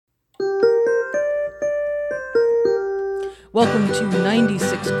Welcome to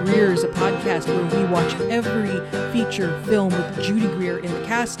 96 Greers, a podcast where we watch every feature film with Judy Greer in the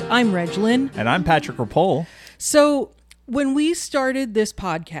cast. I'm Reg Lynn. And I'm Patrick Rapole. So when we started this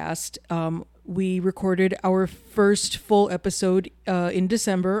podcast, we recorded our first full episode in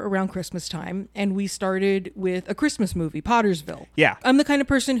December around Christmas time, and we started with a Christmas movie, Pottersville. Yeah. I'm the kind of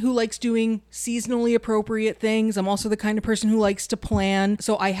person who likes doing seasonally appropriate things. I'm also the kind of person who likes to plan.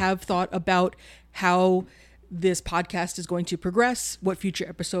 So I have thought about how this podcast is going to progress, what future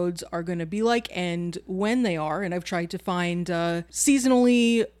episodes are going to be like, and when they are. And I've tried to find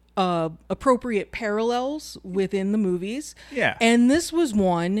seasonally appropriate parallels within the movies. Yeah. And this was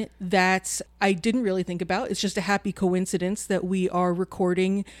one that I didn't really think about. It's just a happy coincidence that we are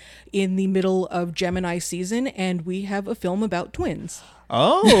recording in the middle of Gemini season, and we have a film about twins.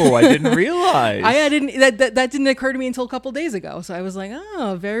 Oh, I didn't realize. That didn't occur to me until a couple days ago. So I was like,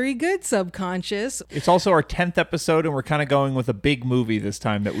 oh, very good, subconscious. It's also our 10th episode, and we're kind of going with a big movie this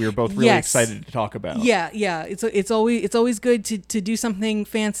time that we were both really excited to talk about. Yeah. It's always good to do something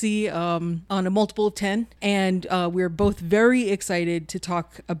fancy on a multiple of 10. And we're both very excited to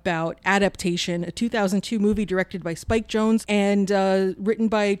talk about Adaptation, a 2002 movie directed by Spike Jonze and written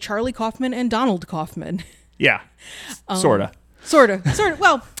by Charlie Kaufman and Donald Kaufman. Yeah, sorta. Sort of.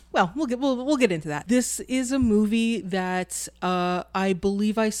 Well, we'll get into that. This is a movie that I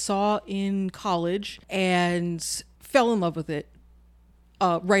believe I saw in college and fell in love with it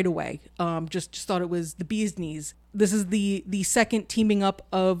right away. Just thought it was the bee's knees. This is the second teaming up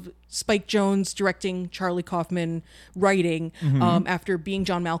of Spike Jonze directing, Charlie Kaufman writing, after Being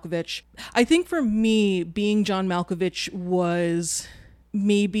John Malkovich. I think for me, Being John Malkovich was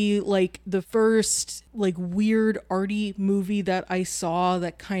maybe like the first like weird arty movie that I saw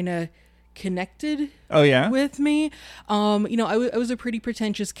that kind of connected with me. I was a pretty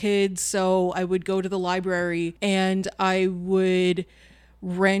pretentious kid, so I would go to the library and I would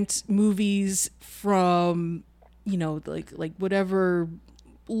rent movies from like whatever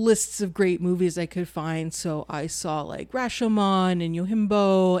lists of great movies I could find. So I saw like Rashomon and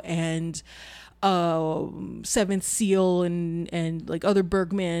Yojimbo and Seventh Seal and like other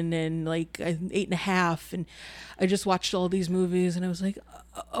Bergman and like 8.5, and I just watched all these movies and I was like,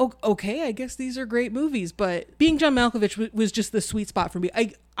 okay, I guess these are great movies. But Being John Malkovich was just the sweet spot for me.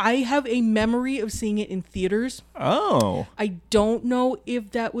 I have a memory of seeing it in theaters. Oh, I don't know if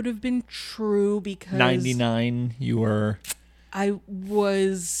that would have been true because 99 you were. I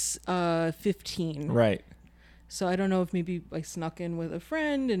was 15, right? So I don't know if maybe I snuck in with a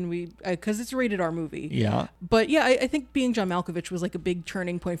friend and because it's a rated R movie. Yeah. But yeah, I think Being John Malkovich was like a big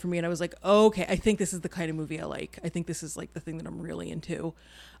turning point for me. And I was like, okay, I think this is the kind of movie I like. I think this is like the thing that I'm really into.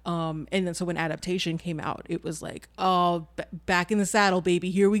 And then so when Adaptation came out, it was like, oh, back in the saddle,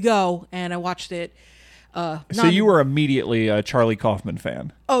 baby. Here we go. And I watched it. So you were immediately a Charlie Kaufman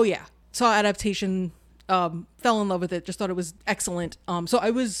fan. Oh, yeah. Saw Adaptation. Fell in love with it, just thought it was excellent. So I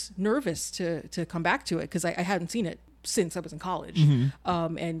was nervous to come back to it because I hadn't seen it since I was in college.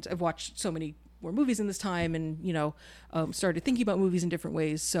 And I've watched so many more movies in this time and, started thinking about movies in different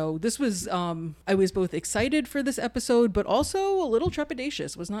ways. So this was, I was both excited for this episode, but also a little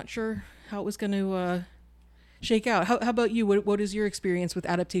trepidatious. Was not sure how it was going to shake out. How about you? What is your experience with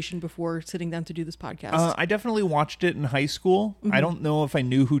Adaptation before sitting down to do this podcast? I definitely watched it in high school. I don't know if I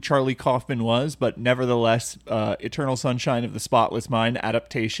knew who Charlie Kaufman was, but nevertheless, Eternal Sunshine of the Spotless Mind,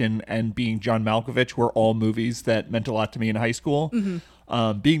 Adaptation, and Being John Malkovich were all movies that meant a lot to me in high school.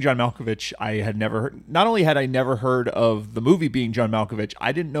 Being John Malkovich, I had never heard. Not only had I never heard of the movie Being John Malkovich,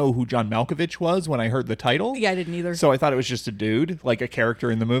 I didn't know who John Malkovich was when I heard the title. Yeah, I didn't either. So I thought it was just a dude, like a character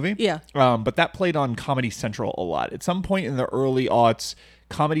in the movie. Yeah. But that played on Comedy Central a lot. At some point in the early aughts,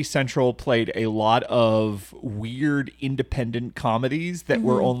 Comedy Central played a lot of weird independent comedies that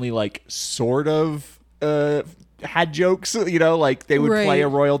were only like sort of had jokes, like they would play a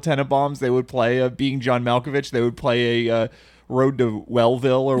Royal Tenenbaums, they would play a Being John Malkovich, they would play a Road to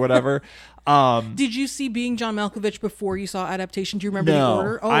Wellville or whatever. Did you see Being John Malkovich before you saw Adaptation? Do you remember the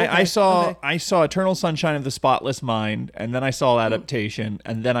order? Oh, okay. I saw Eternal Sunshine of the Spotless Mind, and then I saw Adaptation,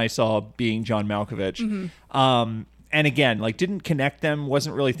 and then I saw Being John Malkovich. And again, like didn't connect them,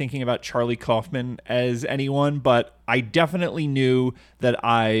 wasn't really thinking about Charlie Kaufman as anyone, but I definitely knew that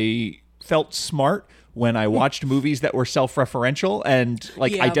I felt smart when I watched movies that were self-referential and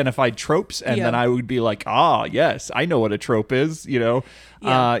like identified tropes, and then I would be like, yes, I know what a trope is,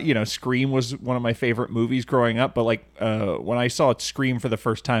 Scream was one of my favorite movies growing up, but like when I saw Scream for the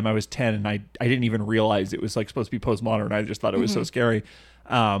first time, I was 10 and I didn't even realize it was like supposed to be postmodern. I just thought it was so scary.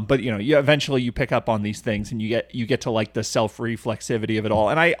 But eventually you pick up on these things and you get to like the self-reflexivity of it all.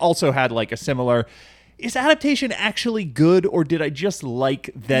 And I also had like a similar is Adaptation actually good, or did I just like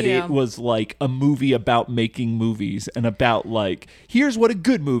that it was like a movie about making movies and about like, here's what a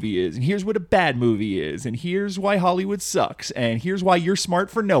good movie is, and here's what a bad movie is, and here's why Hollywood sucks, and here's why you're smart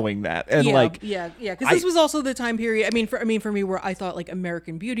for knowing that. And because this was also the time period. For me, where I thought like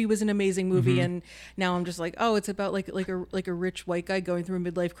American Beauty was an amazing movie, and now I'm just like, oh, it's about like a rich white guy going through a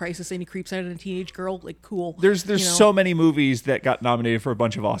midlife crisis, and he creeps out on a teenage girl. Like, cool. There's so many movies that got nominated for a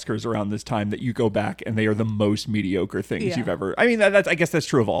bunch of Oscars around this time that you go back and they are the most mediocre things you've ever. I mean, I guess that's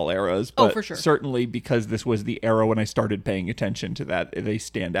true of all eras, but for sure. Certainly because this was the era when I started paying attention to that, they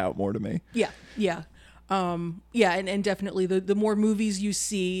stand out more to me. And definitely the more movies you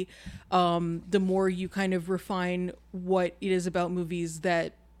see, the more you kind of refine what it is about movies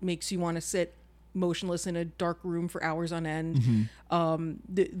that makes you want to sit motionless in a dark room for hours on end.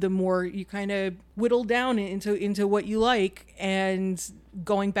 The more you kind of whittle down into what you like, and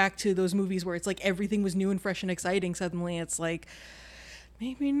going back to those movies where it's like everything was new and fresh and exciting, suddenly it's like,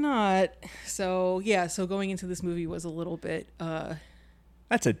 maybe not. So going into this movie was a little bit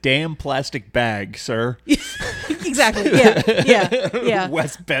that's a damn plastic bag, sir. Exactly. Yeah.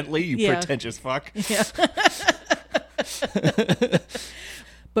 Wes Bentley, you pretentious fuck. Yeah.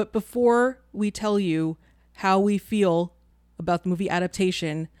 But before we tell you how we feel about the movie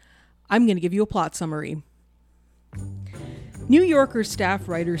Adaptation, I'm going to give you a plot summary. New Yorker staff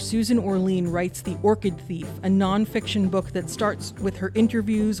writer Susan Orlean writes The Orchid Thief, a nonfiction book that starts with her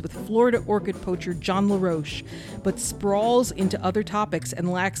interviews with Florida orchid poacher John LaRoche, but sprawls into other topics and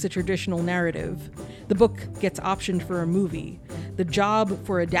lacks a traditional narrative. The book gets optioned for a movie. The job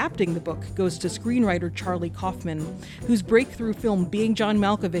for adapting the book goes to screenwriter Charlie Kaufman, whose breakthrough film Being John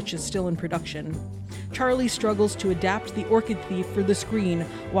Malkovich is still in production. Charlie struggles to adapt The Orchid Thief for the screen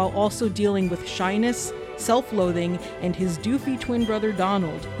while also dealing with shyness, self-loathing, and his doofy twin brother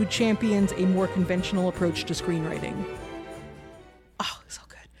Donald, who champions a more conventional approach to screenwriting. Oh, so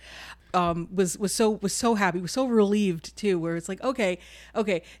good. Was so happy, was so relieved too, where it's like, okay,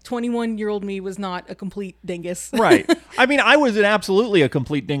 21-year-old me was not a complete dingus. Right. I mean, I was absolutely a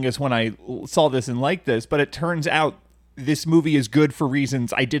complete dingus when I saw this and liked this, but it turns out this movie is good for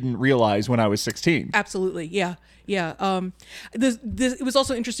reasons I didn't realize when I was 16. Absolutely. Yeah. This it was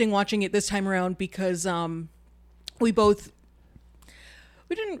also interesting watching it this time around because we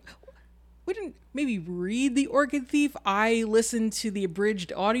didn't maybe read The Orchid Thief. I listened to the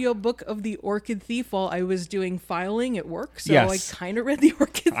abridged audiobook of The Orchid Thief while I was doing filing at work. So yes. I kind of read The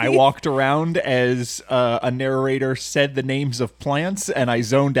Orchid Thief. I walked around as a narrator said the names of plants, and I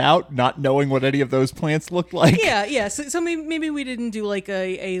zoned out, not knowing what any of those plants looked like. Yeah. So maybe we didn't do like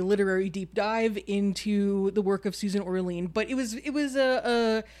a literary deep dive into the work of Susan Orlean, but it was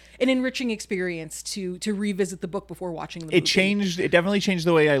an enriching experience to revisit the book before watching the movie. It definitely changed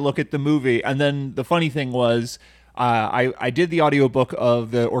the way I look at the movie. And then the funny thing was, I did the audiobook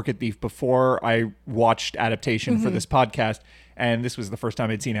of The Orchid Thief before I watched Adaptation for this podcast. And this was the first time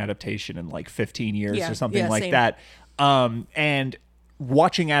I'd seen Adaptation in like 15 years or something like same. that. And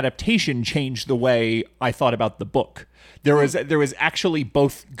watching Adaptation changed the way I thought about the book. There was actually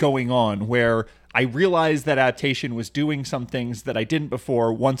both going on, where I realized that Adaptation was doing some things that I didn't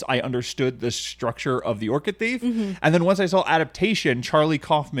before once I understood the structure of The Orchid Thief. And then once I saw Adaptation, Charlie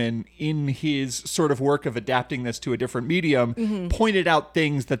Kaufman, in his sort of work of adapting this to a different medium, pointed out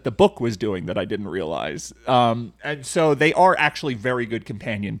things that the book was doing that I didn't realize. And so they are actually very good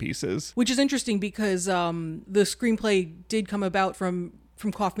companion pieces. Which is interesting because the screenplay did come about from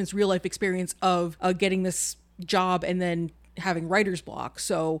Kaufman's real life experience of getting this job and then having writer's block.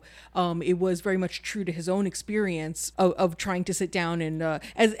 So it was very much true to his own experience of trying to sit down and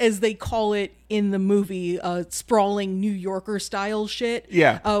as they call it in the movie, sprawling New Yorker style shit.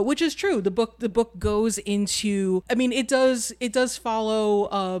 Yeah. Which is true. The book goes into, I mean, it does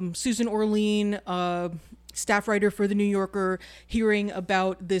follow Susan Orlean, staff writer for the New Yorker, hearing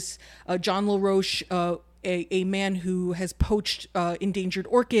about this John LaRoche, a man who has poached endangered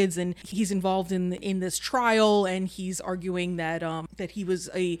orchids, and he's involved in this trial, and he's arguing that he was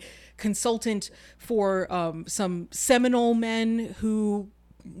a consultant for some Seminole men who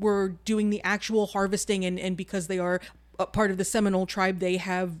were doing the actual harvesting, and because they are a part of the Seminole tribe, they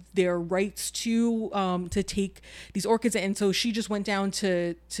have their rights to take these orchids. And so she just went down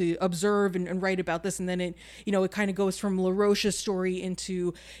to observe and write about this. And then it kind of goes from LaRoche's story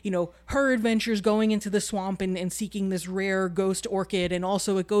into, her adventures going into the swamp and seeking this rare ghost orchid. And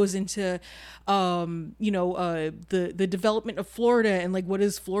also it goes into, the development of Florida and like, what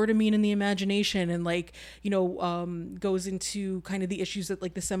does Florida mean in the imagination? And like, goes into kind of the issues that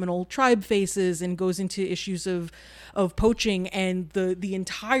like the Seminole tribe faces, and goes into issues of of poaching and the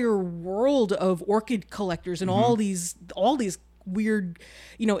entire world of orchid collectors and all these weird,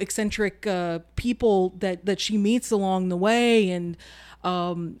 eccentric people that she meets along the way. And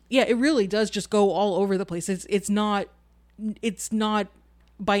it really does just go all over the place. It's not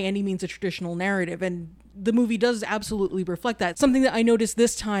by any means a traditional narrative, and the movie does absolutely reflect that. Something that I noticed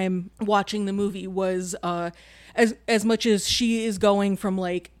this time watching the movie was as much as she is going from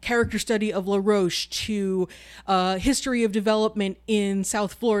like character study of LaRoche to history of development in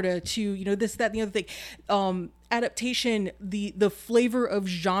South Florida to this, that, and the other thing. Adaptation, the flavor of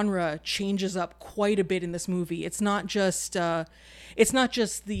genre changes up quite a bit in this movie. It's not just the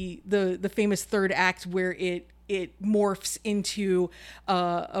famous third act where it morphs into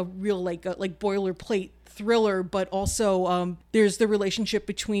a real like boilerplate thriller, but also there's the relationship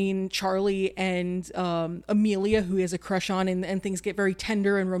between Charlie and Amelia, who he has a crush on, and things get very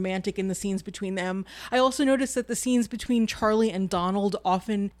tender and romantic in the scenes between them. I also noticed that the scenes between Charlie and Donald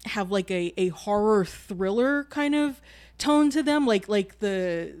often have like a horror thriller kind of tone to them, like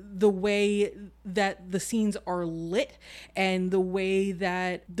the way that the scenes are lit and the way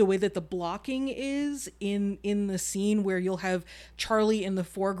that the blocking is in the scene, where you'll have Charlie in the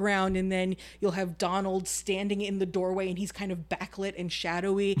foreground and then you'll have Donald standing in the doorway and he's kind of backlit and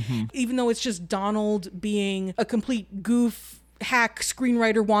shadowy, even though it's just Donald being a complete goof hack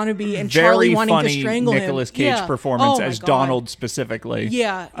screenwriter wannabe and Charlie wanting to strangle Nicolas him. Cage performance as God. Donald specifically.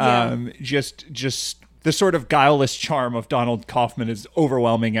 Just the sort of guileless charm of Donald Kaufman is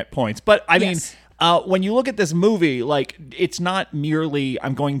overwhelming at points. But I mean, when you look at this movie, like, it's not merely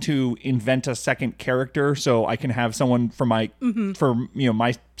I'm going to invent a second character so I can have someone for my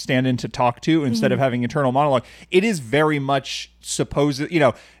my stand-in to talk to instead of having internal monologue. It is very much supposed,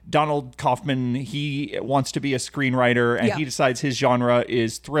 Donald Kaufman, he wants to be a screenwriter, and he decides his genre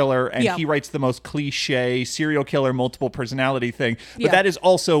is thriller, and he writes the most cliche serial killer multiple personality thing. But that is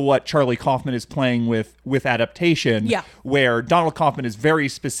also what Charlie Kaufman is playing with Adaptation, where Donald Kaufman is very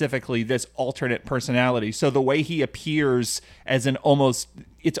specifically this alternate personality. So the way he appears as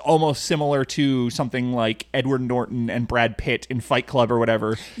it's almost similar to something like Edward Norton and Brad Pitt in Fight Club or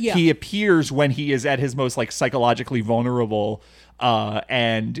whatever. He appears when he is at his most like psychologically vulnerable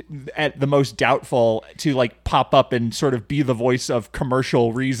and at the most doubtful to like pop up and sort of be the voice of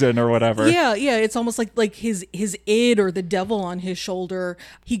commercial reason or whatever. It's almost like his id or the devil on his shoulder.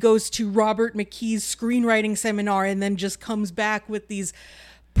 He goes to Robert McKee's screenwriting seminar and then just comes back with these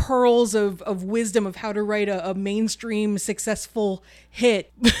pearls of wisdom of how to write a mainstream successful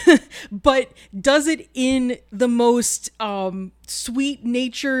hit, but does it in the most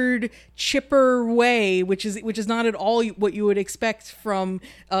sweet-natured, chipper way, which is not at all what you would expect from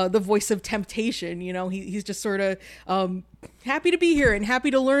the voice of Temptation. He's just sort of happy to be here and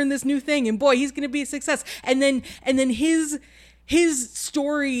happy to learn this new thing, and boy, he's going to be a success. And then his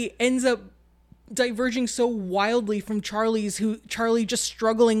story ends up diverging so wildly from Charlie just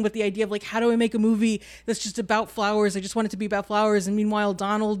struggling with the idea of like, how do I make a movie that's just about flowers? I just want it to be about flowers. And meanwhile,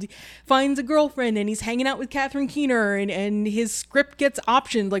 Donald finds a girlfriend and he's hanging out with Catherine Keener, and his script gets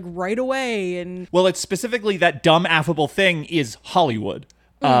optioned like right away. And well, it's specifically that dumb affable thing is Hollywood.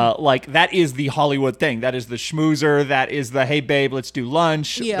 Like, that is the Hollywood thing. That is the schmoozer. That is the, hey, babe, let's do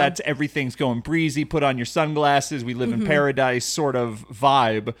lunch. That's everything's going breezy. Put on your sunglasses. We live in paradise sort of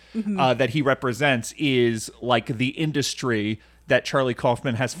vibe that he represents is like the industry that Charlie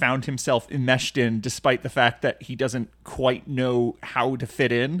Kaufman has found himself enmeshed in, despite the fact that he doesn't quite know how to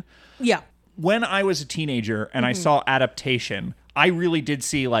fit in. When I was a teenager and I saw Adaptation, I really did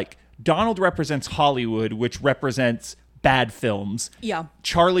see like Donald represents Hollywood, which represents bad films.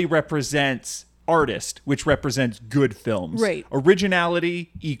 Charlie represents artist, which represents good films. Right. Originality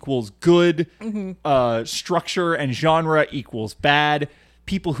equals good. Structure and genre equals bad.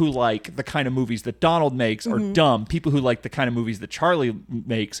 People who like the kind of movies that Donald makes are dumb. People who like the kind of movies that Charlie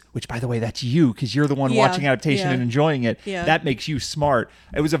makes, which, by the way, that's you, because you're the one watching Adaptation and enjoying it. That makes you smart.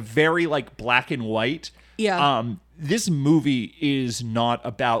 It was a very like black and white. This movie is not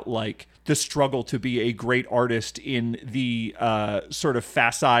about like the struggle to be a great artist in the sort of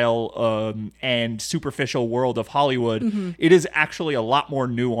facile and superficial world of Hollywood. It is actually a lot more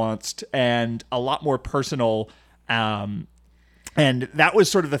nuanced and a lot more personal. And that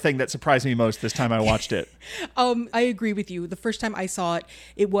was sort of the thing that surprised me most this time I watched it. I agree with you. The first time I saw it,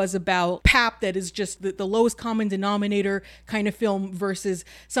 it was about pap that is just the lowest common denominator kind of film versus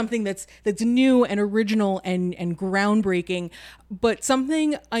something that's new and original and groundbreaking. But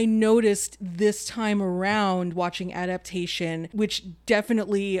something I noticed this time around watching Adaptation, which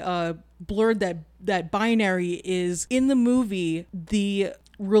definitely blurred that binary, is in the movie, the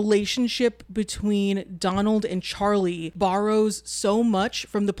relationship between Donald and Charlie borrows so much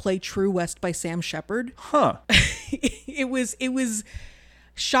from the play True West by Sam Shepard. Huh. It was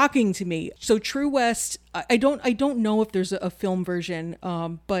shocking to me. So True West, I don't know if there's a film version,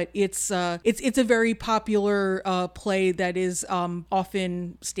 but it's a very popular play that is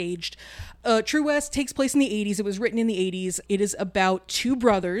often staged. True West takes place in the 80s. It was written in the 80s. It is about two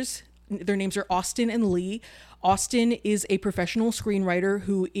brothers. Their names are Austin and Lee. Austin is a professional screenwriter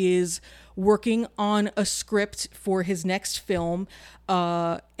who is working on a script for his next film.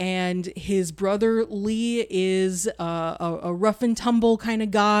 And his brother Lee is a rough and tumble kind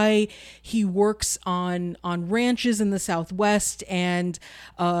of guy. He works on ranches in the Southwest, and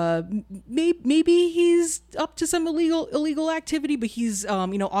maybe he's up to some illegal activity. But he's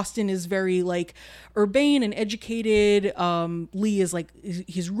Austin is very like urbane and educated. Lee is like,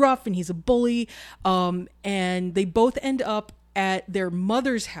 he's rough and he's a bully. And they both end up at their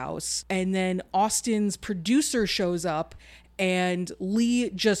mother's house, and then Austin's producer shows up, and Lee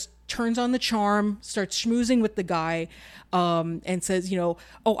just turns on the charm, starts schmoozing with the guy, and says,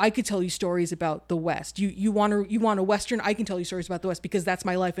 oh, I could tell you stories about the West. You want a Western? I can tell you stories about the West because that's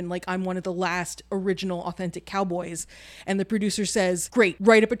my life, and like I'm one of the last original authentic cowboys. And the producer says, great,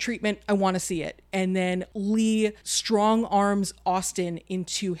 write up a treatment. I want to see it. And then Lee strong arms Austin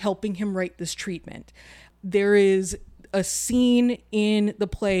into helping him write this treatment. There is a scene in the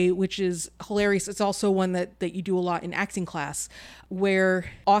play which is hilarious. It's also one that you do a lot in acting class, where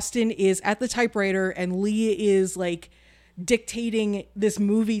Austin is at the typewriter and Lee is like dictating this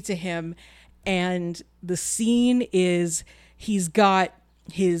movie to him. And the scene is, he's got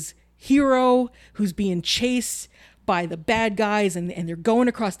his hero who's being chased by the bad guys, and they're going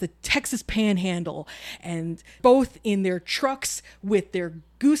across the Texas Panhandle, and both in their trucks with their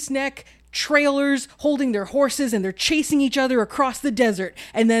gooseneck trailers holding their horses, and they're chasing each other across the desert.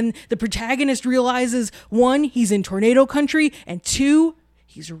 And then the protagonist realizes, one, he's in tornado country, and two,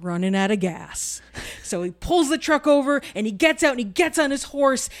 he's running out of gas. So he pulls the truck over and he gets out and he gets on his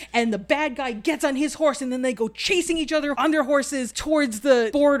horse, and the bad guy gets on his horse, and then they go chasing each other on their horses towards the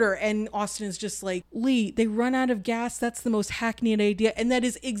border. And Austin is just like, Lee, they run out of gas. That's the most hackneyed idea. And that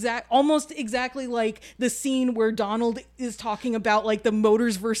is almost exactly like the scene where Donald is talking about like the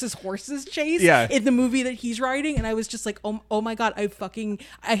motors versus horses chase in the movie that he's writing. And I was just like, oh my God,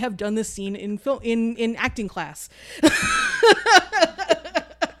 I have done this scene in acting class.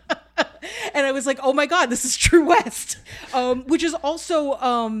 And I was like, oh my God, this is True West. Which is also,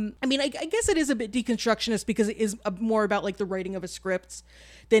 I guess it is a bit deconstructionist because it is more about like the writing of a script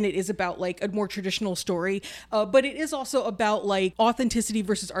than it is about like a more traditional story. But it is also about like authenticity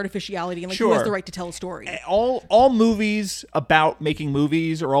versus artificiality, and like who has the right to tell a story. All movies about making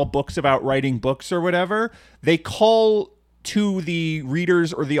movies, or all books about writing books or whatever, they call to the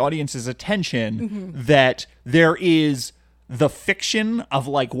readers or the audience's attention that there is the fiction of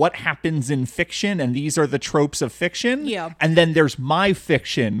like what happens in fiction, and these are the tropes of fiction. Yeah. And then there's my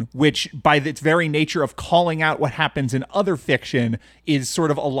fiction, which by its very nature of calling out what happens in other fiction is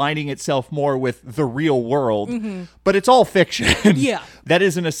sort of aligning itself more with the real world. But it's all fiction. Yeah. That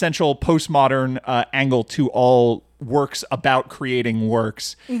is an essential postmodern angle to all works about creating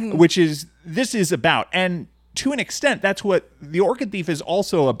works, which is this is about. And to an extent, that's what The Orchid Thief is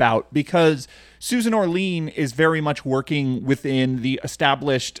also about, because Susan Orlean is very much working within the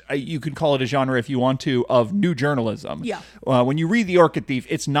established, you could call it a genre if you want to, of new journalism. Yeah. When you read The Orchid Thief,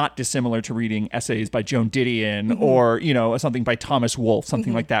 it's not dissimilar to reading essays by Joan Didion or, something by Thomas Wolfe,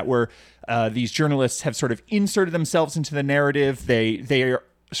 something like that, where these journalists have sort of inserted themselves into the narrative. They are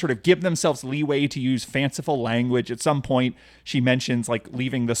sort of give themselves leeway to use fanciful language. At some point, she mentions like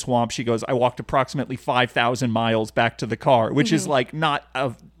leaving the swamp. She goes, I walked approximately 5,000 miles back to the car, which is like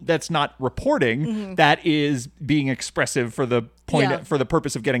that's not reporting. That is being expressive for the point, for the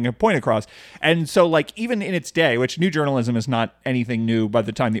purpose of getting a point across. And so like even in its day, which new journalism is not anything new by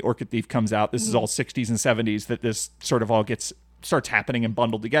the time The Orchid Thief comes out, this is all 60s and 70s that this sort of all starts happening and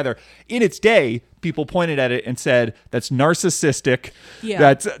bundled together. In its day, people pointed at it and said, that's narcissistic,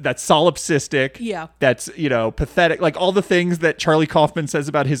 that's solipsistic, that's, pathetic. Like all the things that Charlie Kaufman says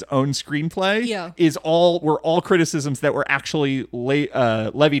about his own screenplay were all criticisms that were actually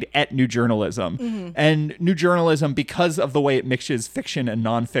levied at new journalism. And new journalism, because of the way it mixes fiction and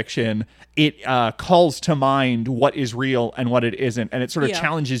nonfiction, it calls to mind what is real and what it isn't. And it sort of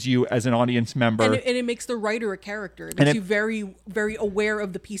challenges you as an audience member. And it makes the writer a character. It makes you very very aware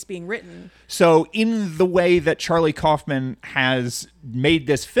of the piece being written. So in the way that Charlie Kaufman has made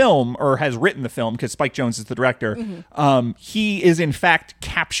this film, or has written the film, because Spike Jonze is the director, he is in fact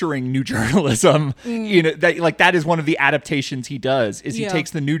capturing new journalism. You know, that is one of the adaptations he does, is he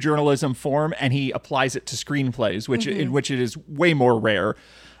takes the new journalism form and he applies it to screenplays, which in which it is way more rare.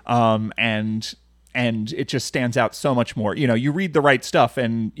 And it just stands out so much more. You know, you read The Right Stuff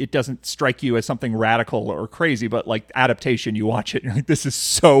and it doesn't strike you as something radical or crazy, but like Adaptation, you watch it and you're like, this is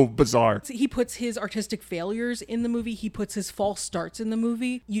so bizarre. He puts his artistic failures in the movie. He puts his false starts in the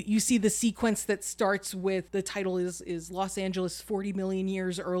movie. You see the sequence that starts with, the title is Los Angeles 40 million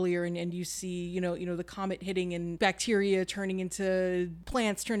years earlier, and you see, you know, the comet hitting and bacteria turning into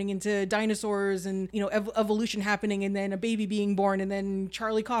plants, turning into dinosaurs, and, you know, evolution happening, and then a baby being born, and then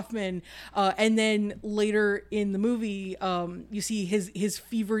Charlie Kaufman, and then later in the movie, you see his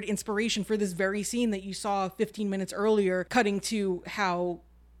fevered inspiration for this very scene that you saw 15 minutes earlier, cutting to how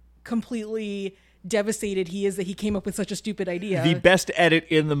completely devastated he is that he came up with such a stupid idea. The best edit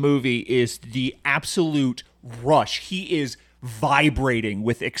in the movie is the absolute rush. He is vibrating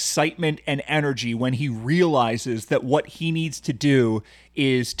with excitement and energy when he realizes that what he needs to do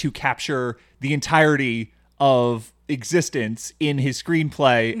is to capture the entirety of existence in his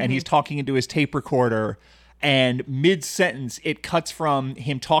screenplay, and he's talking into his tape recorder, and mid-sentence it cuts from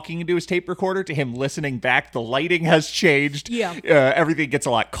him talking into his tape recorder to him listening back. The lighting has changed. Everything gets a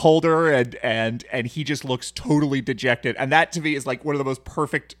lot colder, and he just looks totally dejected, and that to me is like one of the most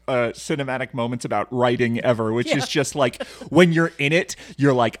perfect cinematic moments about writing ever, which is just like, when you're in it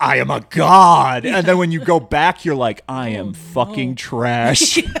you're like, I am a god, and then when you go back you're like, I am fucking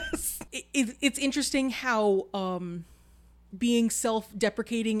trash. It's interesting how being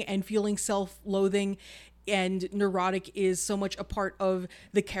self-deprecating and feeling self-loathing and neurotic is so much a part of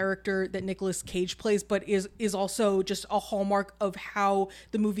the character that Nicolas Cage plays, but is also just a hallmark of how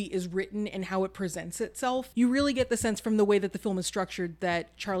the movie is written and how it presents itself. You really get the sense from the way that the film is structured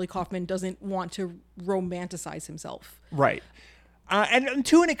that Charlie Kaufman doesn't want to romanticize himself. Right. And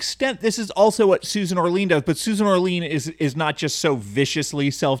to an extent, this is also what Susan Orlean does, but Susan Orlean is not just so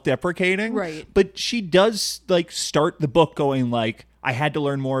viciously self-deprecating. Right. But she does like start the book going like, I had to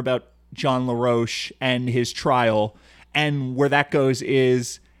learn more about John LaRoche and his trial, and where that goes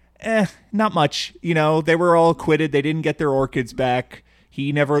is, not much. You know, they were all acquitted. They didn't get their orchids back.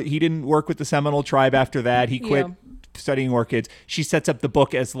 He didn't work with the Seminole tribe after that. He quit studying orchids. She sets up the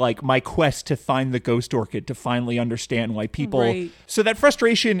book as like my quest to find the ghost orchid, to finally understand why people. Right. So that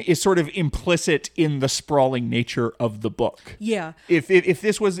frustration is sort of implicit in the sprawling nature of the book. Yeah. If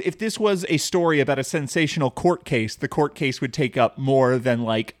this was a story about a sensational court case, the court case would take up more than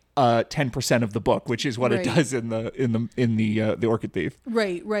like 10% of the book, which is what it does in the Orchid Thief.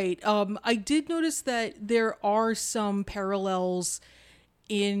 Right. I did notice that there are some parallels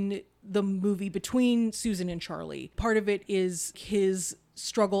in the movie between Susan and Charlie. Part of it is his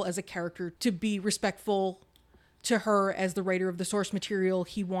struggle as a character to be respectful to her as the writer of the source material.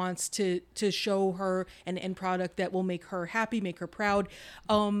 He wants to show her an end product that will make her happy, make her proud.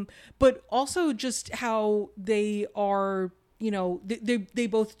 But also just how they are, you know, they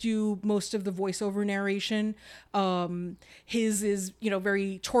both do most of the voiceover narration. His is, you know,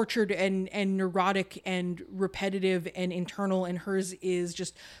 very tortured and neurotic and repetitive and internal, and hers is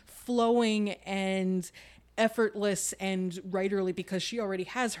just flowing and effortless and writerly because she already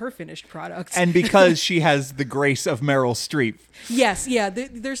has her finished product. And because she has the grace of Meryl Streep. Yes, yeah.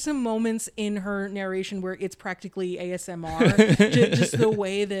 There's some moments in her narration where it's practically ASMR. just the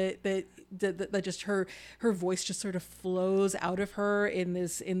way that just her voice just sort of flows out of her in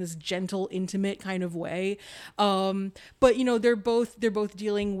this gentle, intimate kind of way. But you know, they're both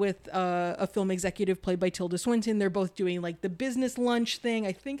dealing with a film executive played by Tilda Swinton. They're both doing like the business lunch thing.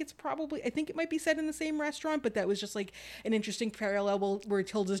 I think it might be set in the same restaurant, but that was just like an interesting parallel where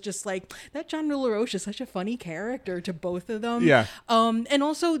Tilda's just like, that John LaRoche is such a funny character to both of them. Yeah. And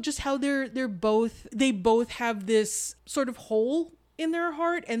also just how they both have this sort of hole in their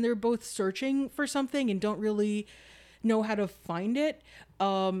heart, and they're both searching for something and don't really know how to find it,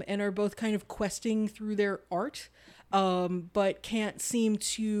 and are both kind of questing through their art, but can't seem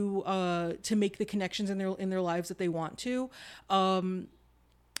to make the connections in their lives that they want to.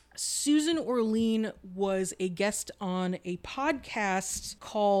 Susan Orlean was a guest on a podcast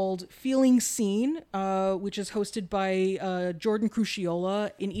called Feeling Seen, which is hosted by Jordan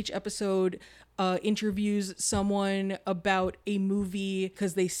Crucchiola. In each episode, interviews someone about a movie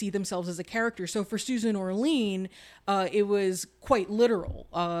because they see themselves as a character. So for Susan Orlean, it was quite literal,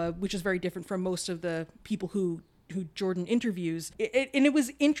 which is very different from most of the people who Jordan interviews. And it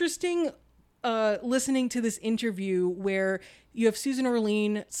was interesting listening to this interview where you have Susan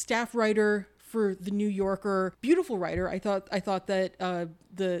Orlean, staff writer for The New Yorker, beautiful writer. I thought that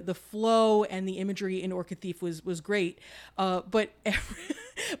the flow and the imagery in Orchid Thief was great. But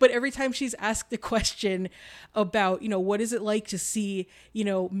every time she's asked the question about, what is it like to see,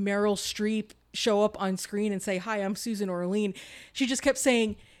 Meryl Streep show up on screen and say, "Hi, I'm Susan Orlean," she just kept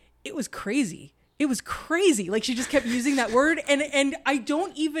saying, "It was crazy. It was crazy." Like, she just kept using that word, and I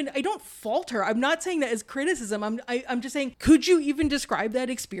don't fault her. I'm not saying that as criticism. I'm just saying, could you even describe that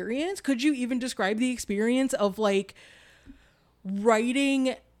experience? Could you even describe the experience of like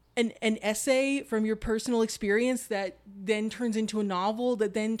writing an essay from your personal experience that then turns into a novel,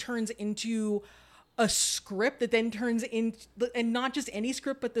 that then turns into a script, that then turns in, and not just any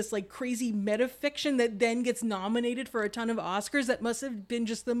script, but this like crazy metafiction that then gets nominated for a ton of Oscars? That must have been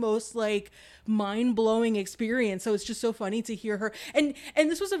just the most like mind-blowing experience. So it's just so funny to hear her. And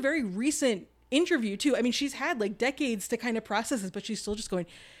this was a very recent interview too. I mean, she's had like decades to kind of process this, but she's still just going,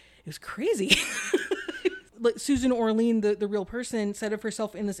 "It was crazy." Like Susan Orlean, the real person, said of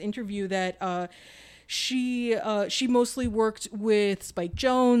herself in this interview that she mostly worked with Spike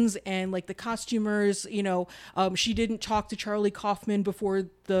Jonze and like the costumers. She didn't talk to Charlie Kaufman before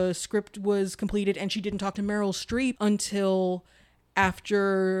the script was completed, and she didn't talk to Meryl Streep until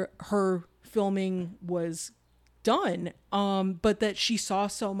after her filming was done. But that she saw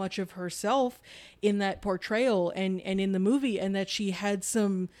so much of herself in that portrayal and in the movie, and that she had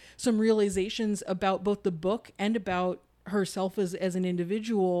some realizations about both the book and about herself as an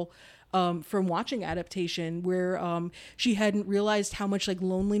individual from watching Adaptation, where she hadn't realized how much like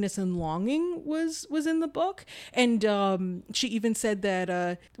loneliness and longing was in the book. And she even said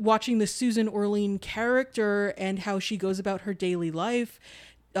that watching the Susan Orlean character and how she goes about her daily life,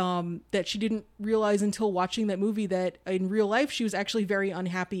 that she didn't realize until watching that movie that in real life she was actually very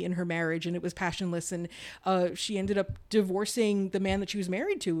unhappy in her marriage, and it was passionless, and she ended up divorcing the man that she was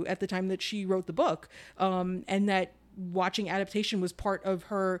married to at the time that she wrote the book, and that watching Adaptation was part of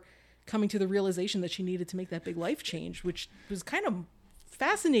her coming to the realization that she needed to make that big life change, which was kind of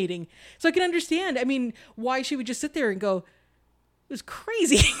fascinating. So I can understand, I mean, why she would just sit there and go, "It was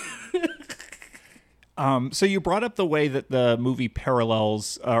crazy." So you brought up the way that the movie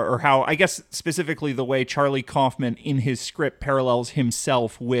parallels, or how, I guess specifically the way Charlie Kaufman in his script parallels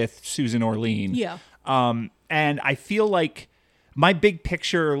himself with Susan Orlean. Yeah. And I feel like my big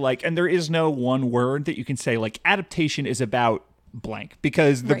picture, like, and there is no one word that you can say, like, adaptation is about blank.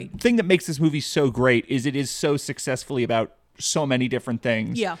 Because the thing that makes this movie so great is it is so successfully about so many different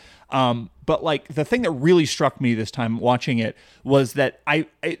things. Yeah. But like the thing that really struck me this time watching it was that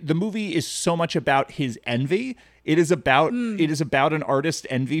the movie is so much about his envy. It is about an artist's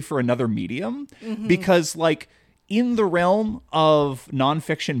envy for another medium, because like in the realm of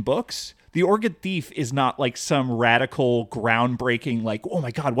nonfiction books, The Orchid Thief is not like some radical, groundbreaking, like, oh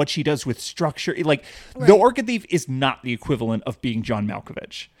my God, what she does with structure. Like, The Orchid Thief is not the equivalent of being John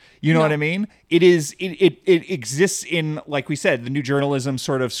Malkovich. You know what I mean? It exists in, like we said, the new journalism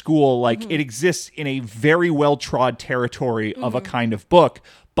sort of school. Like, it exists in a very well-trod territory of a kind of book.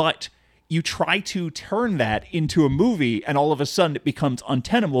 But you try to turn that into a movie, and all of a sudden it becomes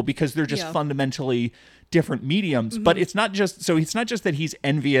untenable because they're just fundamentally different mediums. But it's not just that he's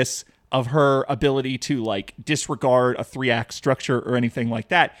envious of her ability to like disregard a 3-act structure or anything like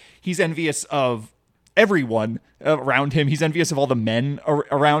that. He's envious of everyone around him. He's envious of all the men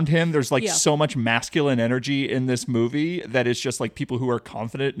around him. There's like so much masculine energy in this movie that is just like people who are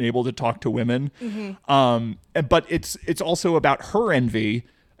confident and able to talk to women. But it's also about her envy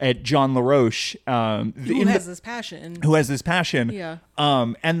at John LaRoche, who has this passion. Yeah.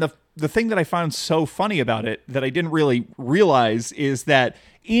 And the thing that I found so funny about it that I didn't really realize is that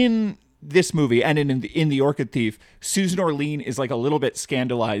in this movie and in the Orchid Thief, Susan Orlean is like a little bit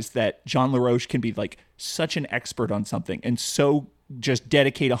scandalized that John LaRoche can be like such an expert on something and so just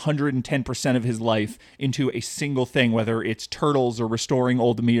dedicate 110% of his life into a single thing, whether it's turtles or restoring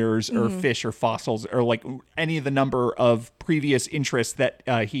old mirrors or fish or fossils or like any of the number of previous interests that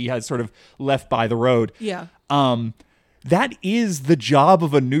he has sort of left by the road. Yeah. That is the job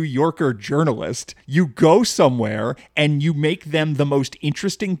of a New Yorker journalist. You go somewhere and you make them the most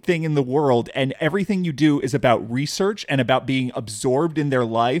interesting thing in the world, and everything you do is about research and about being absorbed in their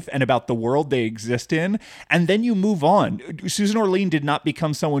life and about the world they exist in, and then you move on. Susan Orlean did not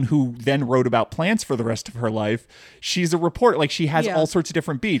become someone who then wrote about plants for the rest of her life. She's a reporter. Like, she has all sorts of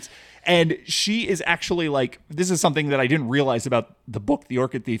different beats. And she is actually like, this is something that I didn't realize about the book, The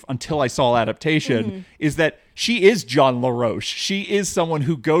Orchid Thief, until I saw Adaptation, is that she is John LaRoche. She is someone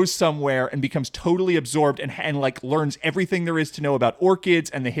who goes somewhere and becomes totally absorbed and like learns everything there is to know about orchids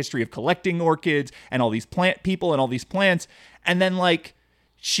and the history of collecting orchids and all these plant people and all these plants. And then like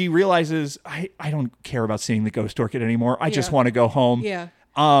she realizes, I don't care about seeing the ghost orchid anymore. I just want to go home. Yeah.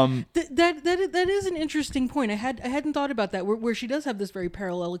 That is an interesting point. I hadn't thought about that, where she does have this very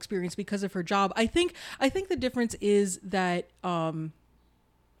parallel experience because of her job. I think the difference is that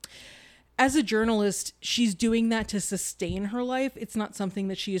as a journalist, she's doing that to sustain her life. It's not something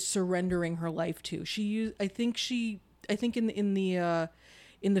that she is surrendering her life to. I think in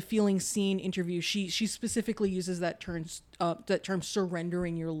the Feeling Seen interview, she specifically uses that term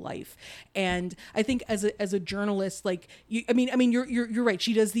surrendering your life. And I think as a journalist, like you're right.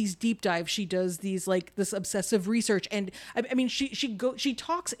 She does these deep dives. She does these like this obsessive research. And I mean, she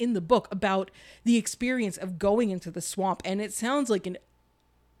talks in the book about the experience of going into the swamp, and it sounds like an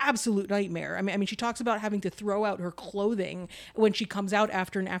absolute nightmare. I mean, she talks about having to throw out her clothing when she comes out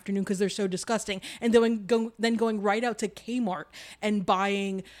after an afternoon because they're so disgusting, and then going right out to Kmart and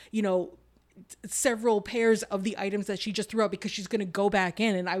buying, several pairs of the items that she just threw out because she's going to go back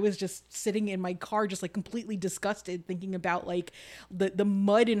in. And I was just sitting in my car, just like completely disgusted, thinking about like the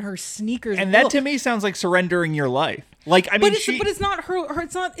mud in her sneakers. And that to me sounds like surrendering your life. Like, I mean, but it's not her.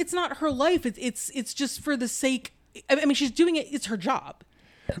 It's not her life. It's just for the sake. I mean, she's doing it. It's her job.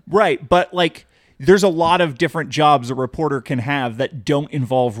 Right, but like there's a lot of different jobs a reporter can have that don't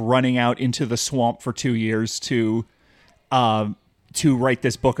involve running out into the swamp for 2 years to write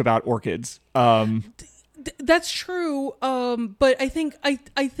this book about orchids. That's true, but I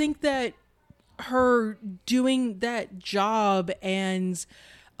think that her doing that job and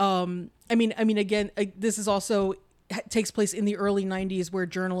again, this is also takes place in the early 90s where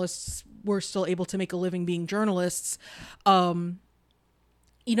journalists were still able to make a living being journalists.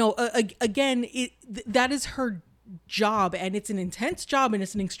 Again, that is her job, and it's an intense job and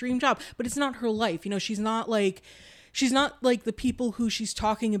it's an extreme job, but it's not her life. She's not like the people who she's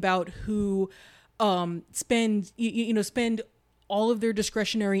talking about who spend all of their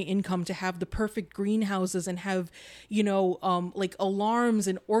discretionary income to have the perfect greenhouses and have, like alarms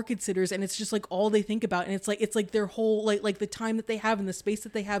and orchid sitters. And it's just like all they think about. And it's like their whole, like the time that they have and the space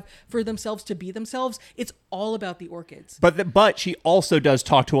that they have for themselves to be themselves. It's all about the orchids. But she also does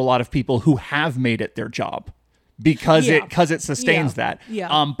talk to a lot of people who have made it their job because it sustains that.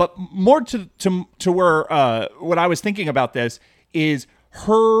 Yeah. But more to where, what I was thinking about this is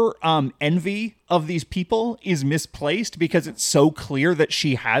her envy of these people is misplaced because it's so clear that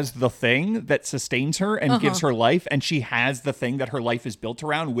she has the thing that sustains her and gives her life, and she has the thing that her life is built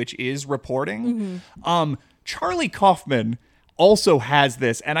around, which is reporting. Charlie Kaufman also has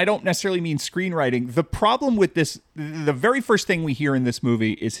this, and I don't necessarily mean screenwriting. The problem with this, the very first thing we hear in this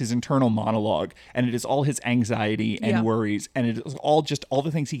movie is his internal monologue, and it is all his anxiety and worries, and it is all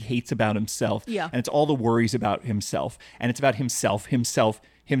the things he hates about himself, and it's all the worries about himself, and it's about himself.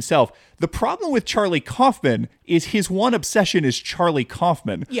 The problem with Charlie Kaufman is his one obsession is Charlie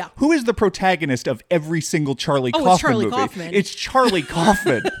Kaufman. Yeah. Who is the protagonist of every single Charlie Kaufman it's Charlie movie? Kaufman. It's Charlie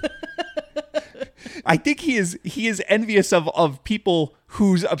Kaufman. I think he is envious of people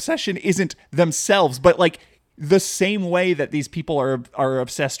whose obsession isn't themselves, but like the same way that these people are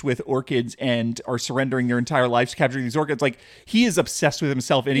obsessed with orchids and are surrendering their entire lives to capturing these orchids. Like he is obsessed with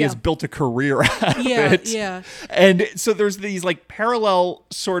himself, and he has built a career out of it. Yeah. And so there's these like parallel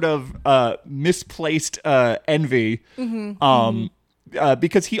sort of misplaced envy.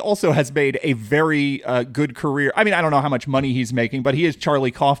 Because he also has made a very good career. I mean, I don't know how much money he's making, but he is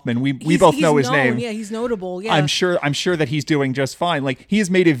Charlie Kaufman. We both know his name. Yeah, he's notable. Yeah, I'm sure that he's doing just fine. Like he has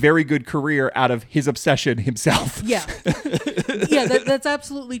made a very good career out of his obsession himself. Yeah, that's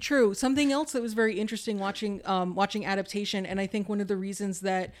absolutely true. Something else that was very interesting watching Adaptation, and I think one of the reasons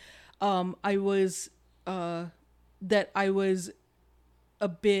that I was a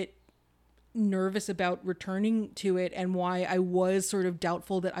bit nervous about returning to it, and why I was sort of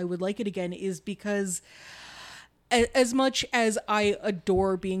doubtful that I would like it again, is because as much as I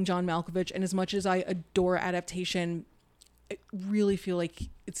adore Being John Malkovich and as much as I adore Adaptation, I really feel like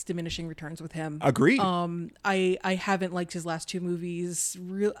it's diminishing returns with him. Agreed. I haven't liked his last two movies.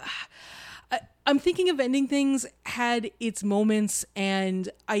 I'm thinking of Ending Things had its moments, and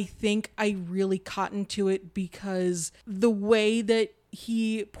I think I really cottoned to it because the way that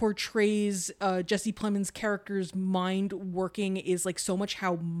he portrays Jesse Plemons' character's mind working is like so much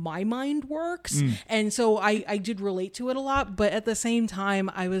how my mind works. And so I did relate to it a lot, but at the same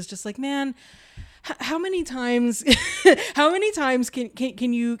time I was just like, man, how many times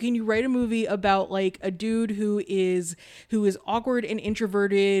can you write a movie about like a dude who is awkward and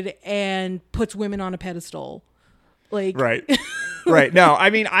introverted and puts women on a pedestal? Like, right. Right. No, I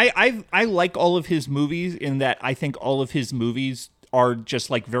mean, I like all of his movies in that I think all of his movies are just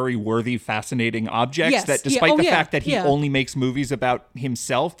like very worthy, fascinating objects. Yes. That despite the fact that he Yeah. only makes movies about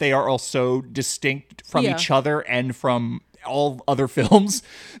himself, they are also distinct from Yeah. each other and from all other films.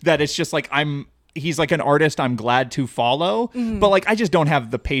 That it's just like he's like an artist I'm glad to follow, but like I just don't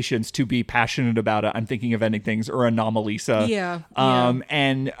have the patience to be passionate about it. I'm thinking of Ending Things or Anomalisa. Yeah.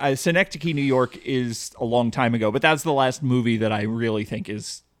 And Synecdoche, New York is a long time ago, but that's the last movie that I really think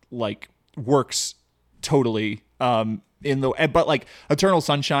is like works totally. But like Eternal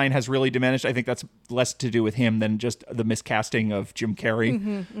Sunshine has really diminished. I think that's less to do with him than just the miscasting of Jim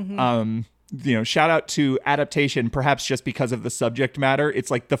Carrey. Shout out to Adaptation, perhaps just because of the subject matter.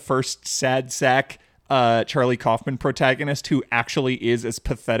 It's like the first sad sack Charlie Kaufman protagonist who actually is as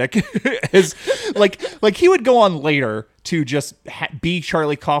pathetic as like he would go on later to just be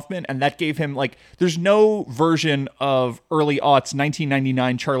Charlie Kaufman, and that gave him like there's no version of early aughts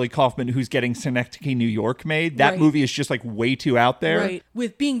 1999 Charlie Kaufman who's getting Synecdoche, New York made. That movie is just like way too out there. Right.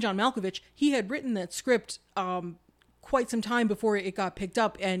 With Being John Malkovich, he had written that script quite some time before it got picked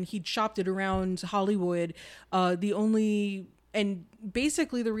up, and he'd shopped it around Hollywood. Basically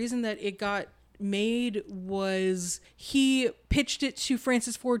the reason that it got made was he pitched it to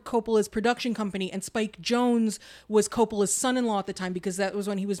Francis Ford Coppola's production company, and Spike Jonze was Coppola's son-in-law at the time because that was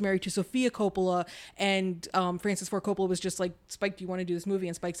when he was married to Sofia Coppola, and Francis Ford Coppola was just like, Spike, do you want to do this movie?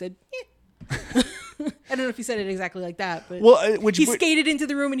 And Spike said, I don't know if he said it exactly like that, but he skated into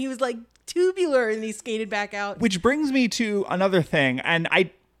the room and he was like tubular, and he skated back out. Which brings me to another thing, and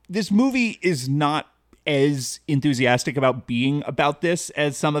this movie is not as enthusiastic about being about this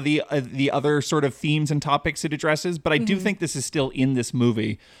as some of the other sort of themes and topics it addresses, but I do think this is still in this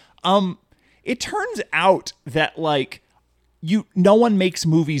movie. It turns out that like no one makes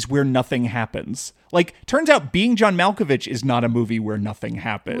movies where nothing happens. Like, turns out Being John Malkovich is not a movie where nothing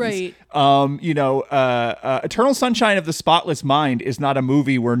happens. Right. Eternal Sunshine of the Spotless Mind is not a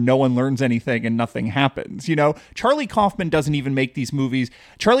movie where no one learns anything and nothing happens. You know, Charlie Kaufman doesn't even make these movies.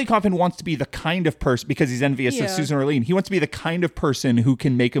 Charlie Kaufman wants to be the kind of person, because he's envious of Susan Orlean, he wants to be the kind of person who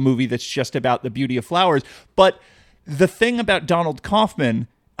can make a movie that's just about the beauty of flowers. But the thing about Donald Kaufman,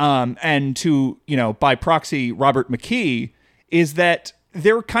 and to, by proxy, Robert McKee, is that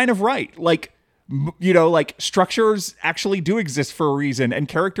they're kind of right. Like, structures actually do exist for a reason, and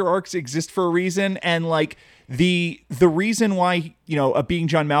character arcs exist for a reason. And like the reason why, a Being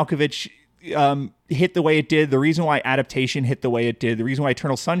John Malkovich hit the way it did, the reason why Adaptation hit the way it did, the reason why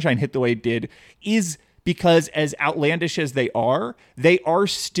Eternal Sunshine hit the way it did is because, as outlandish as they are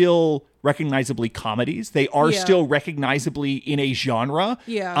still recognizably comedies. They are still recognizably in a genre.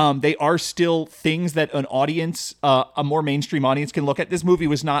 Yeah. They are still things that an audience, a more mainstream audience, can look at. This movie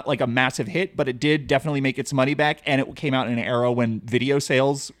was not like a massive hit, but it did definitely make its money back, and it came out in an era when video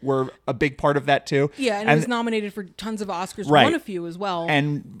sales were a big part of that too. Yeah, and it was nominated for tons of Oscars, won a few as well.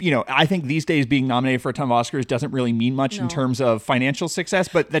 And, I think these days being nominated for a ton of Oscars doesn't really mean much in terms of financial success,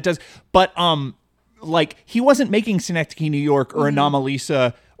 but that does. But, like, he wasn't making Synecdoche, New York or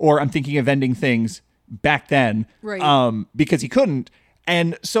Anomalisa, or I'm thinking of Ending Things back then, right? Because he couldn't.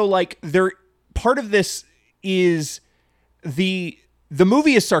 And so, like, part of this is the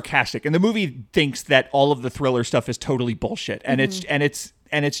movie is sarcastic, and the movie thinks that all of the thriller stuff is totally bullshit, and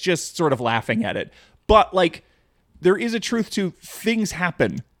it's just sort of laughing at it. But like, there is a truth to things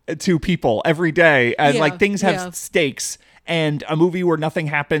happen to people every day, and like things have stakes. And a movie where nothing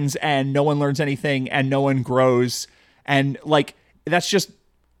happens and no one learns anything and no one grows, and like that's just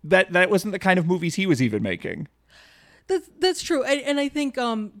that wasn't the kind of movies he was even making. That's true, and I think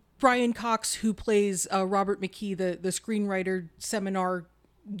Brian Cox, who plays Robert McKee, the screenwriter seminar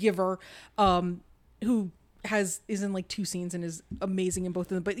giver, who is in like 2 scenes and is amazing in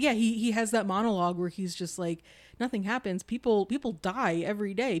both of them. But yeah, he has that monologue where he's just like, nothing happens. People die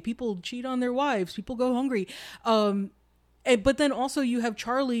every day. People cheat on their wives. People go hungry. But then also you have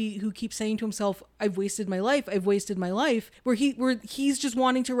Charlie, who keeps saying to himself, I've wasted my life, where he's just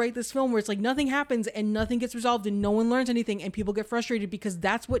wanting to write this film where it's like nothing happens and nothing gets resolved and no one learns anything and people get frustrated because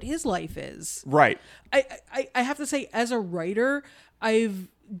that's what his life is. Right. I have to say, as a writer, I've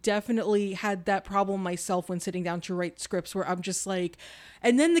definitely had that problem myself when sitting down to write scripts where I'm just like,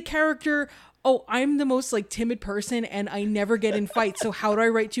 and then the character, I'm the most like timid person and I never get in fights. So how do I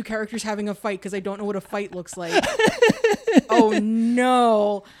write 2 characters having a fight? Because I don't know what a fight looks like. Oh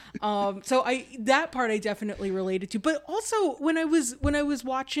no. So that part I definitely related to. But also when I was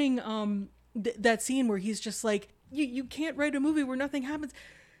watching that scene where he's just like, you can't write a movie where nothing happens.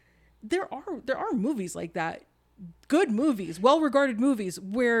 There are movies like that. Good movies, well-regarded movies,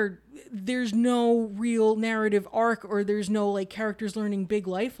 where there's no real narrative arc or there's no like characters learning big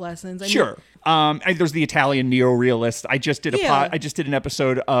life lessons. Sure. There's the Italian neo-realist. I just did I just did an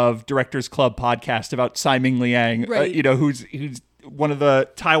episode of Directors Club podcast about Tsai Ming Liang, right. Who's one of the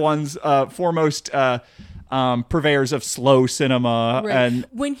Taiwan's foremost purveyors of slow cinema. Right. And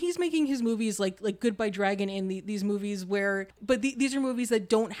when he's making his movies like Goodbye Dragon and these movies these are movies that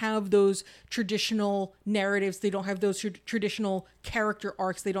don't have those traditional narratives. They don't have those traditional character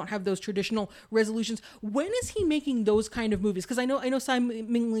arcs. They don't have those traditional resolutions. When is he making those kind of movies? Because I know Tsai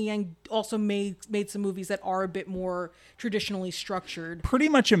Ming Liang also made some movies that are a bit more traditionally structured. Pretty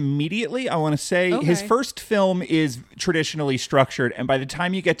much immediately, I want to say. Okay. His first film is traditionally structured, and by the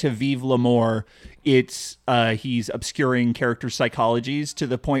time you get to Vive l'Amour, it's he's obscuring character psychologies to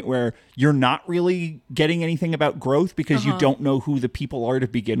the point where you're not really getting anything about growth because you don't know who the people are to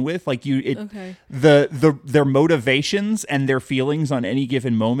begin with. Like their motivations and their feelings on any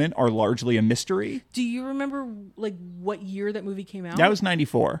given moment are largely a mystery. Do you remember like what year that movie came out? That was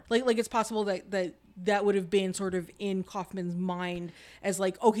 94. Like it's possible that would have been sort of in Kaufman's mind as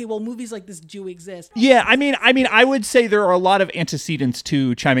like, okay, well, movies like this do exist. Yeah, I mean, I would say there are a lot of antecedents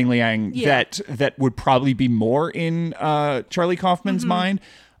to Tsai Ming Liang that would probably be more in Charlie Kaufman's mind.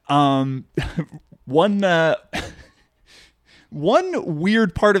 One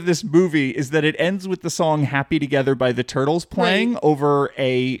weird part of this movie is that it ends with the song "Happy Together" by the Turtles playing over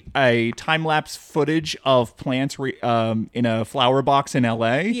a time-lapse footage of plants in a flower box in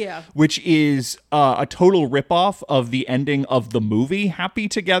LA, which is a total ripoff of the ending of the movie "Happy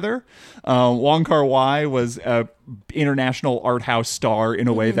Together." Wong Kar-wai was a international art house star in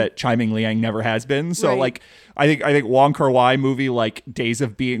a way that Tsai Ming Liang never has been. So I think Wong Kar-wai movie like Days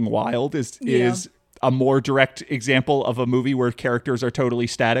of Being Wild is a more direct example of a movie where characters are totally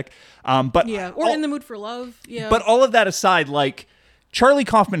static. In the Mood for Love. Yeah. But all of that aside, like Charlie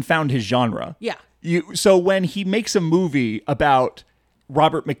Kaufman found his genre. Yeah. So when he makes a movie about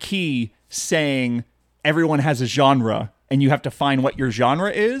Robert McKee saying everyone has a genre and you have to find what your genre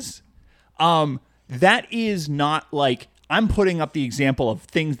is, that is not like I'm putting up the example of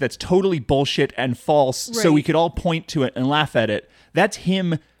things that's totally bullshit and false so we could all point to it and laugh at it. That's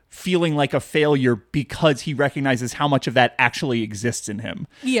him feeling like a failure because he recognizes how much of that actually exists in him.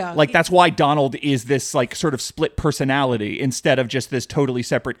 Yeah. Like that's why Donald is this like sort of split personality instead of just this totally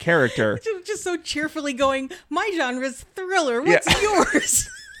separate character. Just so cheerfully going, my genre's thriller. What's yours?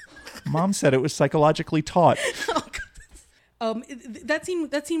 Mom said it was psychologically taught. That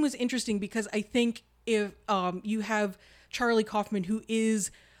scene was interesting because I think if you have Charlie Kaufman who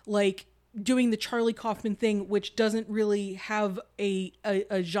is like doing the Charlie Kaufman thing, which doesn't really have a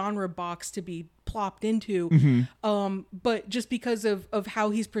genre box to be plopped into, but just because of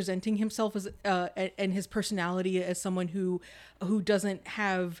how he's presenting himself as and his personality as someone who doesn't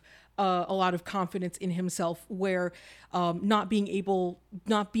have a lot of confidence in himself, where not being able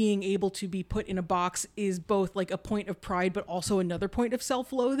to be put in a box is both like a point of pride but also another point of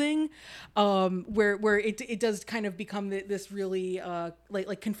self-loathing, where it does kind of become this really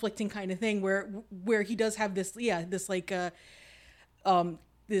like conflicting kind of thing where he does have this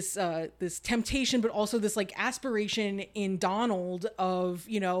this temptation, but also this like aspiration in Donald of,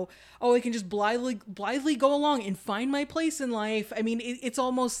 I can just blithely go along and find my place in life. I mean, it's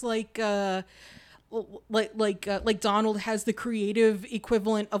almost like Donald has the creative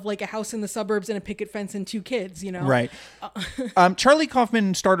equivalent of like a house in the suburbs and a picket fence and 2 kids, Right. Charlie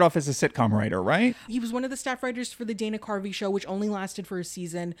Kaufman started off as a sitcom writer, right? He was one of the staff writers for the Dana Carvey show, which only lasted for a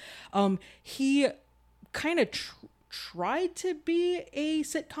season. He kind of tried to be a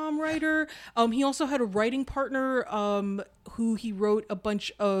sitcom writer. He also had a writing partner who he wrote a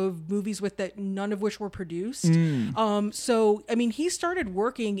bunch of movies with that none of which were produced. So I mean, he started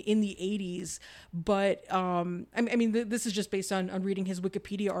working in the 80s, but I mean this is just based on reading his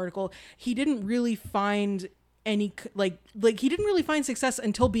Wikipedia article. He didn't really find any like he didn't really find success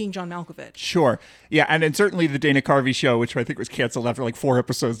until being John Malkovich. Sure. Yeah, and certainly the Dana Carvey show, which I think was canceled after like 4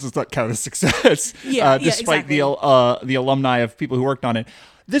 episodes, does not count as success. Despite the alumni of people who worked on it.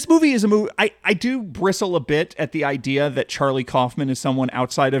 This movie is a movie. I do bristle a bit at the idea that Charlie Kaufman is someone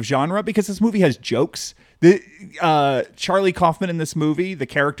outside of genre because this movie has jokes. Charlie Kaufman in this movie, the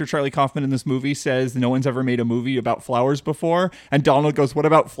character Charlie Kaufman in this movie says no one's ever made a movie about flowers before. And Donald goes, what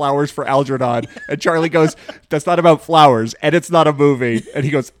about Flowers for Algernon? And Charlie goes, that's not about flowers and it's not a movie. And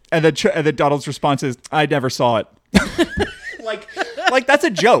he goes, and then Donald's response is, I never saw it. Like, that's a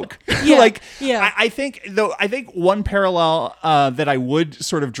joke. Yeah, Like, yeah. I think one parallel that I would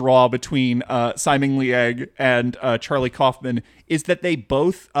sort of draw between Simon Lieg and Charlie Kaufman is that they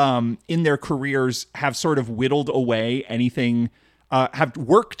both, in their careers, have sort of whittled away anything, have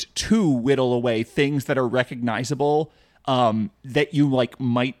worked to whittle away things that are recognizable, that you like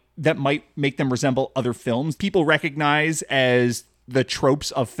might make them resemble other films people recognize as the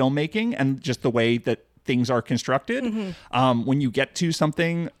tropes of filmmaking and just the way that things are constructed. When you get to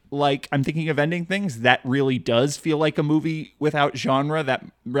something like I'm thinking of Ending Things, that really does feel like a movie without genre. That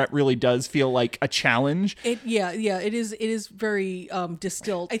really does feel like a challenge. It is very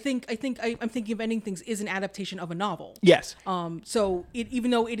distilled. I think I'm thinking of Ending Things is an adaptation of a novel. Yes. So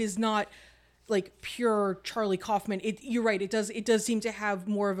even though it is not like pure Charlie Kaufman, you're right. It does seem to have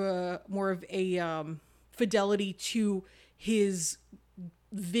more of a fidelity to his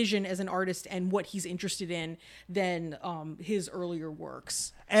vision as an artist and what he's interested in than his earlier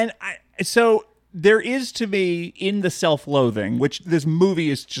works. And so there is, to me, in the self-loathing, which this movie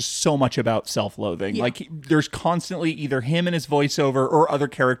is just so much about self-loathing. Yeah. Like, there's constantly either him and his voiceover or other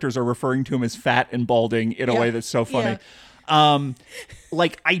characters are referring to him as fat and balding in a way that's so funny. Yeah.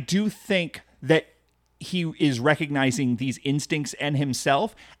 Like, I do think that he is recognizing these instincts and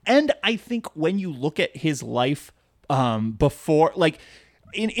himself. And I think when you look at his life before, like,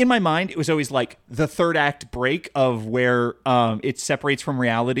 in my mind, it was always like the third act break of where it separates from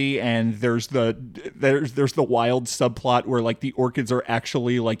reality, and there's the wild subplot where like the orchids are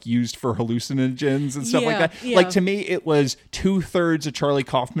actually like used for hallucinogens and stuff like that. Yeah. Like, to me, it was 2/3 a Charlie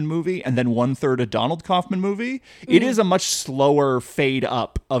Kaufman movie and then 1/3 a Donald Kaufman movie. It is a much slower fade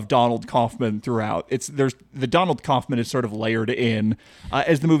up of Donald Kaufman throughout. The Donald Kaufman is sort of layered in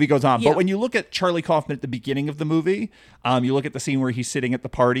as the movie goes on. Yeah. But when you look at Charlie Kaufman at the beginning of the movie, you look at the scene where he's sitting at the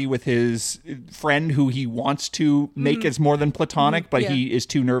party with his friend who he wants to make as more than platonic, but he is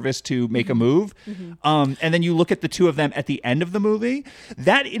too nervous to make a move. And then you look at the two of them at the end of the movie.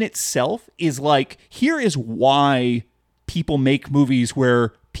 That in itself is like, here is why people make movies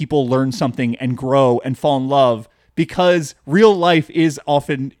where people learn something and grow and fall in love, because real life is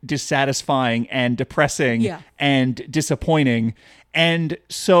often dissatisfying and depressing and disappointing. And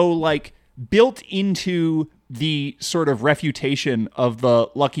so, like, built into the sort of refutation of the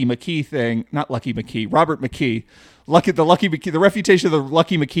Lucky McKee thing, not Lucky McKee, Robert McKee. The refutation of the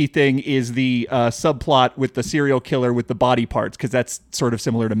Lucky McKee thing is the subplot with the serial killer with the body parts, because that's sort of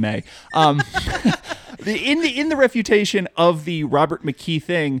similar to May. In the refutation of the Robert McKee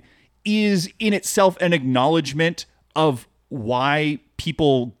thing is in itself an acknowledgement of why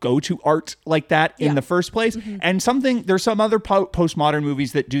people go to art like that in the first place. And there's some other postmodern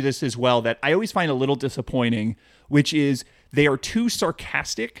movies that do this as well that I always find a little disappointing, which is they are too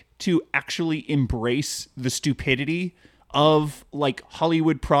sarcastic to actually embrace the stupidity of like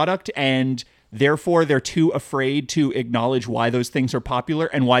Hollywood product, and therefore they're too afraid to acknowledge why those things are popular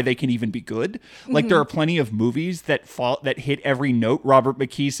and why they can even be good. Like, there are plenty of movies that hit every note Robert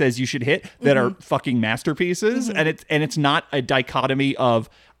McKee says you should hit that are fucking masterpieces. And it's not a dichotomy of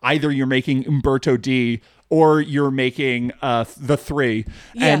either you're making Umberto D or you're making The Three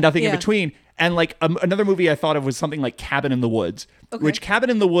and nothing in between. And like another movie I thought of was something like Cabin in the Woods, which Cabin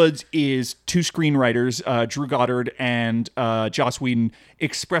in the Woods is two screenwriters, Drew Goddard and Joss Whedon,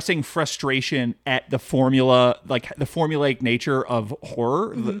 expressing frustration at the formula, like the formulaic nature of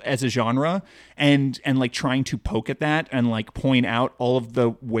horror as a genre, and like trying to poke at that and like point out all of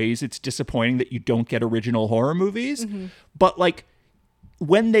the ways it's disappointing that you don't get original horror movies. But like,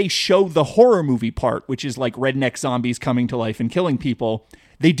 when they show the horror movie part, which is like redneck zombies coming to life and killing people,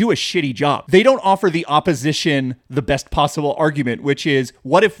 they do a shitty job. They don't offer the opposition the best possible argument, which is,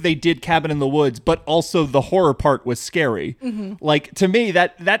 what if they did Cabin in the Woods, but also the horror part was scary? Like, to me,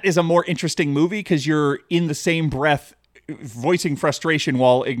 that is a more interesting movie, because you're in the same breath voicing frustration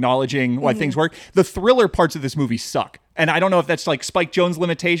while acknowledging why things work. The thriller parts of this movie suck. And I don't know if that's like Spike Jonze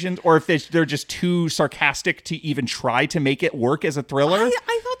limitations or if they're just too sarcastic to even try to make it work as a thriller.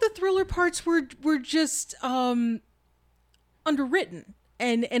 I thought the thriller parts were just underwritten.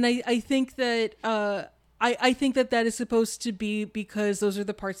 And I think that I think that is supposed to be because those are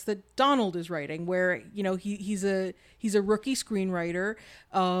the parts that Donald is writing, where, you know, he's a rookie screenwriter.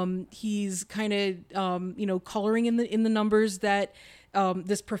 He's kind of you know, coloring in the numbers that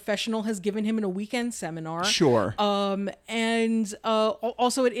this professional has given him in a weekend seminar. Sure. And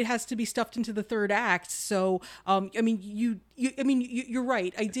also it has to be stuffed into the third act. So I mean, you're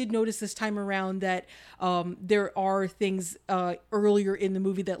right. I did notice this time around that there are things earlier in the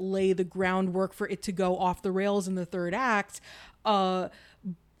movie that lay the groundwork for it to go off the rails in the third act. But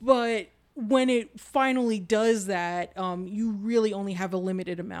when it finally does that, you really only have a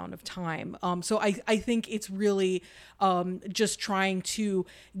limited amount of time. So I think it's really just trying to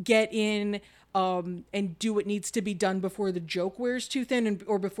get in and do what needs to be done before the joke wears too thin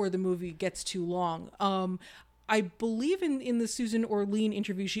or before the movie gets too long. I believe in the Susan Orlean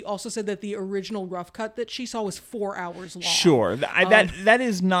interview, she also said that the original rough cut that she saw was 4 hours long. Sure, that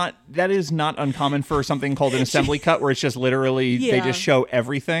is not uncommon for something called an assembly cut, where it's just literally they just show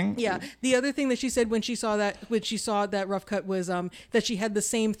everything. Yeah. The other thing that she said when she saw that rough cut was that she had the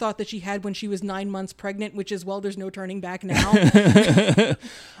same thought that she had when she was 9 months pregnant, which is, well, there's no turning back now.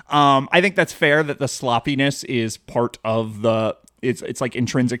 I think that's fair. That the sloppiness is part of the. It's like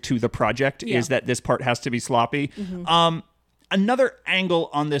intrinsic to the project, is that this part has to be sloppy. Mm-hmm. Another angle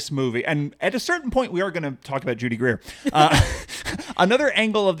on this movie, and at a certain point we are going to talk about Judy Greer. Another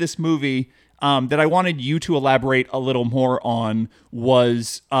angle of this movie that I wanted you to elaborate a little more on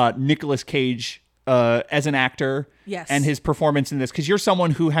was Nicolas Cage as an actor, and his performance in this, because you're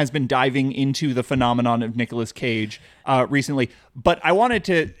someone who has been diving into the phenomenon of Nicolas Cage recently. But I wanted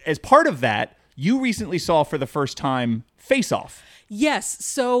to, as part of that, you recently saw for the first time Face Off. Yes.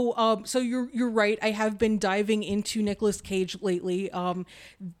 So you're right. I have been diving into Nicolas Cage lately.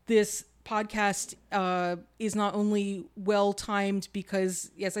 This podcast is not only well timed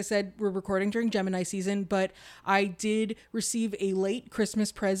because, as I said, we're recording during Gemini season, but I did receive a late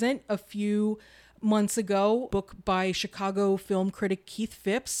Christmas present a few months ago, book by Chicago film critic Keith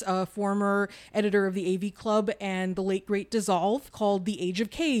Phipps, former editor of the AV Club and the late great Dissolve, called The Age of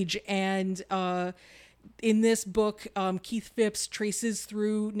Cage. And in this book, Keith Phipps traces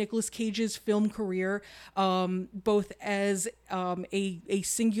through Nicolas Cage's film career, both as a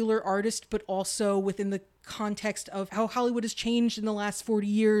singular artist, but also within the context of how Hollywood has changed in the last 40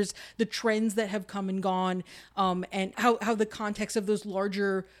 years, the trends that have come and gone, and how the context of those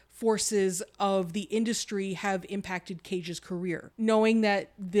larger forces of the industry have impacted Cage's career. Knowing that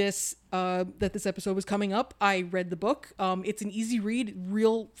this episode was coming up, I read the book. It's an easy read,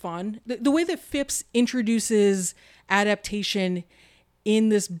 real fun. The way that Phipps introduces adaptation in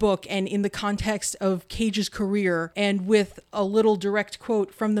this book and in the context of Cage's career, and with a little direct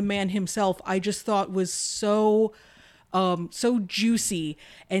quote from the man himself, I just thought was so juicy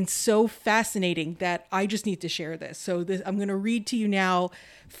and so fascinating that I just need to share this. So I'm going to read to you now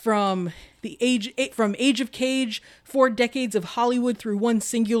from Age of Cage, 4 Decades of Hollywood Through One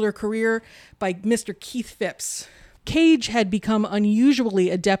Singular Career by Mr. Keith Phipps. Cage had become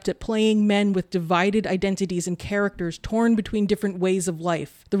unusually adept at playing men with divided identities and characters torn between different ways of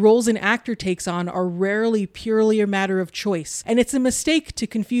life. The roles an actor takes on are rarely purely a matter of choice, and it's a mistake to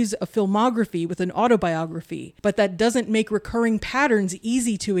confuse a filmography with an autobiography, but that doesn't make recurring patterns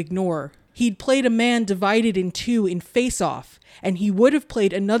easy to ignore. He'd played a man divided in two in Face Off, and he would have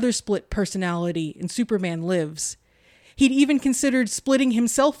played another split personality in Superman Lives. He'd even considered splitting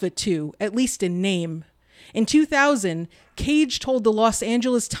himself at two, at least in name. In 2000, Cage told the Los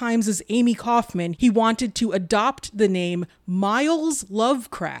Angeles Times' Amy Kaufman he wanted to adopt the name Miles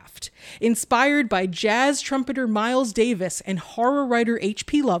Lovecraft, inspired by jazz trumpeter Miles Davis and horror writer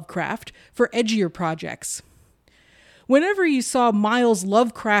H.P. Lovecraft, for edgier projects. Whenever you saw Miles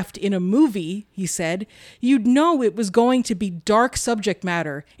Lovecraft in a movie, he said, you'd know it was going to be dark subject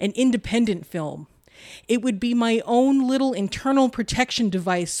matter, an independent film. It would be my own little internal protection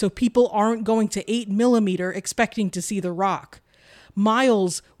device so people aren't going to 8mm expecting to see The Rock.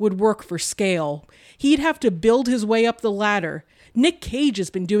 Miles would work for scale. He'd have to build his way up the ladder. Nick Cage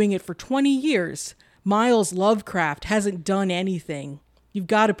has been doing it for 20 years. Miles Lovecraft hasn't done anything. You've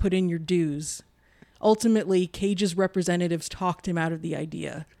got to put in your dues. Ultimately, Cage's representatives talked him out of the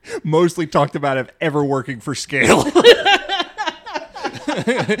idea. Mostly talked about him ever working for scale.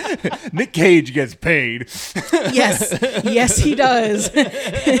 Nick Cage gets paid. Yes, he does.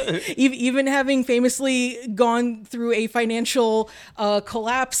 Even having famously gone through a financial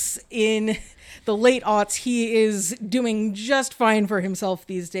collapse in the late aughts, he is doing just fine for himself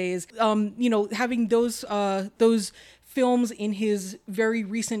these days. Having those films in his very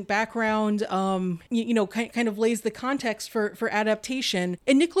recent background, kind of lays the context for adaptation.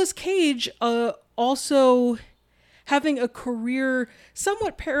 And Nicolas Cage also having a career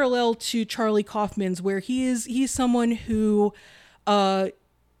somewhat parallel to Charlie Kaufman's, where he's someone who,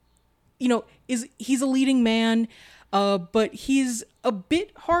 he's a leading man, but he's a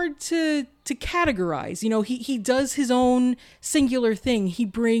bit hard to categorize. He does his own singular thing. He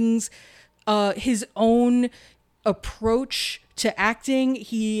brings his own approach to acting.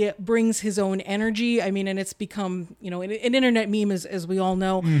 He brings his own energy. I mean, and it's become, an internet meme, as we all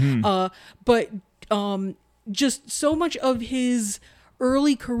know. Mm-hmm. But just so much of his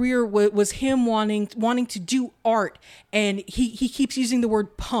early career was him wanting to do art, and he keeps using the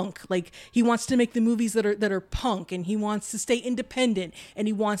word punk. Like, he wants to make the movies that are punk, and he wants to stay independent, and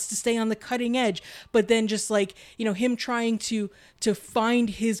he wants to stay on the cutting edge. But then just like, you know, him trying to find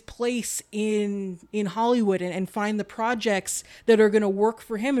his place in Hollywood and find the projects that are going to work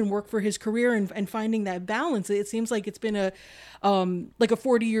for him and work for his career, and finding that balance. It seems like it's been a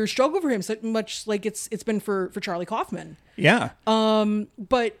 40-year struggle for him, so much like it's been for Charlie Kaufman. Yeah.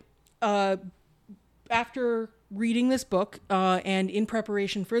 But after reading this book and in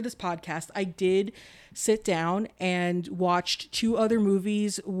preparation for this podcast, I did sit down and watched 2 other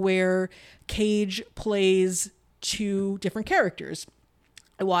movies where Cage plays 2 different characters.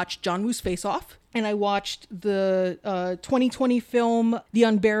 I watched John Woo's Face Off, and I watched the 2020 film The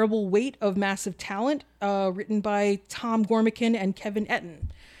Unbearable Weight of Massive Talent, written by Tom Gormican and Kevin Etten.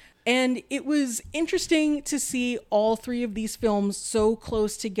 And it was interesting to see all 3 of these films so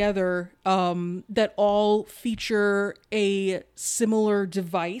close together, that all feature a similar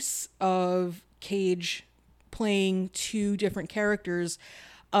device of Cage playing 2 different characters,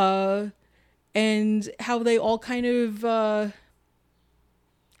 and how they all kind of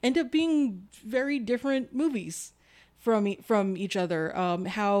end up being very different movies from each other.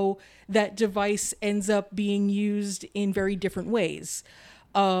 How that device ends up being used in very different ways.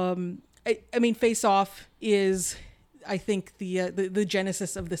 I mean, Face Off is, I think, the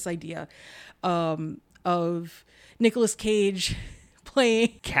genesis of this idea of Nicolas Cage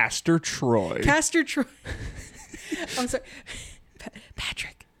playing Castor Troy. I'm sorry,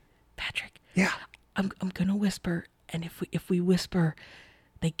 Patrick. Yeah. I'm gonna whisper, and if we whisper,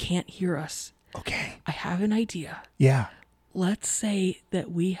 they can't hear us. Okay. I have an idea. Yeah. Let's say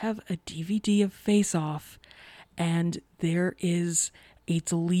that we have a DVD of Face Off, and there is a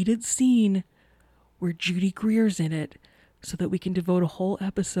deleted scene where Judy Greer's in it, so that we can devote a whole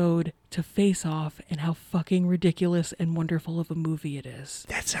episode to Face Off and how fucking ridiculous and wonderful of a movie it is.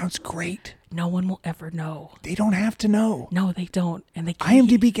 That sounds great. No one will ever know. They don't have to know. No, they don't. And they can't.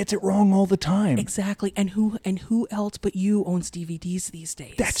 IMDb gets it wrong all the time. Exactly. And who else but you owns DVDs these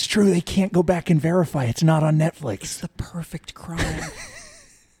days? That's true. They can't go back and verify. It's not on Netflix. It's the perfect crime.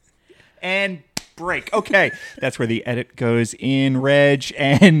 And break. Okay. That's where the edit goes in, Reg,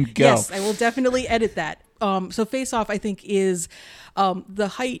 and go. Yes, I will definitely edit that. So Face Off, I think, is the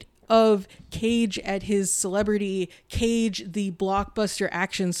height of Cage at his celebrity. Cage, the blockbuster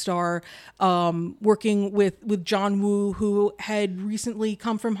action star, working with John Woo, who had recently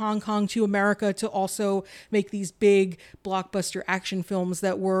come from Hong Kong to America to also make these big blockbuster action films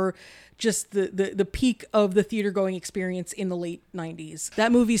that were just the peak of the theater going experience in the late 90s.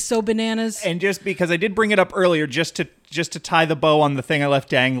 That movie's so bananas. And just because I did bring it up earlier, just to tie the bow on the thing I left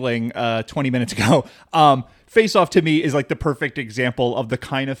dangling 20 minutes ago, Face Off to me is like the perfect example of the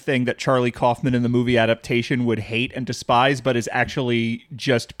kind of thing that Charlie Kaufman in the movie Adaptation would hate and despise, but is actually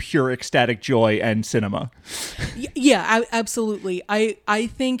just pure ecstatic joy and cinema. Yeah, absolutely. I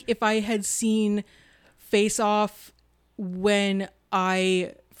think if I had seen Face Off when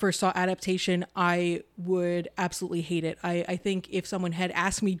I first saw Adaptation, I would absolutely hate it. I think if someone had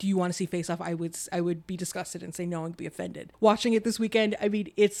asked me, do you want to see Face Off, I would be disgusted and say no and be offended. Watching it this weekend, I mean,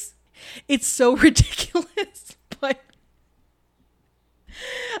 it's so ridiculous, but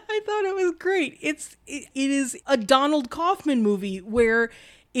I thought it was great. It is a Donald Kaufman movie where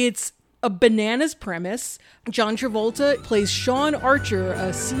it's a bananas premise. John Travolta plays Sean Archer,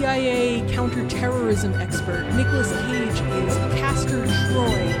 a CIA counterterrorism expert. Nicolas Cage is Castor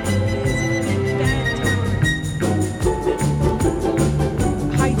Troy,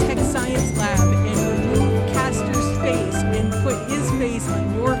 high-tech science lab, and remove Castor's face and put his face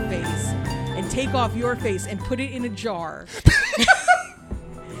on your face and take off your face and put it in a jar.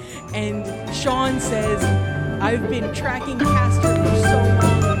 And Sean says, I've been tracking Castor for so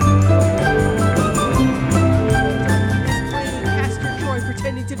long. Castor Troy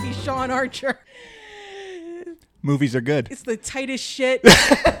pretending to be Sean Archer. Movies are good. It's the tightest shit. This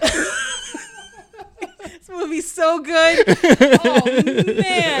movie's so good.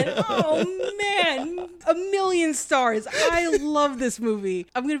 Oh man, 1,000,000 stars. I love this movie.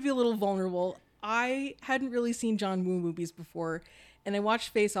 I'm gonna be a little vulnerable. I hadn't really seen John Woo movies before, and I watched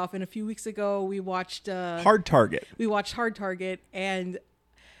Face Off, and a few weeks ago we watched Hard Target. We watched Hard Target, and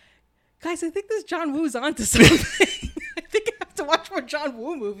guys, I think this John Woo's onto something. I think I have to watch more John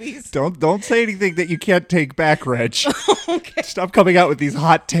Woo movies. Don't say anything that you can't take back, Reg. Okay. Stop coming out with these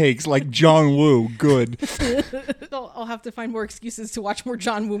hot takes like John Woo. Good. I'll have to find more excuses to watch more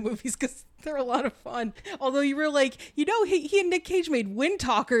John Woo movies because they're a lot of fun. Although you were like, he and Nick Cage made Wind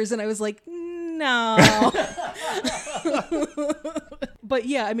Talkers, and I was like, no. But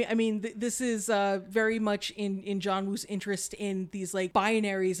yeah, I mean, this is very much in John Woo's interest in these like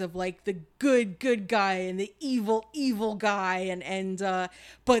binaries of like the good guy and the evil guy, and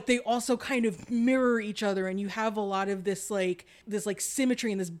but they also kind of mirror each other, and you have a lot of this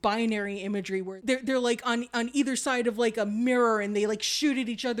symmetry and this binary imagery where they're like on either side of like a mirror, and they like shoot at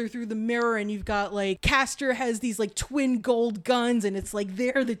each other through the mirror, and you've got like Castor has these like twin gold guns, and it's like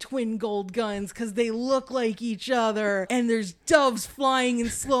they're the twin gold guns because they look like each other, and there's doves flying in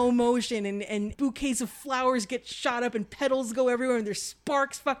slow motion, and bouquets of flowers get shot up, and petals go everywhere, and there's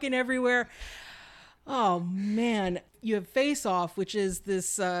sparks fucking everywhere. Oh man. You have Face Off, which is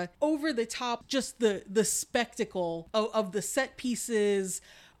this over the top, just the spectacle of the set pieces,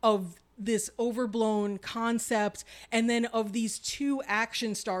 of this overblown concept, and then of these two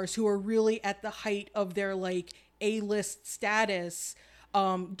action stars who are really at the height of their like A-list status,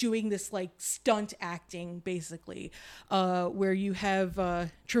 doing this like stunt acting basically, where you have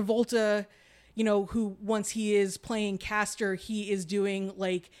Travolta, you know, who once he is playing Castor, he is doing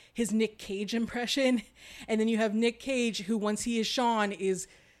like his Nick Cage impression, and then you have Nick Cage, who once he is Sean is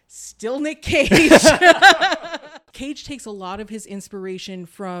still Nick Cage. Cage takes a lot of his inspiration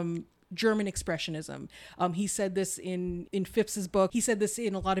from German expressionism. He said this in Phipps's book. He said this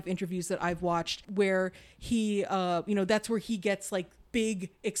in a lot of interviews that I've watched, where he, you know, that's where he gets like big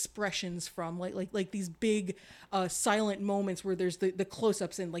expressions from, like these big silent moments where there's the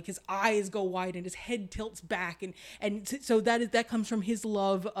close-ups and like his eyes go wide and his head tilts back, so that comes from his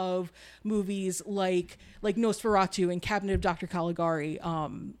love of movies like Nosferatu and Cabinet of Dr. Caligari.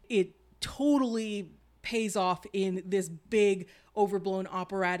 It totally pays off in this big overblown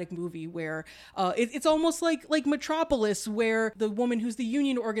operatic movie where it's almost like Metropolis, where the woman who's the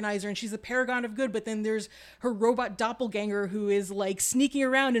union organizer and she's the paragon of good, but then there's her robot doppelganger who is like sneaking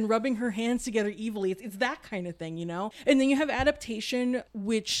around and rubbing her hands together evilly. It's that kind of thing, you know? And then you have Adaptation,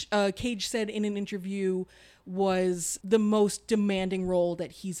 which Cage said in an interview was the most demanding role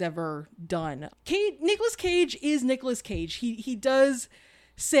that he's ever done. Nicolas Cage is Nicolas Cage. He does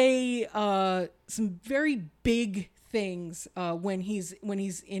say some very big things when he's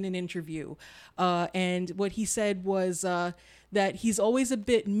in an interview, and what he said was that he's always a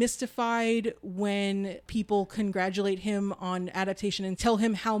bit mystified when people congratulate him on Adaptation and tell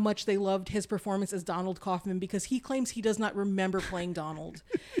him how much they loved his performance as Donald Kaufman, because he claims he does not remember playing Donald.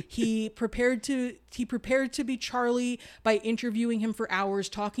 He prepared to be Charlie by interviewing him for hours,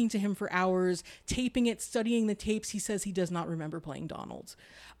 talking to him for hours, taping it, studying the tapes. He says he does not remember playing Donald.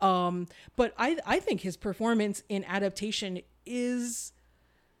 But I think his performance in Adaptation is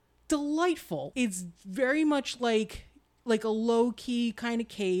delightful. It's very much like a low-key kind of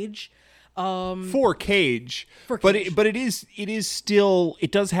Cage. For Cage. But it is still,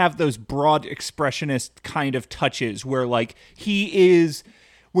 it does have those broad expressionist kind of touches where like he is,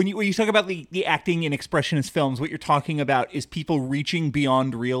 when you talk about the acting in expressionist films, what you're talking about is people reaching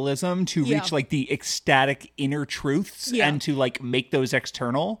beyond realism to reach like the ecstatic inner truths and to like make those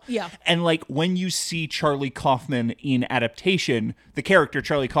external. Yeah. And like when you see Charlie Kaufman in Adaptation, the character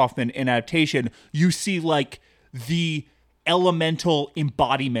Charlie Kaufman in Adaptation, you see like the elemental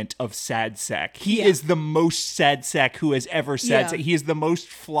embodiment of sad sack. He is the most sad sack who has ever sad sack. He is the most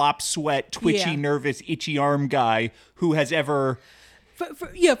flop sweat, twitchy, nervous, itchy arm guy who has ever...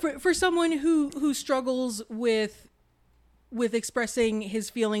 For someone who struggles with expressing his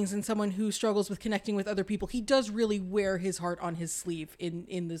feelings, and someone who struggles with connecting with other people, he does really wear his heart on his sleeve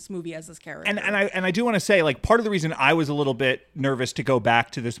in this movie as this character. And I do want to say, like, part of the reason I was a little bit nervous to go back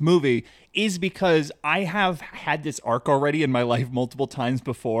to this movie is because I have had this arc already in my life multiple times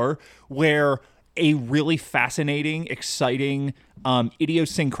before where a really fascinating, exciting,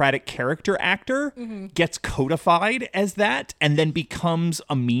 idiosyncratic character actor gets codified as that and then becomes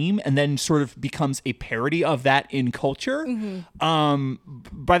a meme and then sort of becomes a parody of that in culture.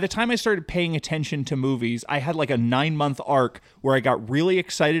 By the time I started paying attention to movies, I had like a 9-month arc where I got really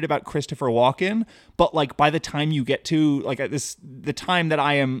excited about Christopher Walken, but like by the time you get to like the time that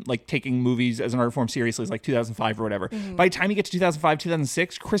I am like taking movies as an art form seriously is like 2005 or whatever. By the time you get to 2005,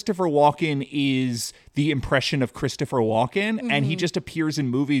 2006, Christopher Walken is the impression of Christopher Walken, and he just appears in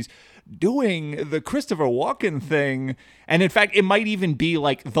movies doing the Christopher Walken thing. And in fact, it might even be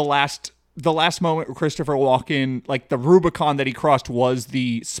like the last the last moment where Christopher Walken, like the Rubicon that he crossed was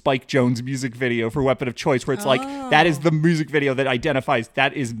the Spike Jonze music video for Weapon of Choice, where it's like, that is the music video that identifies,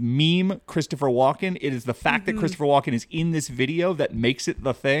 that is meme Christopher Walken. It is the fact that Christopher Walken is in this video that makes it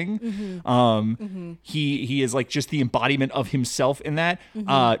the thing. He is like just the embodiment of himself in that.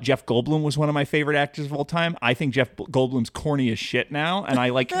 Jeff Goldblum was one of my favorite actors of all time. I think Jeff Goldblum's corny as shit now. And I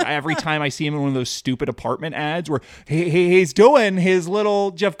like every time I see him in one of those stupid apartment ads where he's doing his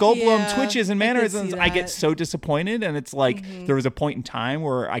little Jeff Goldblum twitches and mannerisms, I get so disappointed. And it's like there was a point in time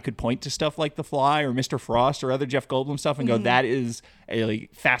where I could point to stuff like The Fly or Mr. Frost or other Jeff Goldblum stuff and go, that is a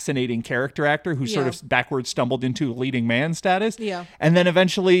like, fascinating character actor who sort of backwards stumbled into leading man status. Yeah. And then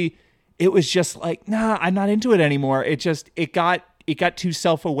eventually it was just like, nah, I'm not into it anymore. It got too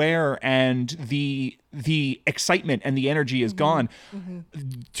self-aware, and the excitement and the energy is gone.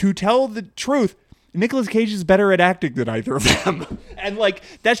 To tell the truth, Nicolas Cage is better at acting than either of them. And like,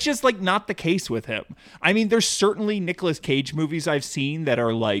 that's just like not the case with him. I mean, there's certainly Nicolas Cage movies I've seen that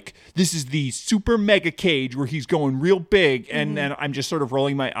are like, this is the super mega Cage where he's going real big. And then I'm just sort of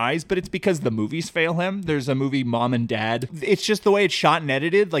rolling my eyes, but it's because the movies fail him. There's a movie, Mom and Dad. It's just the way it's shot and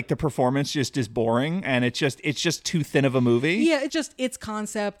edited. Like the performance just is boring, and it's just too thin of a movie. Yeah. It's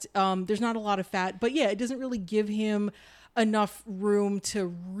concept. There's not a lot of fat, but yeah, it doesn't really give him enough room to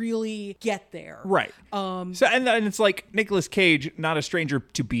really get there. Right. So and it's like Nicolas Cage, not a stranger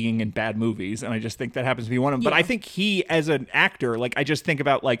to being in bad movies, and I just think that happens to be one of them. But I think he, as an actor, like I just think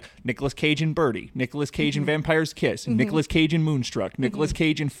about like Nicolas Cage in Birdie, Nicolas Cage in Vampire's Kiss, Nicolas Cage in Moonstruck, Nicolas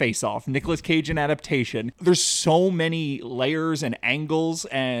Cage in Face Off, Nicolas Cage in Adaptation. There's so many layers and angles,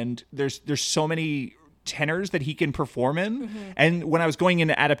 and there's so many tenors that he can perform in. And when I was going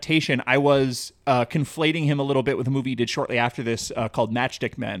into Adaptation, I was conflating him a little bit with a movie he did shortly after this called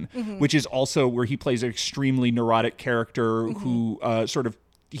Matchstick Men, which is also where he plays an extremely neurotic character who sort of,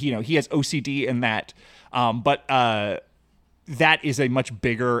 you know, he has OCD in that. But that is a much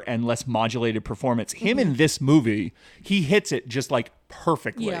bigger and less modulated performance. Him in this movie, he hits it just like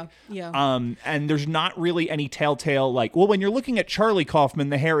perfectly. And there's not really any telltale like, well, when you're looking at Charlie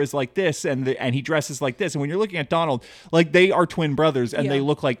Kaufman, the hair is like this and he dresses like this. And when you're looking at Donald, like they are twin brothers and they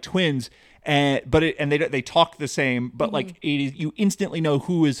look like twins. And they talk the same, but like you instantly know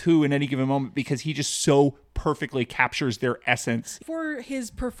who is who in any given moment because he just so perfectly captures their essence. For his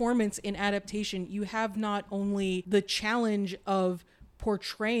performance in Adaptation, you have not only the challenge of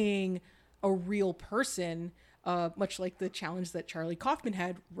portraying a real person, much like the challenge that Charlie Kaufman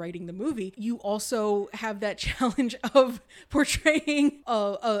had writing the movie, you also have that challenge of portraying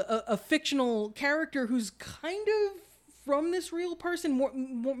a fictional character who's kind of from this real person,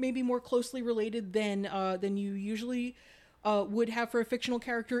 maybe more closely related than you usually would have for a fictional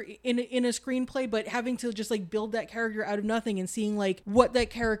character in a screenplay, but having to just like build that character out of nothing and seeing like what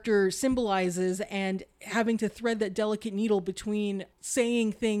that character symbolizes and having to thread that delicate needle between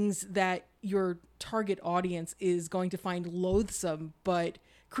saying things that your target audience is going to find loathsome, but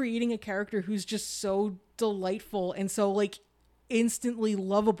creating a character who's just so delightful and so like instantly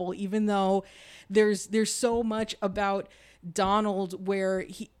lovable, even though there's so much about Donald where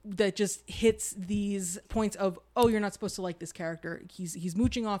that just hits these points of, oh, you're not supposed to like this character. He's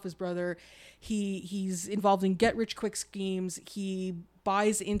mooching off his brother. He's involved in get rich quick schemes. He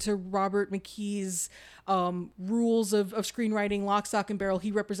buys into Robert McKee's rules of screenwriting, lock, stock, and barrel.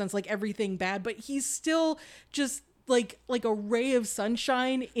 He represents like everything bad, but he's still just like a ray of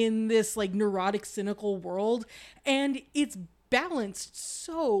sunshine in this like neurotic, cynical world, and it's balanced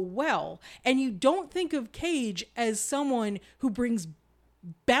so well. And you don't think of Cage as someone who brings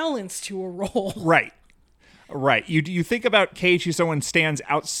balance to a role. Right. You think about Cage who someone stands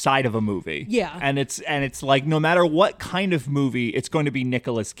outside of a movie. Yeah. And it's like no matter what kind of movie, it's going to be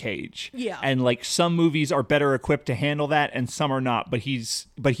Nicolas Cage. Yeah. And like some movies are better equipped to handle that and some are not, but he's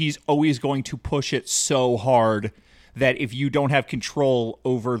always going to push it so hard that if you don't have control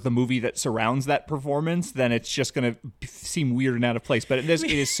over the movie that surrounds that performance, then it's just going to seem weird and out of place. But it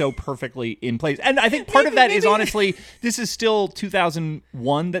is so perfectly in place. And I think part of that is honestly, this is still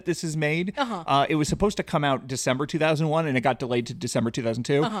 2001 that this is made. It was supposed to come out December 2001 and it got delayed to December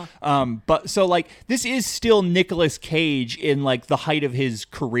 2002. But so like, this is still Nicolas Cage in like the height of his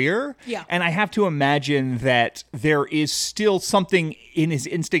career. Yeah. And I have to imagine that there is still something in his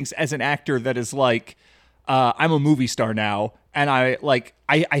instincts as an actor that is like, I'm a movie star now, and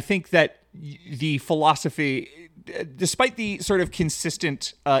I think that the philosophy, despite the sort of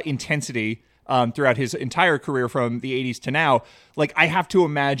consistent intensity throughout his entire career from the 80s to now, like I have to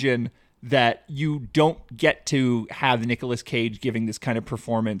imagine that you don't get to have Nicolas Cage giving this kind of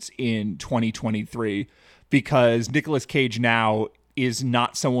performance in 2023 because Nicolas Cage now is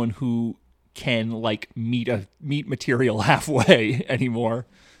not someone who can like meet material halfway anymore.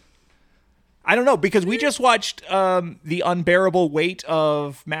 I don't know, because we just watched The Unbearable Weight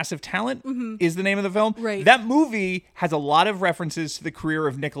of Massive Talent is the name of the film. Right. That movie has a lot of references to the career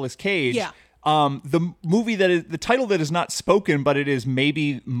of Nicolas Cage. Yeah. The movie the title that is not spoken, but it is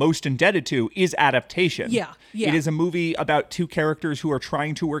maybe most indebted to, is Adaptation. Yeah. It is a movie about two characters who are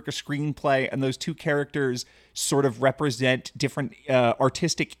trying to work a screenplay, and those two characters sort of represent different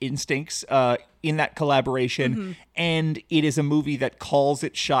artistic instincts in that collaboration. And it is a movie that calls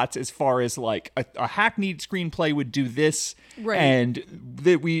its shots as far as like a hackneyed screenplay would do this. Right. And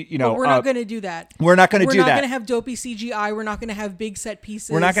that But we're not going to do that. We're not going to do that. We're not going to have dopey CGI. We're not going to have big set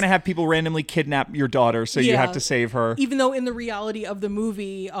pieces. We're not going to have people randomly kidnap your daughter, so you have to save her. Even though in the reality of the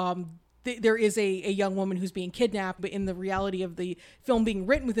movie, there is a young woman who's being kidnapped, but in the reality of the film being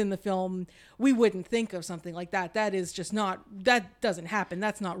written within the film, we wouldn't think of something like that. That is just not, that doesn't happen.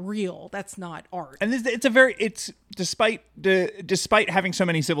 That's not real. That's not art. And it's despite having so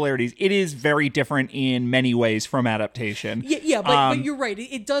many similarities, it is very different in many ways from Adaptation. But you're right.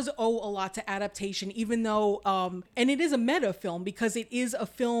 It does owe a lot to Adaptation, even though, and it is a meta film because it is a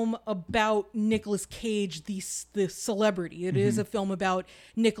film about Nicolas Cage, the celebrity. It is a film about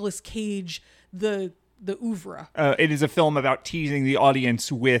Nicolas Cage, the oeuvre. It is a film about teasing the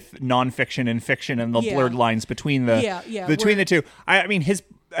audience with nonfiction and fiction and the blurred lines between the two. I mean, his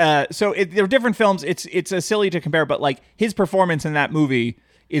they're different films. It's silly to compare, but like his performance in that movie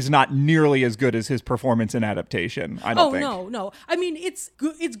is not nearly as good as his performance in Adaptation. I don't think. No. I mean, it's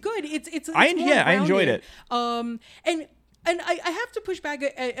good. It's good. It's I enjoyed it. And I have to push back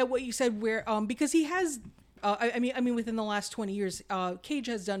at what you said, where because he has. I mean, within the last 20 years, Cage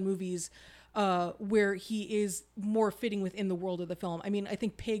has done movies where he is more fitting within the world of the film. I mean, I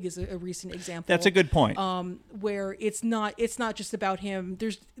think Pig is a recent example. That's a good point. Where it's not just about him.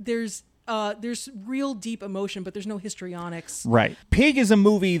 There's real deep emotion, but there's no histrionics. Right. Pig is a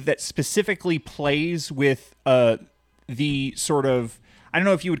movie that specifically plays with the sort of, I don't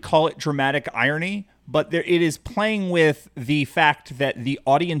know if you would call it dramatic irony, but it is playing with the fact that the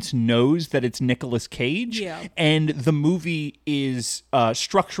audience knows that it's Nicolas Cage, and the movie is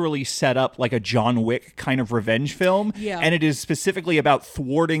structurally set up like a John Wick kind of revenge film, and it is specifically about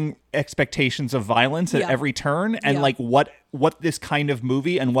thwarting expectations of violence at every turn, and like what this kind of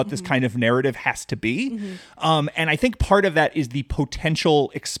movie and what this kind of narrative has to be. And I think part of that is the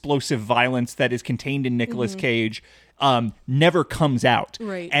potential explosive violence that is contained in Nicolas Cage never comes out.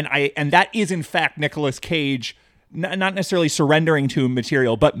 Right. And that is in fact Nicolas Cage not necessarily surrendering to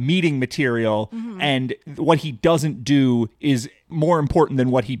material, but meeting material. And what he doesn't do is more important than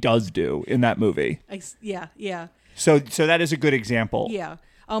what he does do in that movie. So that is a good example.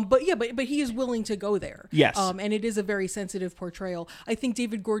 But he is willing to go there. Yes. And it is a very sensitive portrayal. I think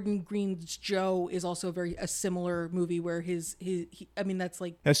David Gordon Green's Joe is also a similar movie where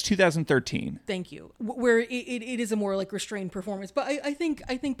that's 2013. Thank you. Where it is a more like restrained performance. But I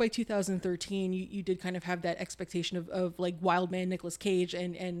think by 2013 you did kind of have that expectation of like wild man Nicolas Cage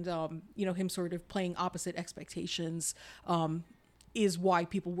and him sort of playing opposite expectations is why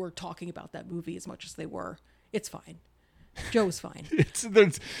people were talking about that movie as much as they were. It's fine. Joe's fine.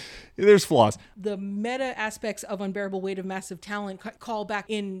 There's flaws. The meta aspects of Unbearable Weight of Massive Talent call back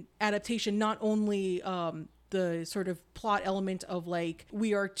in Adaptation not only the sort of plot element of like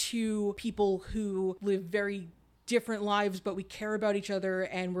we are two people who live very different lives, but we care about each other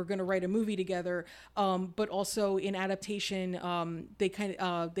and we're going to write a movie together. But also in Adaptation, they kind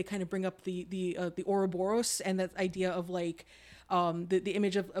of bring up the Ouroboros and that idea of like the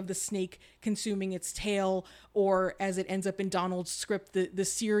image of the snake consuming its tail, or as it ends up in Donald's script, the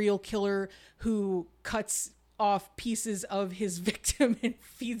serial killer who cuts off pieces of his victim and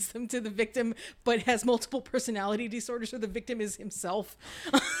feeds them to the victim, but has multiple personality disorders, so the victim is himself.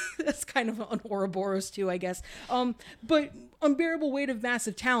 That's kind of an Ouroboros too, I guess. But Unbearable Weight of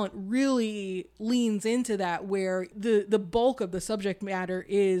Massive Talent really leans into that, where the bulk of the subject matter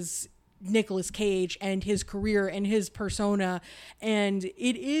is Nicolas Cage and his career and his persona, and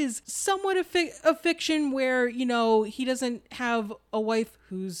it is somewhat a fiction where he doesn't have a wife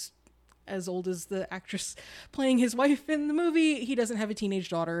who's as old as the actress playing his wife in the movie. He doesn't have a teenage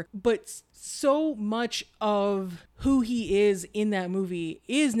daughter, but so much of who he is in that movie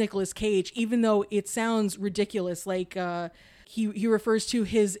is Nicolas Cage, even though it sounds ridiculous. Like he refers to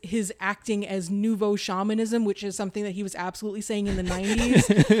his acting as nouveau shamanism, which is something that he was absolutely saying in the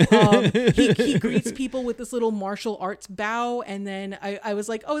 90s. He greets people with this little martial arts bow, and then I was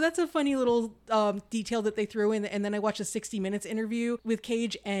like, oh, that's a funny little detail that they threw in. And then I watched a 60 Minutes interview with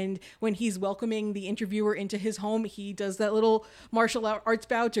Cage, and when he's welcoming the interviewer into his home, he does that little martial arts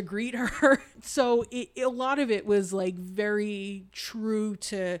bow to greet her. So a lot of it was like very true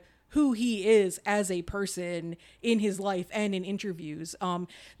to who he is as a person in his life and in interviews.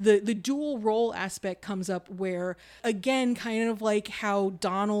 The dual role aspect comes up where, again, kind of like how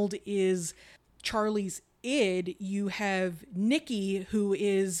Donald is Charlie's id, you have Nikki, who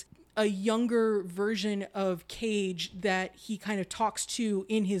is a younger version of Cage that he kind of talks to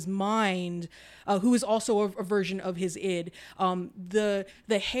in his mind, who is also a version of his id. The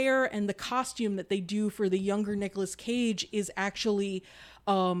hair and the costume that they do for the younger Nicolas Cage is actually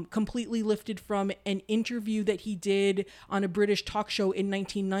completely lifted from an interview that he did on a British talk show in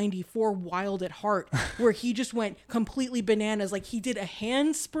 1990 for Wild at Heart, where he just went completely bananas. Like, he did a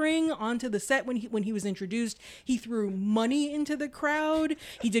handspring onto the set when he was introduced. He threw money into the crowd.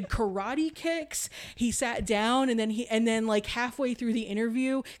 He did karate kicks. He sat down, and then like halfway through the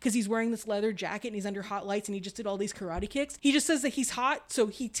interview, because he's wearing this leather jacket and he's under hot lights, and he just did all these karate kicks. He just says that he's hot, so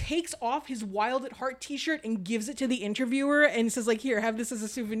he takes off his Wild at Heart t-shirt and gives it to the interviewer and says, like, here, have this as a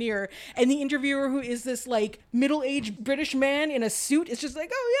souvenir. And the interviewer, who is this like middle-aged British man in a suit, is just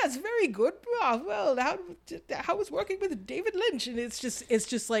like, oh yes, very good. Oh, well, how was working with David Lynch? And it's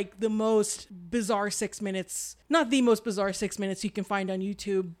just like the most bizarre 6 minutes, not the most bizarre 6 minutes you can find on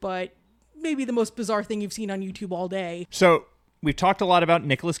YouTube, but maybe the most bizarre thing you've seen on YouTube all day. So we've talked a lot about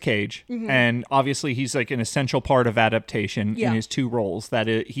Nicolas Cage, and obviously he's like an essential part of adaptation in his two roles. That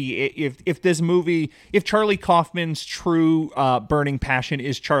if this movie, if Charlie Kaufman's true burning passion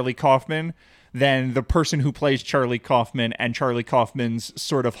is Charlie Kaufman, then the person who plays Charlie Kaufman and Charlie Kaufman's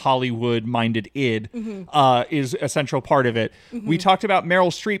sort of Hollywood-minded id is a central part of it. We talked about Meryl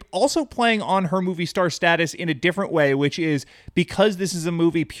Streep also playing on her movie star status in a different way, which is because this is a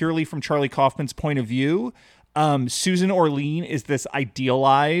movie purely from Charlie Kaufman's point of view. Susan Orlean is this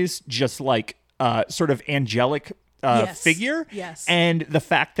idealized, just like sort of angelic figure. Yes. And the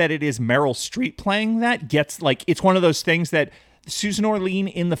fact that it is Meryl Streep playing that gets like, it's one of those things that Susan Orlean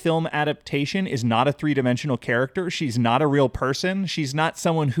in the film Adaptation is not a three-dimensional character. She's not a real person. She's not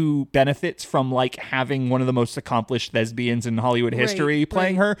someone who benefits from like having one of the most accomplished thespians in Hollywood history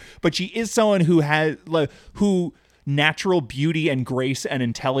playing her, but she is someone who has who natural beauty and grace and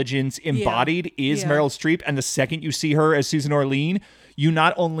intelligence embodied is Meryl Streep. And the second you see her as Susan Orlean, you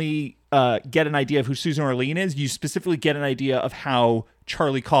not only get an idea of who Susan Orlean is, you specifically get an idea of how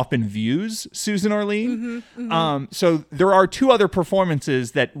Charlie Kaufman views Susan Orlean. So there are two other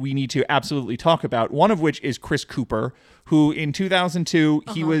performances that we need to absolutely talk about, one of which is Chris Cooper, who in 2002,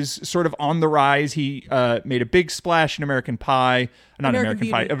 he was sort of on the rise. He made a big splash in American Beauty.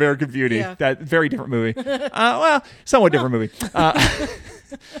 That very different movie. Well, somewhat different movie.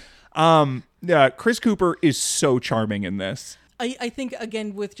 Chris Cooper is so charming in this. I think,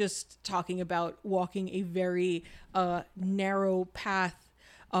 again, with just talking about walking a very narrow path,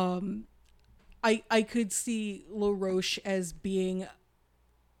 I could see LaRoche as being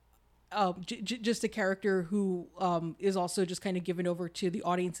just a character who is also just kind of given over to the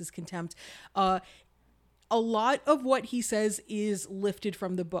audience's contempt. A lot of what he says is lifted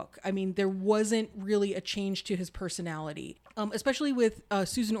from the book. I mean, there wasn't really a change to his personality, especially with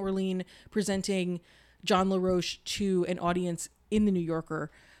Susan Orlean presenting John LaRoche to an audience in the New Yorker.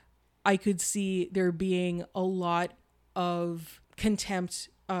 I could see there being a lot of contempt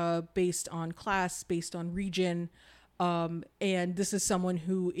based on class, based on region. And this is someone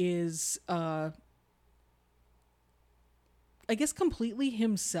who is, I guess, completely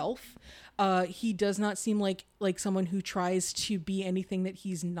himself. He does not seem like someone who tries to be anything that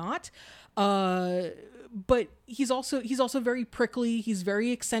he's not. But he's also very prickly. He's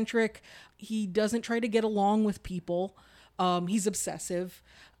very eccentric. He doesn't try to get along with people. He's obsessive.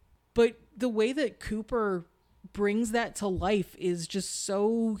 But the way that Cooper brings that to life is just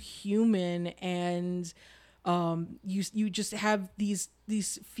so human, and you just have these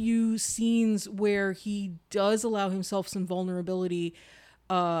few scenes where he does allow himself some vulnerability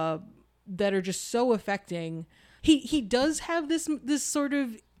that are just so affecting. He does have this sort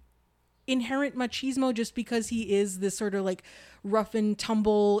of inherent machismo just because he is this sort of like rough and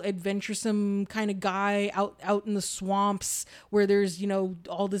tumble, adventuresome kind of guy out in the swamps where there's, you know,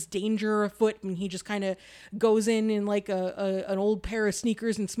 all this danger afoot, and he just kind of goes in like an old pair of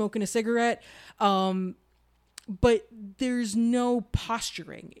sneakers and smoking a cigarette. But there's no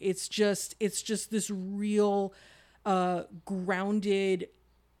posturing. It's just this real grounded,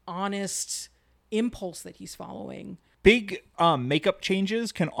 honest impulse that he's following. Big makeup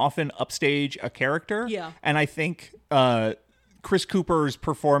changes can often upstage a character. Yeah. And I think Chris Cooper's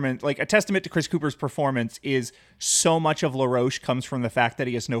performance, like a testament to Chris Cooper's performance, is so much of LaRoche comes from the fact that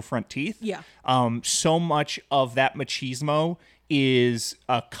he has no front teeth. Yeah. So much of that machismo is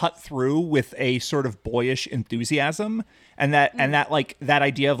cut through with a sort of boyish enthusiasm, and that like that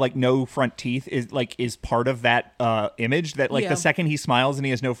idea of like no front teeth is part of that image. That like the second he smiles and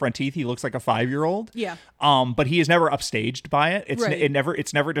he has no front teeth, he looks like a 5-year-old. Yeah. But he is never upstaged by it. It's Right.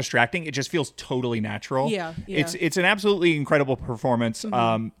 it's never distracting. It just feels totally natural. Yeah. It's an absolutely incredible performance.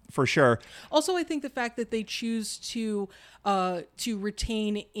 For sure. Also, I think the fact that they choose to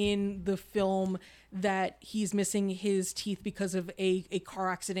retain in the film that he's missing his teeth because of a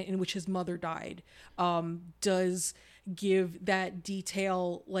car accident in which his mother died does give that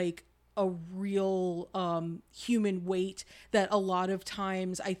detail like a real human weight that a lot of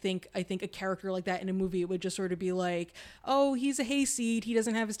times I think a character like that in a movie, it would just sort of be like, oh, he's a hayseed, he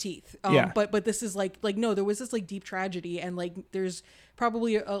doesn't have his teeth. But this is like no, there was this like deep tragedy, and like there's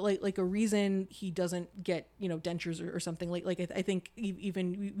probably a reason he doesn't get, you know, dentures or something. I think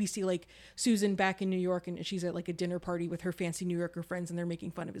even we see like Susan back in New York, and she's at like a dinner party with her fancy New Yorker friends, and they're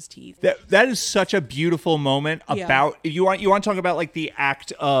making fun of his teeth. That is such a beautiful moment about you want to talk about like the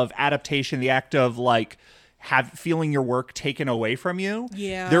act of adaptation, the act of like feeling your work taken away from you.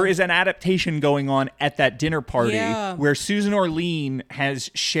 Yeah. There is an adaptation going on at that dinner party where Susan Orlean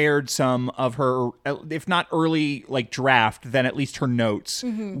has shared some of her, if not early like draft, then at least her notes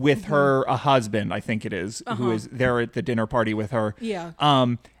with her husband, I think it is, who is there at the dinner party with her. Yeah.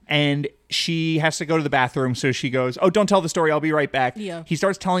 And she has to go to the bathroom, so she goes, oh, don't tell the story, I'll be right back. Yeah. He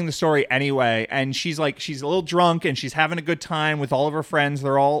starts telling the story anyway, and she's a little drunk, and she's having a good time with all of her friends.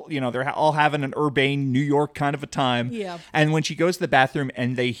 They're all, you know, they're all having an urbane New York kind of a time. Yeah. And when she goes to the bathroom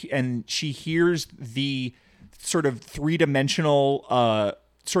and she hears the sort of three-dimensional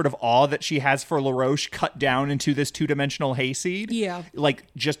sort of awe that she has for LaRoche cut down into this two-dimensional hayseed. Yeah. Like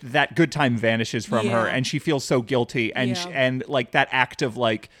just that good time vanishes from her, and she feels so guilty. And and like that act of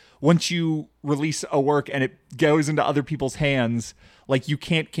like, once you release a work and it goes into other people's hands, like you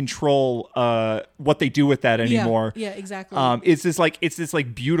can't control what they do with that anymore. Yeah, exactly. It's this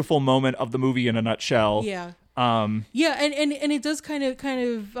like beautiful moment of the movie in a nutshell. Yeah. And it does kind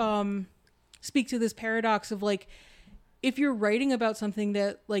of speak to this paradox of like, if you're writing about something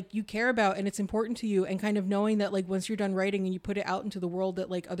that like you care about and it's important to you, and kind of knowing that like once you're done writing and you put it out into the world, that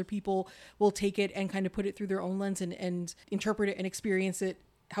like other people will take it and kind of put it through their own lens and interpret it and experience it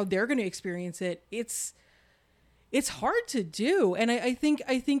how they're going to experience it. It's hard to do. And I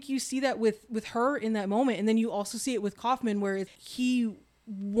think you see that with her in that moment. And then you also see it with Kaufman, where he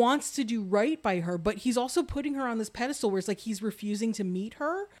wants to do right by her, but he's also putting her on this pedestal where it's like he's refusing to meet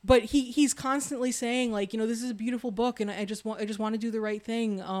her, but he's constantly saying like, you know, this is a beautiful book and I just want to do the right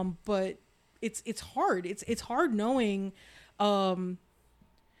thing. But it's hard. It's hard knowing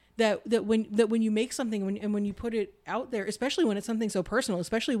that when you make something and when you put it out there, especially when it's something so personal,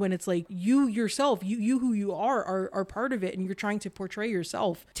 especially when it's like you yourself, you who you are part of it, and you're trying to portray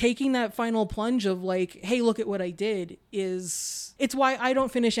yourself, taking that final plunge of like, hey, look at what I did, it's why I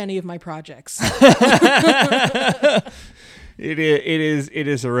don't finish any of my projects. It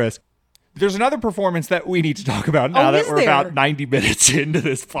is a risk. There's another performance that we need to talk about now that we're about 90 minutes into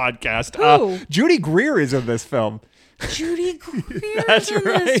this podcast. Who? Judy Greer is in this film. Judy Greer That's in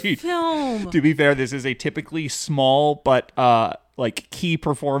right. this film. To be fair, this is a typically small but like key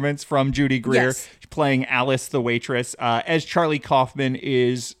performance from Judy Greer, Yes. playing Alice the waitress, as Charlie Kaufman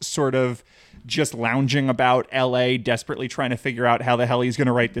is sort of just lounging about LA, desperately trying to figure out how the hell he's going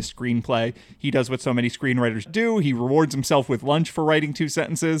to write this screenplay. He does what so many screenwriters do. He rewards himself with lunch for writing 2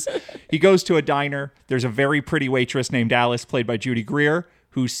 sentences. He goes to a diner. There's a very pretty waitress named Alice, played by Judy Greer,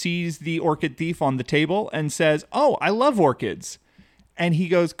 who sees the orchid thief on the table and says, oh, I love orchids. And he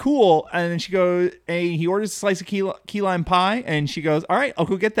goes, cool. And then she goes, he orders a slice of key lime pie. And she goes, all right, I'll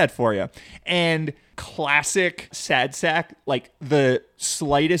go get that for you. And classic sad sack, like the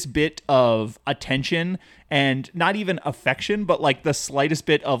slightest bit of attention and not even affection, but like the slightest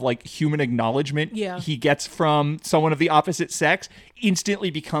bit of like human acknowledgement he gets from someone of the opposite sex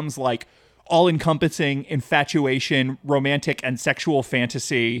instantly becomes like, all-encompassing infatuation, romantic and sexual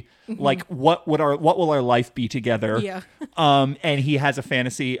fantasy. Like, what will our life be together? Yeah. And he has a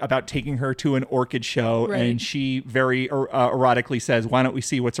fantasy about taking her to an orchid show, Right. and she very erotically says, "Why don't we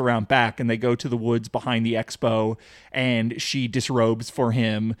see what's around back?" And they go to the woods behind the expo, and she disrobes for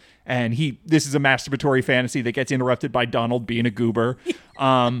him. And this is a masturbatory fantasy that gets interrupted by Donald being a goober.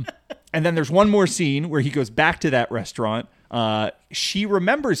 And then there's one more scene where he goes back to that restaurant. She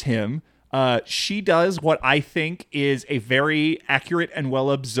remembers him. She does what I think is a very accurate and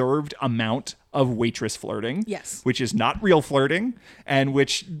well-observed amount of waitress flirting. Yes. Which is not real flirting, and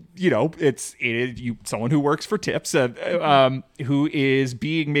which, it is someone who works for tips, who is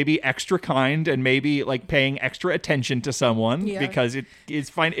being maybe extra kind and maybe like paying extra attention to someone because it is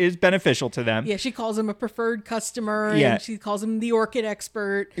beneficial to them. Yeah, she calls him a preferred customer, Yeah. and she calls him the orchid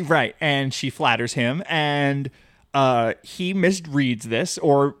expert. Right, and she flatters him, and he misreads this,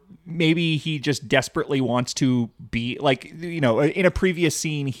 or maybe he just desperately wants to be like, in a previous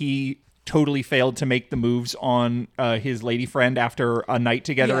scene, he totally failed to make the moves on his lady friend after a night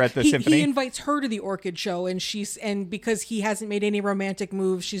together at the symphony. He invites her to the orchid show, and because he hasn't made any romantic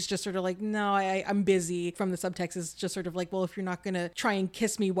moves, she's just sort of like, no, I'm busy. From the subtext is just sort of like, well, if you're not going to try and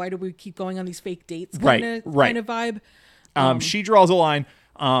kiss me, why do we keep going on these fake dates kind of vibe? She draws a line.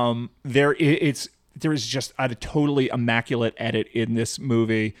 There is just a totally immaculate edit in this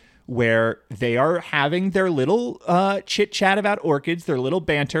movie where they are having their little chit chat about orchids, their little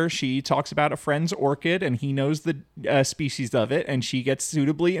banter. She talks about a friend's orchid, and he knows the species of it, and she gets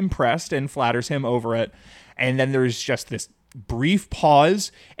suitably impressed and flatters him over it. And then there's just this brief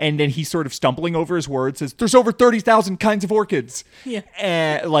pause, and then he's sort of stumbling over his words, says, "There's over 30,000 kinds of orchids."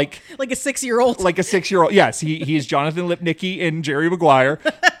 Yeah. Like a 6-year-old. Like a 6-year-old. Yes, he is Jonathan Lipnicki in Jerry Maguire.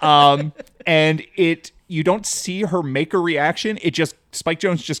 And you don't see her make a reaction. Spike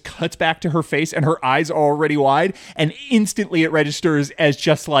Jonze just cuts back to her face, and her eyes are already wide, and instantly it registers as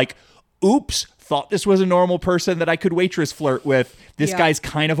just like, oops, thought this was a normal person that I could waitress flirt with. This guy's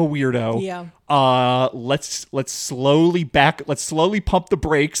kind of a weirdo. Yeah. Let's slowly pump the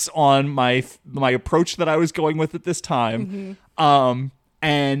brakes on my approach that I was going with at this time.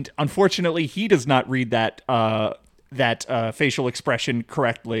 And unfortunately, he does not read that facial expression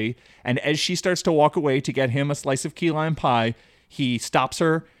correctly. And as she starts to walk away to get him a slice of key lime pie, he stops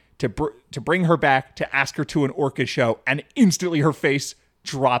her to bring her back to ask her to an orchid show. And instantly her face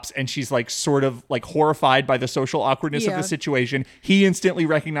drops, and she's like sort of like horrified by the social awkwardness of the situation. He instantly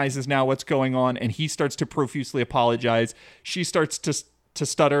recognizes now what's going on, and he starts to profusely apologize. She starts to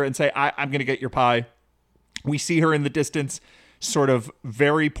stutter and say, I'm going to get your pie. We see her in the distance, sort of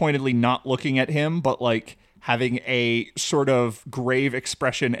very pointedly not looking at him, but like having a sort of grave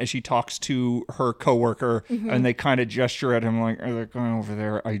expression as she talks to her coworker, and they kind of gesture at him like, "Are they going over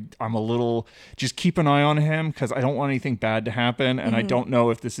there? I'm a little, just keep an eye on him because I don't want anything bad to happen, and I don't know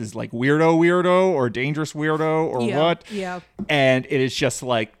if this is like weirdo or dangerous weirdo or what." Yeah. And it is just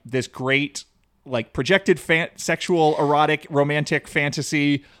like this great, like projected sexual, erotic, romantic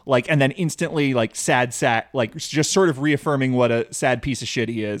fantasy, like, and then instantly like sad, like just sort of reaffirming what a sad piece of shit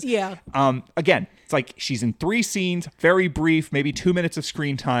he is. Yeah. Again, it's like she's in 3 scenes, very brief, maybe 2 minutes of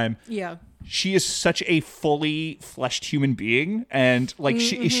screen time. Yeah. She is such a fully fleshed human being, and like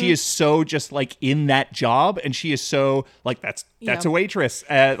she is so just like in that job, and she is so like that's a waitress,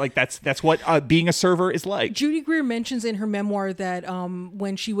 like that's what being a server is like. Judy Greer mentions in her memoir that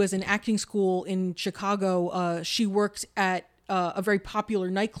when she was in acting school in Chicago, she worked at a very popular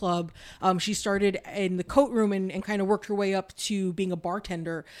nightclub. She started in the coat room and kind of worked her way up to being a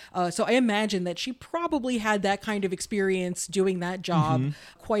bartender. So I imagine that she probably had that kind of experience doing that job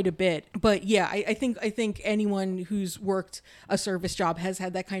quite a bit. But yeah, I think anyone who's worked a service job has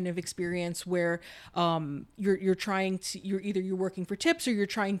had that kind of experience where you're working for tips, or you're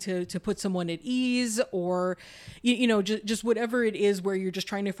trying to put someone at ease, or just whatever it is where you're just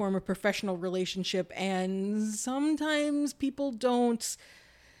trying to form a professional relationship, and sometimes people don't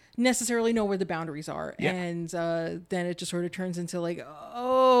necessarily know where the boundaries are. And then it just sort of turns into like,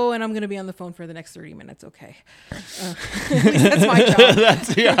 oh, and I'm going to be on the phone for the next 30 minutes. Okay. At least that's my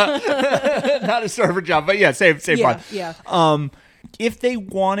job. Not a server job, but same fun. Yeah. If they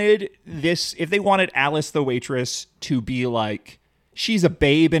wanted Alice the waitress to be like she's a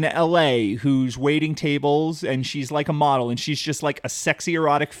babe in LA who's waiting tables, and she's like a model, and she's just like a sexy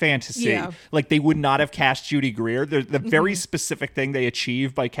erotic fantasy. Yeah. Like, they would not have cast Judy Greer. The very specific thing they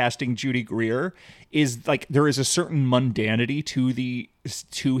achieve by casting Judy Greer is like there is a certain mundanity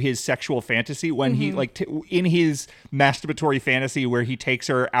to his sexual fantasy when he like in his masturbatory fantasy where he takes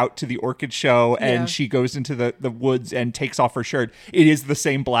her out to the orchid show and she goes into the woods and takes off her shirt. It is the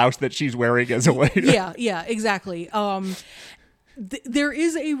same blouse that she's wearing as a waiter. Yeah, exactly. There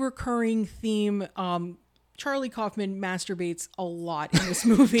is a recurring theme. Charlie Kaufman masturbates a lot in this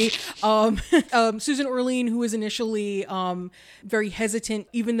movie. Susan Orlean, who was initially very hesitant,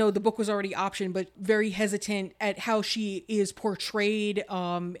 even though the book was already optioned, but very hesitant at how she is portrayed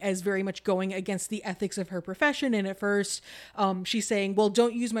as very much going against the ethics of her profession. And at first, she's saying, well,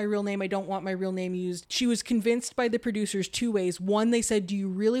 don't use my real name. I don't want my real name used. She was convinced by the producers two ways. One, they said, do you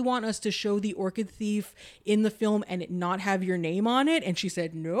really want us to show the orchid thief in the film and it not have your name on it? And she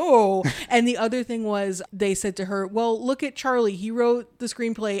said, no. And the other thing was, they said to her, well, look at Charlie. He wrote the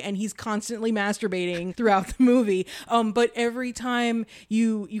screenplay and he's constantly masturbating throughout the movie. But every time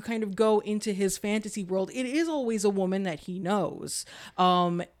you kind of go into his fantasy world, it is always a woman that he knows.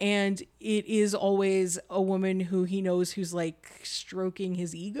 And it is always a woman who he knows who's like stroking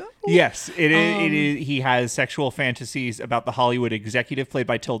his ego. Yes, it is. He has sexual fantasies about the Hollywood executive played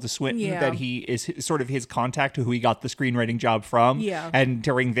by Tilda Swinton that he is sort of his contact who he got the screenwriting job from. Yeah. And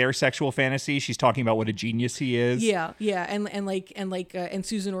during their sexual fantasy, she's talking about what a genius he is. Yeah. And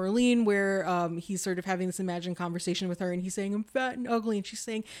Susan Orlean, where he's sort of having this imagined conversation with her, and he's saying, I'm fat and ugly, and she's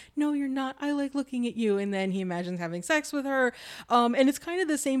saying, no, you're not. I like looking at you. And then he imagines having sex with her. And it's kind of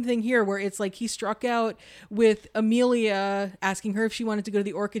the same thing here, where it's like he struck out with Amelia, asking her if she wanted to go to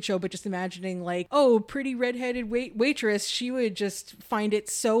the orchid show, but just imagining like, oh, pretty redheaded waitress. She would just find it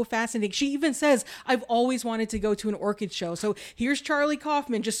so fascinating. She even says, I've always wanted to go to an orchid show. So here's Charlie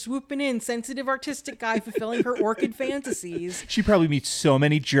Kaufman just swooping in, sensitive artistic guy fulfilling her orchid fantasies. She probably meets so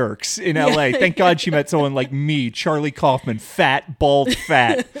many jerks in LA. Thank God she met someone like me, Charlie Kaufman, fat, bald,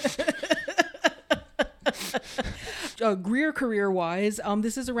 fat. Greer career-wise,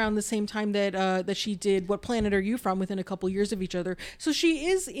 this is around the same time that she did What Planet Are You From, within a couple years of each other. So she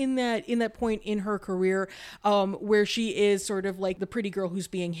is in that point in her career where she is sort of like the pretty girl who's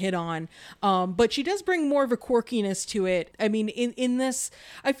being hit on. But she does bring more of a quirkiness to it. I mean, in this,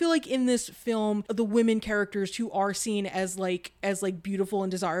 I feel like in this film, the women characters who are seen as beautiful and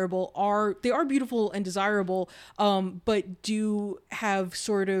desirable are beautiful and desirable, but do have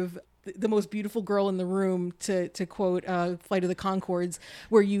sort of the most beautiful girl in the room, to quote Flight of the Conchords,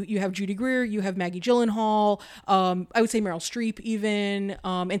 where you have Judy Greer, you have Maggie Gyllenhaal, I would say Meryl Streep even,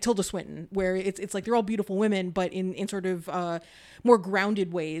 and Tilda Swinton, where it's like they're all beautiful women, but in sort of more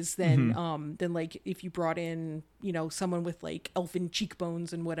grounded ways than like if you brought in, you know, someone with like elfin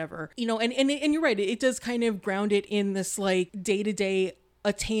cheekbones and whatever, you know, and you're right, it does kind of ground it in this like day-to-day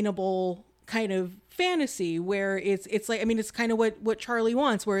attainable kind of fantasy where it's like, I mean, it's kind of what Charlie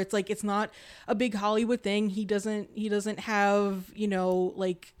wants, where it's like it's not a big Hollywood thing. He doesn't have, you know,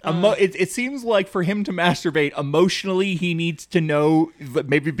 like it seems like for him to masturbate emotionally, he needs to know,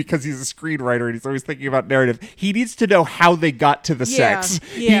 maybe because he's a screenwriter and he's always thinking about narrative, he needs to know how they got to the sex.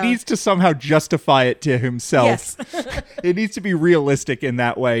 He needs to somehow justify it to himself. Yes. It needs to be realistic in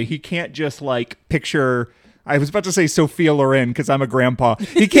that way. He can't just like picture, I was about to say Sophia Loren because I'm a grandpa.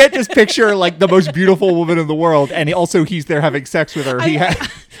 He can't just picture like the most beautiful woman in the world, and also he's there having sex with her.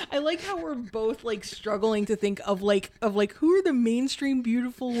 I like how we're both like struggling to think of like who are the mainstream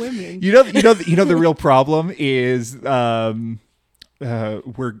beautiful women. You know the real problem is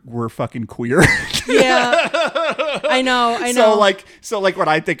we're fucking queer. Yeah, I know. So like when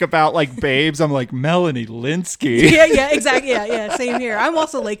I think about like babes, I'm like Melanie Linsky. Yeah, exactly. Yeah, same here. I'm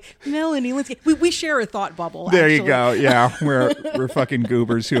also like Melanie Linsky. We share a thought bubble. There actually. you go. Yeah, we're fucking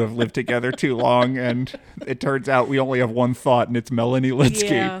goobers who have lived together too long, and it turns out we only have one thought, and it's Melanie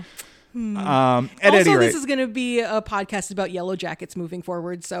Linsky. Yeah. At also, any rate, this is going to be a podcast about Yellow Jackets moving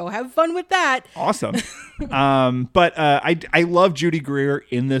forward, so have fun with that. Awesome. But I love Judy Greer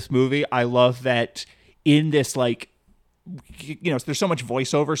in this movie. I love that in this, like, you know, there's so much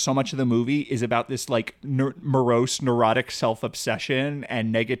voiceover. So much of the movie is about this like morose, neurotic self-obsession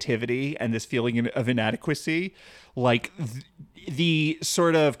and negativity and this feeling of inadequacy. Like the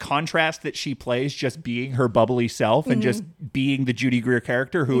sort of contrast that she plays, just being her bubbly self and just being the Judy Greer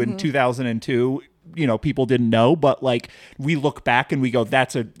character who in 2002, you know, people didn't know, but like we look back and we go,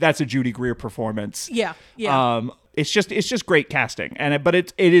 that's a Judy Greer performance. Yeah. It's just great casting, but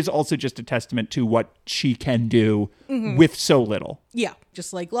it is also just a testament to what she can do with so little. Yeah,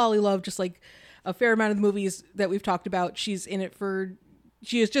 just like Lolly Love, just like a fair amount of the movies that we've talked about, she's in it for,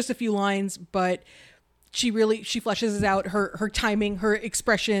 she has just a few lines, but she fleshes out her timing, her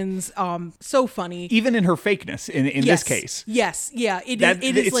expressions, so funny. Even in her fakeness in this case. Yes. Yeah. It is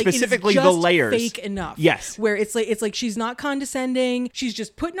it's like, specifically it is just the layers. fake enough. Yes. Where it's like she's not condescending. She's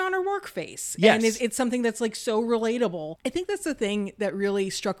just putting on her work face. Yes. And it's something that's like so relatable. I think that's the thing that really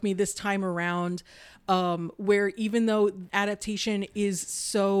struck me this time around. Where even though adaptation is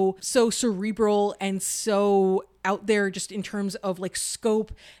so cerebral and so out there just in terms of like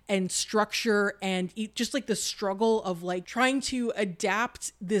scope and structure and just like the struggle of like trying to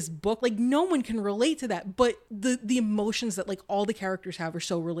adapt this book, like no one can relate to that, but the emotions that like all the characters have are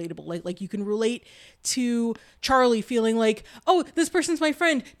so relatable. Like you can relate to Charlie feeling like, oh, this person's my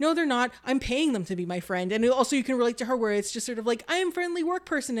friend. No, they're not. I'm paying them to be my friend. And also you can relate to her where it's just sort of like, I am friendly work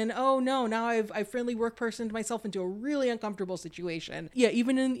person. And oh no, now I've friendly work personed myself into a really uncomfortable situation. Yeah.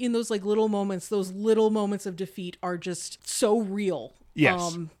 Even in those like little moments of defeat are just so real.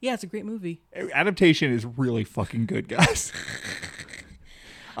 Yes. Yeah, it's a great movie. Adaptation is really fucking good, guys.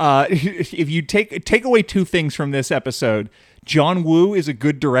 If you take away two things from this episode, John Woo is a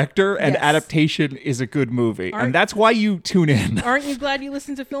good director and Yes. Adaptation is a good movie. And that's why you tune in. Aren't you glad you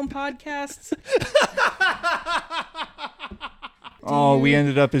listen to film podcasts? Oh, we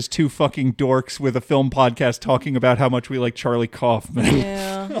ended up as two fucking dorks with a film podcast talking about how much we like Charlie Kaufman.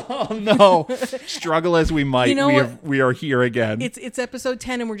 Yeah. Oh no. Struggle as we might, You know we are here again. It's episode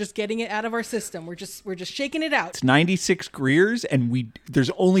 10 and we're just getting it out of our system. We're just shaking it out. It's 96 Greers and there's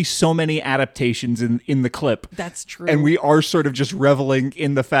only so many adaptations in the clip. That's true. And we are sort of just reveling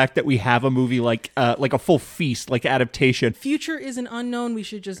in the fact that we have a movie like a full feast, like Adaptation. Future is an unknown. We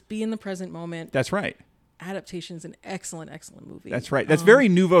should just be in the present moment. That's right. Adaptation is an excellent movie. That's right. That's very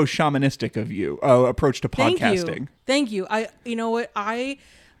nouveau shamanistic of you approach to podcasting. Thank you. You know what? I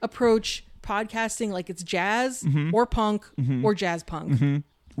approach podcasting like it's jazz or punk or jazz punk.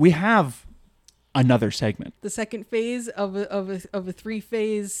 We have another segment. The second phase of a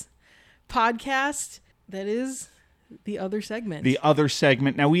 3-phase podcast that is the other segment. The other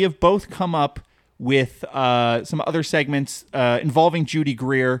segment. Now we have both come up with some other segments involving Judy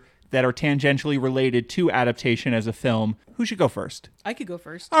Greer that are tangentially related to Adaptation as a film. Who should go first? I could go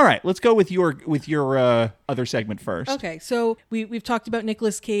first. All right, let's go with your other segment first. Okay, so we've talked about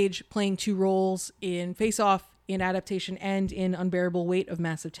Nicolas Cage playing two roles in Face Off, in Adaptation, and in Unbearable Weight of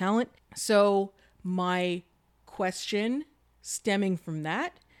Massive Talent. So my question stemming from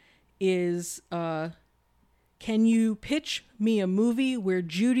that is, can you pitch me a movie where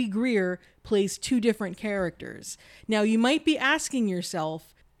Judy Greer plays two different characters? Now, you might be asking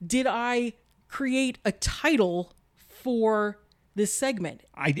yourself, did I create a title for this segment?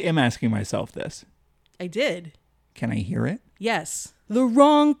 I am asking myself this. I did. Can I hear it? Yes. The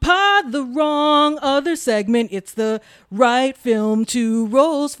wrong pod, the wrong other segment. It's the right film, two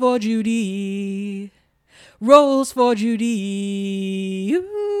roles for Judy. Roles for Judy.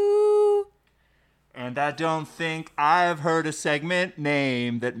 Ooh. And I don't think I've heard a segment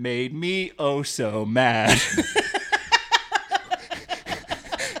name that made me oh so mad.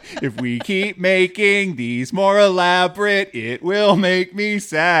 If we keep making these more elaborate, it will make me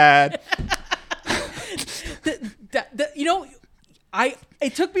sad.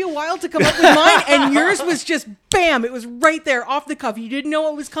 It took me a while to come up with mine, and yours was just bam! It was right there, off the cuff. You didn't know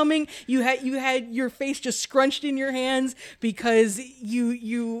what was coming. You had your face just scrunched in your hands because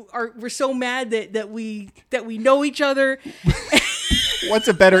we're so mad that we know each other. What's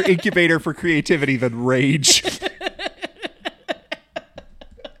a better incubator for creativity than rage?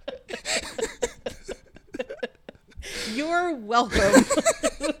 You're welcome.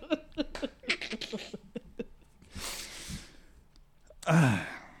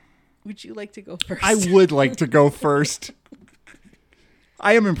 Would you like to go first? I would like to go first.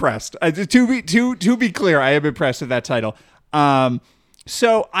 I am impressed. To be clear, I am impressed with that title.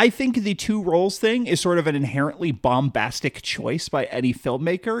 So I think the two roles thing is sort of an inherently bombastic choice by any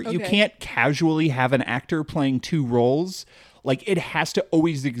filmmaker. Okay. You can't casually have an actor playing two roles. Like, it has to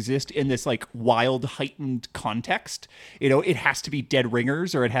always exist in this, like, wild, heightened context. You know, it has to be Dead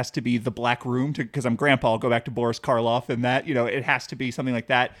Ringers, or it has to be The Black Room, because I'm Grandpa. I'll go back to Boris Karloff and that. You know, it has to be something like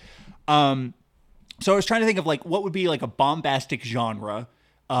that. So I was trying to think of, like, what would be, like, a bombastic genre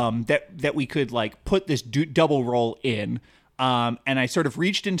that we could, like, put this double role in. And I sort of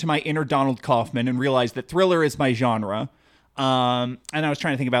reached into my inner Donald Kaufman and realized that thriller is my genre. And I was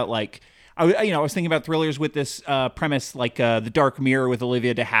trying to think about, like... I was thinking about thrillers with this premise, like The Dark Mirror with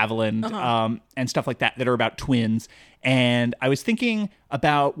Olivia de Havilland, and stuff like that are about twins. And I was thinking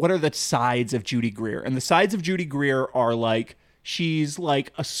about what are the sides of Judy Greer. And the sides of Judy Greer are like, she's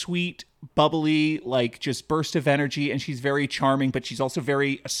like a sweet, bubbly, like just burst of energy, and she's very charming, but she's also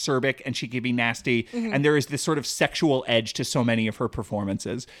very acerbic, and she can be nasty. And there is this sort of sexual edge to so many of her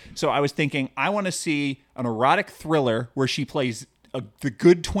performances. So I was thinking, I want to see an erotic thriller where she plays the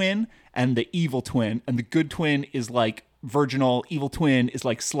good twin and the evil twin, and the good twin is like virginal, evil twin is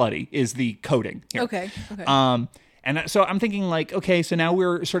like slutty, is the coding here. Okay. And so I'm thinking like, okay, so now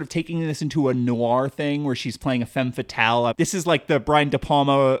we're sort of taking this into a noir thing where she's playing a femme fatale. This is like the Brian De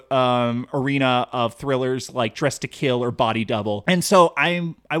Palma arena of thrillers like Dress to Kill or Body Double. And so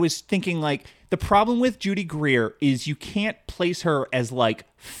I was thinking like, the problem with Judy Greer is you can't place her as like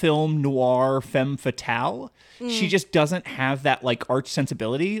film noir femme fatale. She just doesn't have that like arch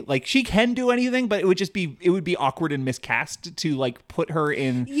sensibility. Like she can do anything, but it would be awkward and miscast to like put her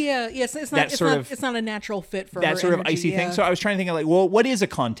in. It's not a natural fit for that her sort energy, of icy thing. So I was trying to think of like, well, what is a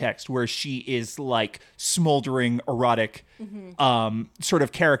context where she is like smoldering erotic sort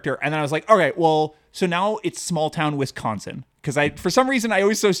of character? And then I was like, all right, well, so now it's small town Wisconsin. Because for some reason, I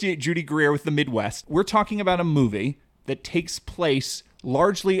always associate Judy Greer with the Midwest. We're talking about a movie that takes place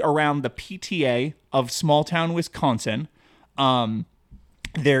largely around the PTA of small town Wisconsin.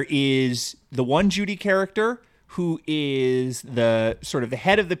 There is the one Judy character who is the sort of the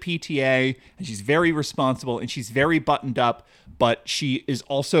head of the PTA, and she's very responsible and she's very buttoned up, but she is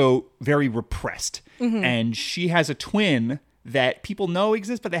also very repressed. And she has a twin that people know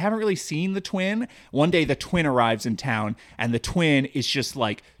exists, but they haven't really seen the twin. One day the twin arrives in town, and the twin is just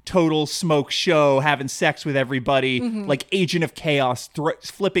like total smoke show, having sex with everybody, like agent of chaos,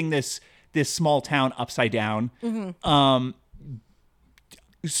 flipping this small town upside down.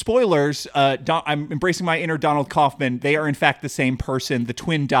 Spoilers, I'm embracing my inner Donald Kaufman. They are in fact the same person. The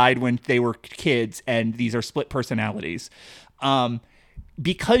twin died when they were kids, and these are split personalities.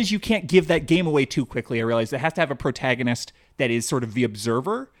 Because you can't give that game away too quickly, I realized it has to have a protagonist that is sort of the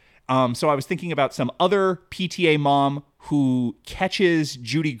observer. So I was thinking about some other PTA mom who catches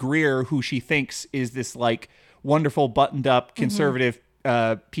Judy Greer, who she thinks is this like wonderful buttoned up conservative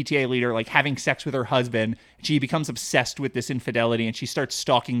PTA leader, like having sex with her husband. She becomes obsessed with this infidelity, and she starts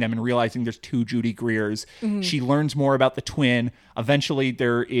stalking them and realizing there's two Judy Greers. She learns more about the twin. Eventually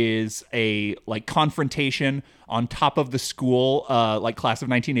there is a like confrontation on top of the school, like class of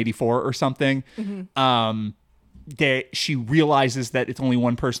 1984 or something. She realizes that it's only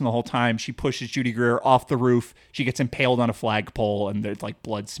one person the whole time. She pushes Judy Greer off the roof. She gets impaled on a flagpole, and there's like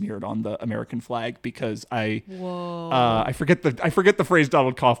blood smeared on the American flag because I forget the phrase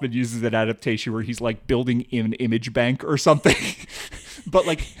Donald Kaufman uses in Adaptation, where he's like building an image bank or something. But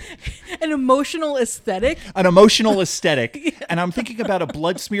like an emotional aesthetic. And I'm thinking about a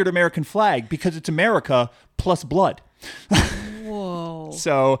blood smeared American flag because it's America plus blood. Whoa.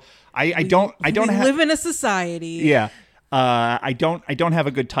 So I don't live in a society. Yeah. I don't have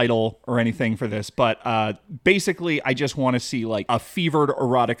a good title or anything for this, but basically I just want to see like a fevered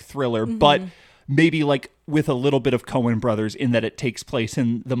erotic thriller, but maybe like with a little bit of Coen Brothers in that it takes place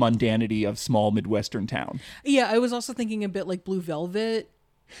in the mundanity of small Midwestern town. Yeah, I was also thinking a bit like Blue Velvet.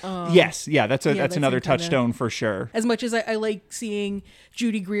 Yes, yeah, that's another touchstone for sure. As much as I like seeing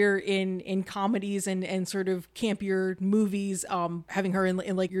Judy Greer in comedies and sort of campier movies, having her in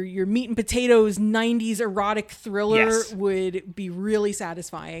like your meat and potatoes 90s erotic thriller would be really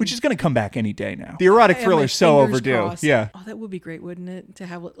satisfying. Which is going to come back any day now. The erotic thriller is so overdue. Crossed. Yeah. Oh, that would be great, wouldn't it? To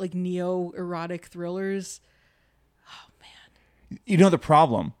have like neo erotic thrillers. You know the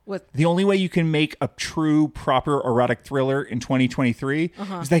problem? What? The only way you can make a true, proper erotic thriller in 2023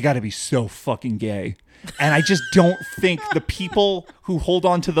 is they got to be so fucking gay. And I just don't think the people who hold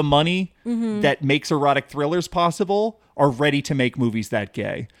on to the money that makes erotic thrillers possible are ready to make movies that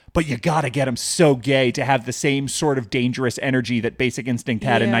gay. But you got to get them so gay to have the same sort of dangerous energy that Basic Instinct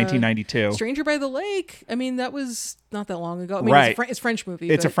had in 1992. Stranger by the Lake. I mean, that was not that long ago. I mean, right. It's a French movie.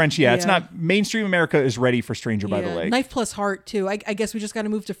 It's a French, It's not, mainstream America is ready for Stranger by the Lake. Knife Plus Heart, too. I guess we just got to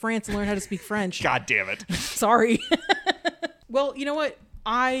move to France and learn how to speak French. God damn it. Sorry. Well, you know what?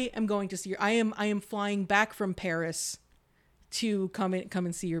 I am going to see I am flying back from Paris to come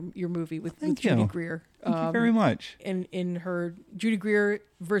and see your movie with Judy Greer. Thank you very much. In her Judy Greer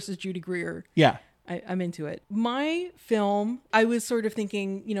versus Judy Greer. Yeah. I'm into it. My film, I was sort of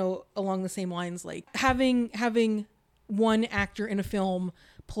thinking, along the same lines, like having one actor in a film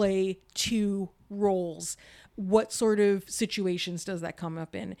play two roles. What sort of situations does that come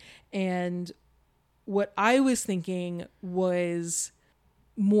up in? And what I was thinking was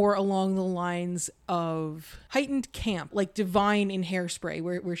more along the lines of heightened camp, like Divine in Hairspray,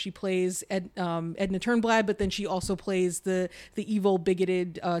 where she plays Edna Turnblad, but then she also plays the evil,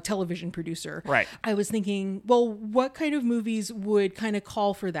 bigoted television producer. Right. I was thinking, well, what kind of movies would kind of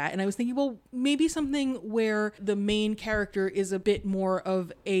call for that? And I was thinking, well, maybe something where the main character is a bit more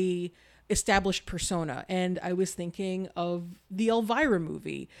of a established persona, and I was thinking of the Elvira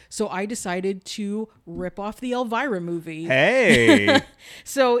movie, so I decided to rip off the Elvira movie. Hey.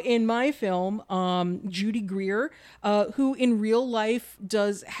 So in my film, Judy Greer, who in real life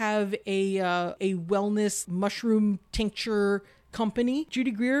does have a wellness mushroom tincture company.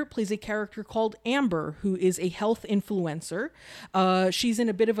 Judy Greer plays a character called Amber, who is a health influencer. She's in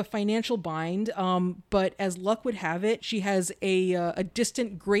a bit of a financial bind, but as luck would have it, she has a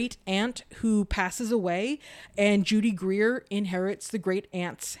distant great aunt who passes away, and Judy Greer inherits the great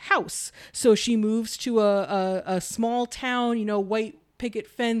aunt's house. So she moves to a small town, white picket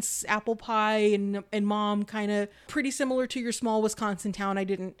fence, apple pie, and mom, kind of pretty similar to your small Wisconsin town. I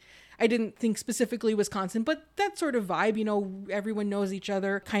didn't think specifically Wisconsin, but that sort of vibe, everyone knows each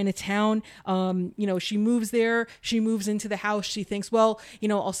other kind of town. She moves there, she moves into the house. She thinks, well,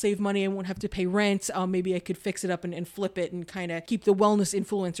 I'll save money. I won't have to pay rent. Maybe I could fix it up and flip it and kind of keep the wellness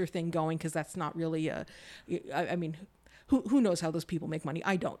influencer thing going. 'Cause that's not really who knows how those people make money?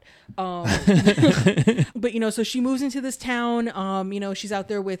 I don't. But, so she moves into this town. She's out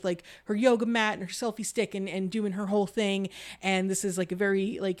there with like her yoga mat and her selfie stick and doing her whole thing. And this is like a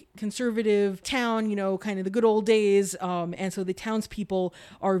very like conservative town, kind of the good old days. And so the townspeople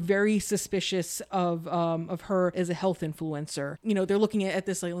are very suspicious of her as a health influencer. They're looking at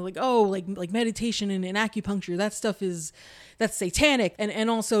this like meditation and acupuncture. That stuff that's satanic. And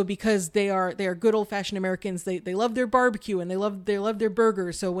also because they are good old fashioned Americans. They love their barbecue and they love their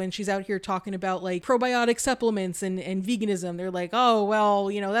burgers. So when she's out here talking about like probiotic supplements and veganism, they're like, oh, well,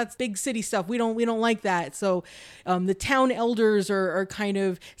 that's big city stuff. We don't like that. So the town elders are kind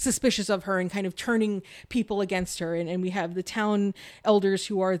of suspicious of her and kind of turning people against her. And we have the town elders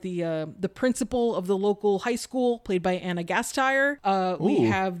who are the principal of the local high school, played by Anna Gasteyer. We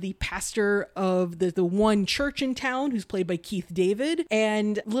have the pastor of the one church in town, who's played by Keith David,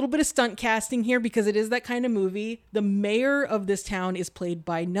 and a little bit of stunt casting here because it is that kind of movie. The mayor of this town is played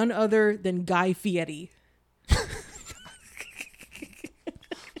by none other than Guy Fieri.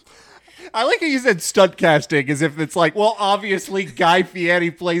 I like how you said stunt casting as if it's like, well, obviously Guy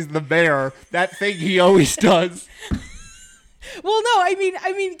Fieri plays the mayor, that thing he always does. Well, no, I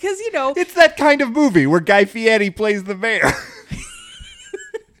mean, because, it's that kind of movie where Guy Fieri plays the mayor.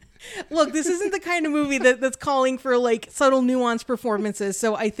 Look, this isn't the kind of movie that's calling for like subtle, nuanced performances.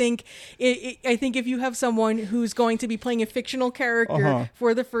 So I think if you have someone who's going to be playing a fictional character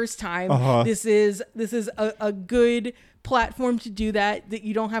for the first time, this is a good platform to do that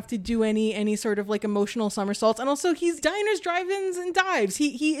you don't have to do any sort of like emotional somersaults. And also he's diners, drive-ins, and dives.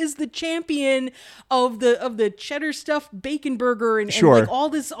 He is the champion of the cheddar stuffed bacon burger and like all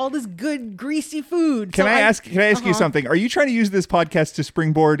this good greasy food. Can I ask you something? Are you trying to use this podcast to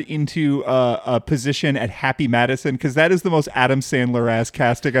springboard into a position at Happy Madison? Because that is the most Adam Sandler-ass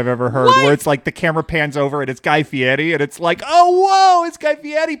casting I've ever heard. What? Where it's like the camera pans over and it's Guy Fieri and it's like, oh whoa, it's Guy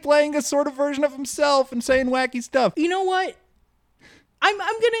Fieri playing a sort of version of himself and saying wacky stuff. You know what? I'm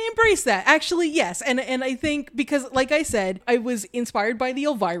going to embrace that. Actually, yes. And I think because, like I said, I was inspired by the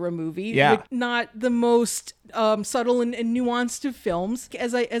Elvira movie, which not the most subtle and nuanced of films.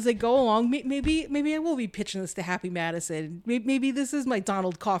 As I go along, maybe I will be pitching this to Happy Madison. Maybe this is my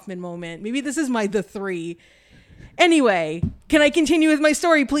Donald Kaufman moment. Maybe this is my The Three. Anyway, can I continue with my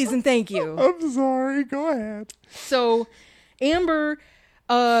story, please, and thank you? I'm sorry. Go ahead. So, Amber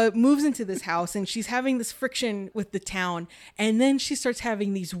moves into this house and she's having this friction with the town, and then she starts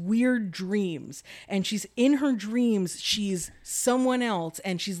having these weird dreams, and she's in her dreams she's someone else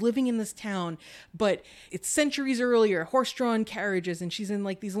and she's living in this town, but it's centuries earlier, horse-drawn carriages, and she's in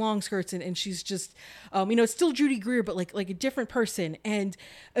like these long skirts and she's just it's still Judy Greer but like a different person. And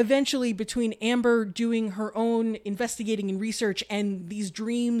eventually, between Amber doing her own investigating and research and these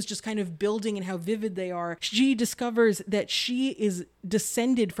dreams just kind of building and how vivid they are, she discovers that she is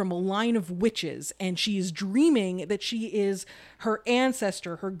descended from a line of witches, and she is dreaming that she is her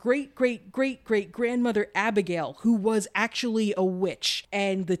ancestor, her great-great-great-great-grandmother Abigail, who was actually a witch,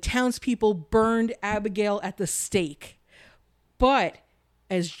 and the townspeople burned Abigail at the stake. But,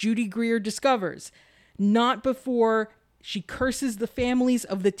 as Judy Greer discovers, not before she curses the families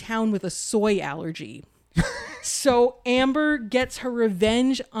of the town with a soy allergy. So Amber gets her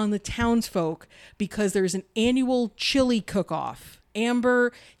revenge on the townsfolk because there's an annual chili cook-off.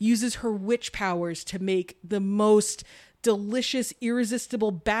 Amber uses her witch powers to make the most delicious,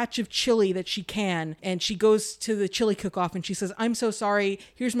 irresistible batch of chili that she can. And she goes to the chili cook-off and she says, I'm so sorry.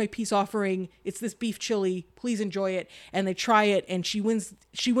 Here's my peace offering. It's this beef chili. Please enjoy it. And they try it and she wins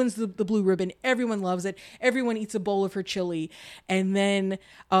the blue ribbon. Everyone loves it. Everyone eats a bowl of her chili. And then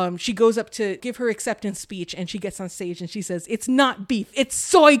she goes up to give her acceptance speech and she gets on stage and she says, it's not beef, it's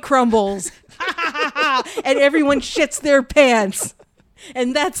soy crumbles. And everyone shits their pants.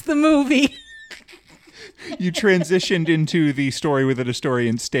 And that's the movie. You transitioned into the story within a story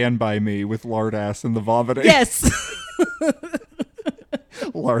in Stand By Me with Lardass and the vomiting. Yes.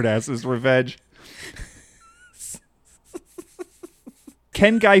 Lardass's revenge.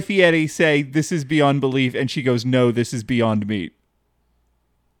 Can Guy Fieri say, this is beyond belief? And she goes, no, this is beyond meat.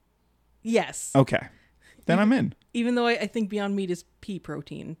 Yes. Okay. Then I'm in. Even though I think beyond meat is pea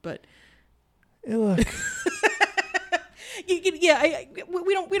protein, but... Look. Yeah,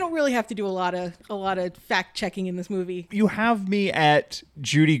 we don't really have to do a lot of fact checking in this movie. You have me at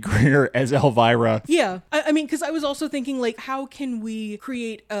Judy Greer as Elvira. Yeah, I mean, because I was also thinking, like, how can we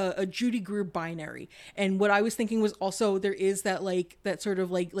create a Judy Greer binary? And what I was thinking was also there is that sort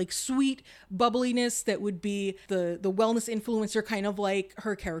of like sweet bubbliness that would be the wellness influencer, kind of like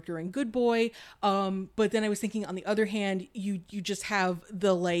her character in Good Boy. But then I was thinking, on the other hand, you just have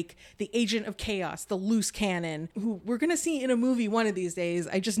the agent of chaos, the loose cannon, who we're gonna see in a movie one of these days.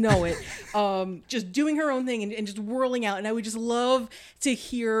 I just know it. Just doing her own thing and just whirling out. And I would just love to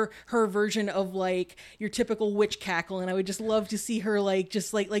hear her version of like your typical witch cackle. And I would just love to see her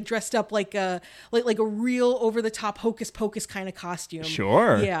just dressed up like a real over the top hocus pocus kind of costume.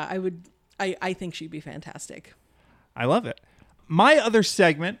 Sure. Yeah, I would. I think she'd be fantastic. I love it. My other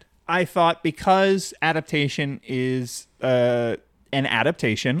segment, I thought, because adaptation is an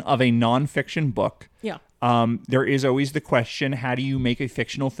adaptation of a nonfiction book. Yeah. There is always the question, how do you make a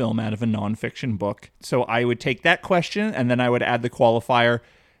fictional film out of a nonfiction book? So I would take that question and then I would add the qualifier,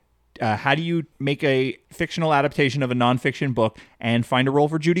 how do you make a fictional adaptation of a nonfiction book and find a role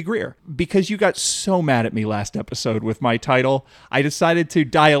for Judy Greer? Because you got so mad at me last episode with my title, I decided to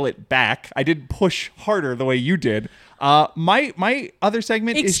dial it back. I didn't push harder the way you did. My other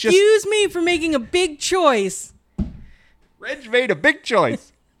segment is just... Excuse me for making a big choice. Reg made a big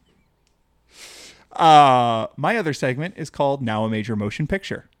choice. My other segment is called Now a Major Motion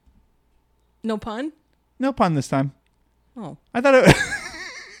Picture. No pun? No pun this time. Oh. I thought it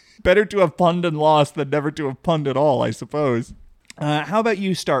better to have punned and lost than never to have punned at all, I suppose. How about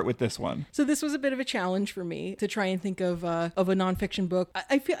you start with this one? So this was a bit of a challenge for me to try and think of a nonfiction book.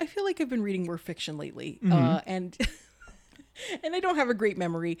 I feel like I've been reading more fiction lately, and and I don't have a great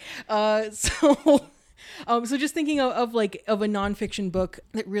memory. So just thinking of a nonfiction book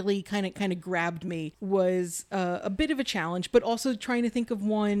that really kind of grabbed me was a bit of a challenge, but also trying to think of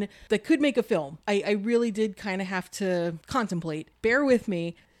one that could make a film. I really did kind of have to contemplate. Bear with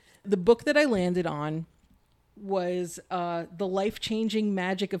me. The book that I landed on was The Life-Changing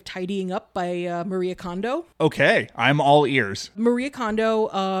Magic of Tidying Up by Maria Kondo. Okay, I'm all ears. Maria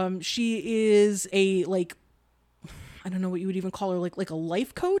Kondo, she is a I don't know what you would even call her, like a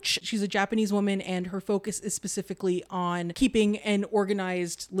life coach. She's a Japanese woman, and her focus is specifically on keeping an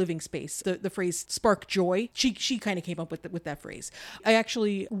organized living space. The phrase spark joy, she kind of came up with that phrase. I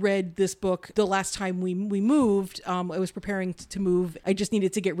actually read this book the last time we moved. I was preparing to move. I just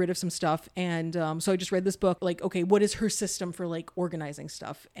needed to get rid of some stuff, and so I just read this book. Okay, what is her system for organizing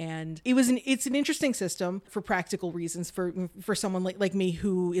stuff? And it's an interesting system for practical reasons for someone like me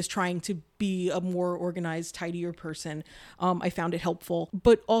who is trying to be a more organized, tidier person. I found it helpful,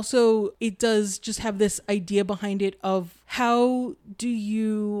 but also it does just have this idea behind it of how do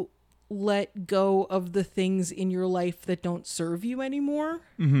you let go of the things in your life that don't serve you anymore,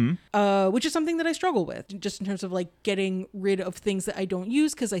 which is something that I struggle with, just in terms of getting rid of things that I don't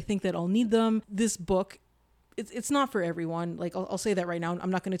use because I think that I'll need them. This book, it's not for everyone. I'll say that right now.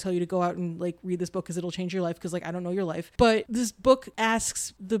 I'm not going to tell you to go out and read this book because it'll change your life, because I don't know your life. But this book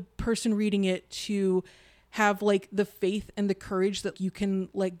asks the person reading it to have the faith and the courage that you can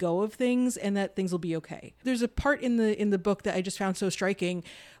let go of things and that things will be okay. There's a part in the book that I just found so striking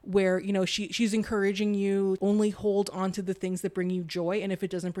where, she's encouraging you only hold on to the things that bring you joy. And if it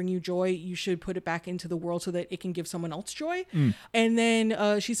doesn't bring you joy, you should put it back into the world so that it can give someone else joy. And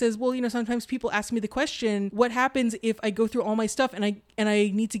then she says, well, sometimes people ask me the question, what happens if I go through all my stuff and I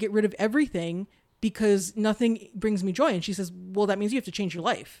need to get rid of everything because nothing brings me joy? And she says, well, that means you have to change your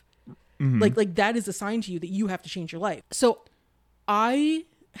life. Like that is a sign to you that you have to change your life. So I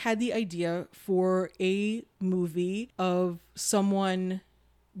had the idea for a movie of someone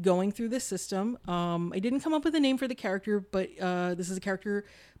going through this system. I didn't come up with a name for the character, but this is a character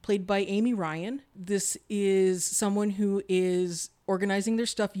played by Amy Ryan. This is someone who is organizing their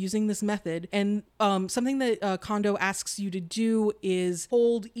stuff using this method. And something that Kondo asks you to do is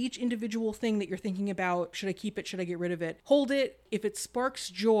hold each individual thing that you're thinking about. Should I keep it? Should I get rid of it? Hold it. If it sparks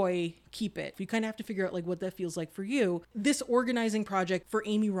joy, keep it. You kind of have to figure out like what that feels like for you. This organizing project for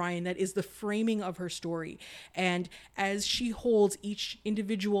Amy Ryan, that is the framing of her story. And as she holds each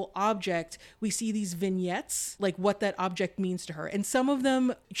individual object, we see these vignettes, like what that object means to her. And some of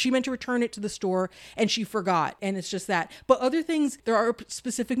them, she meant to return it to the store and she forgot. And it's just that. But other things, there are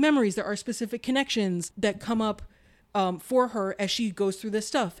specific memories, there are specific connections that come up for her as she goes through this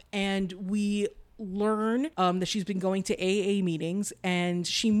stuff. And we learn that she's been going to AA meetings, and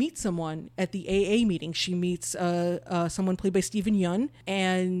she meets someone at the AA meeting. She meets someone played by Stephen Yun,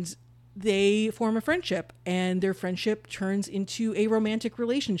 and they form a friendship, and their friendship turns into a romantic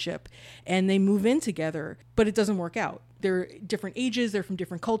relationship, and they move in together, but it doesn't work out. They're different ages, they're from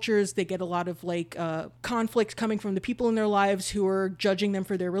different cultures, they get a lot of like conflict coming from the people in their lives who are judging them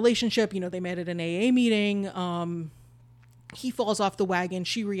for their relationship. You know, they met at an AA meeting, he falls off the wagon,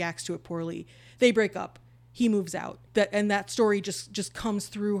 she reacts to it poorly, they break up, he moves out. That story just comes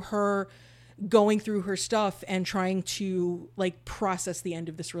through her going through her stuff and trying to like process the end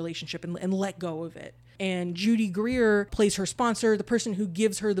of this relationship and let go of it. And Judy Greer plays her sponsor, the person who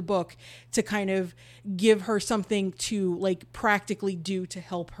gives her the book to kind of give her something to like practically do to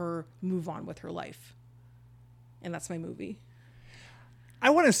help her move on with her life. And that's my movie. I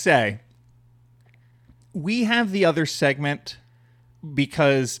want to say we have the other segment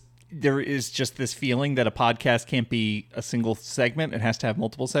because there is just this feeling that a podcast can't be a single segment. It has to have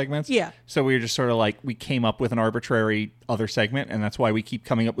multiple segments. Yeah. So we were just sort of like, we came up with an arbitrary other segment, and that's why we keep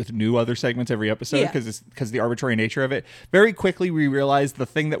coming up with new other segments every episode, because the arbitrary nature of it. Very quickly, we realized the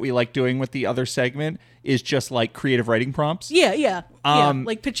thing that we like doing with the other segment is just like creative writing prompts. Yeah.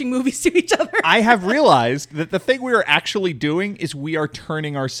 Like pitching movies to each other. I have realized that the thing we are actually doing is we are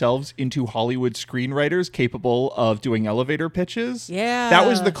turning ourselves into Hollywood screenwriters capable of doing elevator pitches. Yeah. That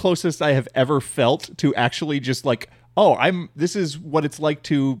was the closest I have ever felt to actually just like, this is what it's like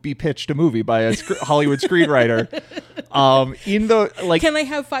to be pitched a movie by a Hollywood screenwriter. Can I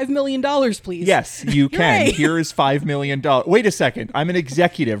have $5 million, please? Yes, you can. Right. Here is $5 million. Wait a second. I'm an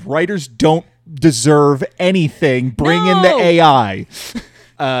executive. Writers don't deserve anything. Bring in the AI.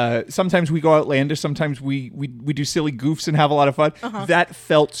 Sometimes we go outlandish. Sometimes we do silly goofs and have a lot of fun. Uh-huh. That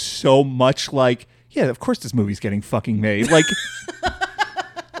felt so much like, yeah, of course this movie's getting fucking made.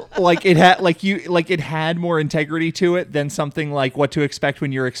 Like it had more integrity to it than something like What to Expect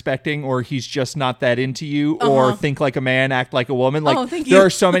When You're Expecting, or He's Just Not That Into You, or Think Like a Man, Act Like a Woman. Like there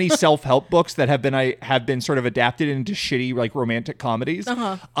are so many self-help books that have been sort of adapted into shitty like romantic comedies.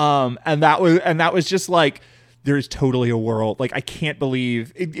 And that was just like, there is totally a world. Like, I can't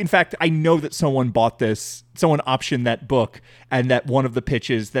believe. In fact, I know that someone optioned that book, and that one of the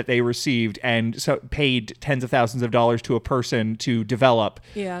pitches that they received and so paid tens of thousands of dollars to a person to develop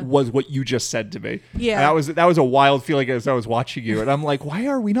was what you just said to me. Yeah, and that was a wild feeling as I was watching you, and I'm like, why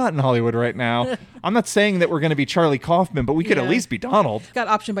are we not in Hollywood right now? I'm not saying that we're going to be Charlie Kaufman, but we could at least be Donald. Got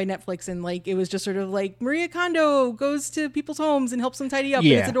optioned by Netflix, and like it was just sort of like Maria Kondo goes to people's homes and helps them tidy up,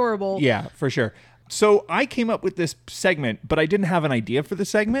 and it's adorable. Yeah, for sure. So I came up with this segment, but I didn't have an idea for the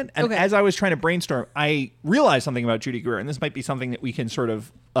segment. And as I was trying to brainstorm, I realized something about Judy Greer, and this might be something that we can sort of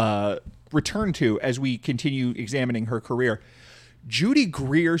return to as we continue examining her career. Judy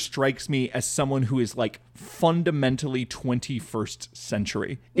Greer strikes me as someone who is like fundamentally 21st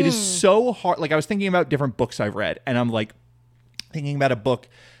century. It is so hard. Like I was thinking about different books I've read, and I'm like thinking about a book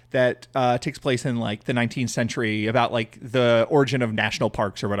that takes place in like the 19th century about like the origin of national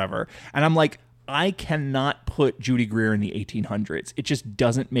parks or whatever. And I'm like, I cannot put Judy Greer in the 1800s. It just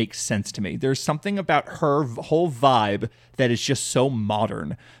doesn't make sense to me. There's something about her whole vibe that is just so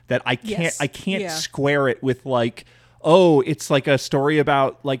modern that I can't square it with like, oh, it's like a story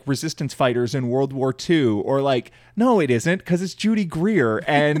about like resistance fighters in World War II, or like, no, it isn't, because it's Judy Greer,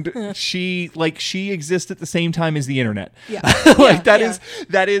 and she exists at the same time as the internet. Yeah.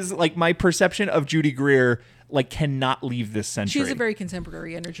 That is like my perception of Judy Greer. Like cannot leave this century. She has a very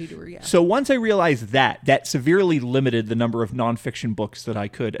contemporary energy to her, yeah. So once I realized that severely limited the number of nonfiction books that I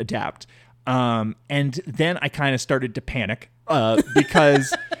could adapt. And then I kind of started to panic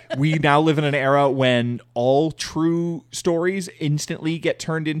because we now live in an era when all true stories instantly get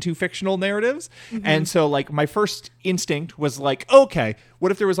turned into fictional narratives. Mm-hmm. And so like my first instinct was like, okay,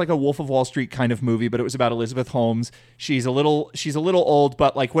 what if there was like a Wolf of Wall Street kind of movie, but it was about Elizabeth Holmes. She's a little old,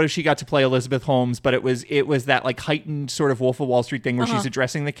 but like what if she got to play Elizabeth Holmes, but it was that like heightened sort of Wolf of Wall Street thing where she's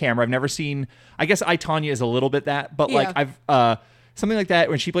addressing the camera. I've never seen, I guess I, Tonya is a little bit that, but like Something like that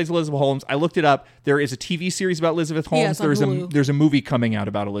when she plays Elizabeth Holmes. I looked it up. There is a TV series about Elizabeth Holmes. Yeah, it's on Hulu. There's a movie coming out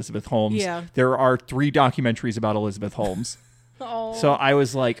about Elizabeth Holmes. Yeah. There are 3 documentaries about Elizabeth Holmes. Oh. So I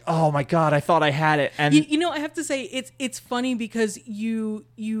was like, oh my God, I thought I had it. And you know, I have to say it's funny because you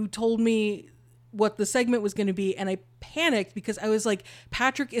told me what the segment was going to be and I panicked because I was like,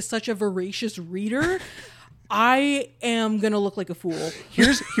 Patrick is such a voracious reader. I am going to look like a fool.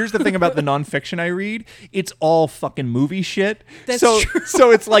 Here's the thing about the nonfiction I read. It's all fucking movie shit. That's so true.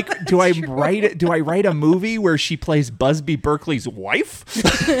 So it's like, do I write a movie where she plays Busby Berkeley's wife?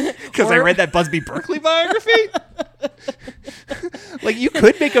 Because I read that Busby Berkeley biography. Like, you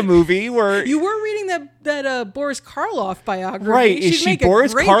could make a movie where you were reading that Boris Karloff biography, right? Is she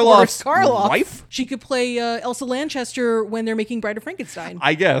Boris Karloff's wife? She could play Elsa Lanchester when they're making Bride of Frankenstein.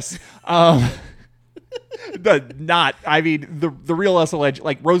 I guess. The real Elsa Lanchester,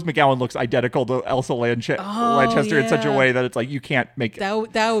 like Rose McGowan looks identical to Elsa Lanchester in such a way that it's like you can't make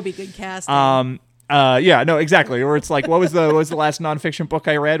that would be good casting. Yeah, no, exactly. Or it's like, what was the last nonfiction book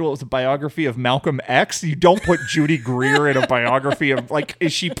I read? What was the biography of Malcolm X? You don't put Judy Greer in a biography of, like,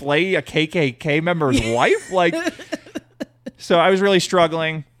 is she play a KKK member's wife? Like, so I was really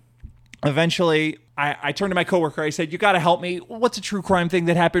struggling. Eventually, I turned to my coworker. I said, you got to help me. What's a true crime thing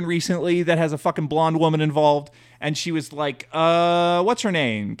that happened recently that has a fucking blonde woman involved? And she was like, what's her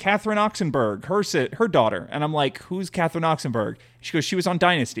name? Catherine Oxenberg, her daughter. And I'm like, who's Catherine Oxenberg? She goes, she was on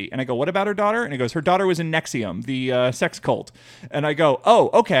Dynasty. And I go, what about her daughter? And he goes, her daughter was in NXIVM, the sex cult. And I go, oh,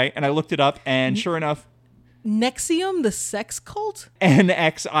 okay. And I looked it up, and sure enough, NXIVM, the sex cult?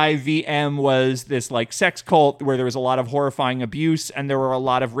 NXIVM was this like sex cult where there was a lot of horrifying abuse, and there were a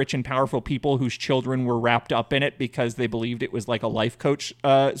lot of rich and powerful people whose children were wrapped up in it because they believed it was like a life coach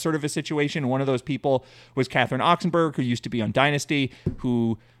sort of a situation. One of those people was Catherine Oxenberg, who used to be on Dynasty,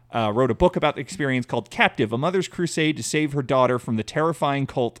 who wrote a book about the experience called Captive, A Mother's Crusade to Save Her Daughter from the Terrifying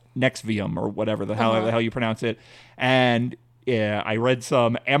Cult NXIVM, or whatever the hell you pronounce it. And yeah, I read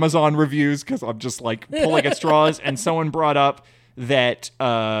some Amazon reviews because I'm just like pulling at straws, and someone brought up that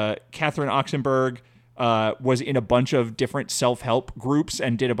Catherine Oxenberg was in a bunch of different self-help groups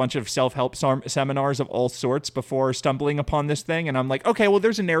and did a bunch of self-help seminars of all sorts before stumbling upon this thing. And I'm like, okay, well,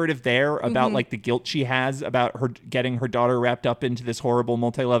 there's a narrative there about like the guilt she has about her getting her daughter wrapped up into this horrible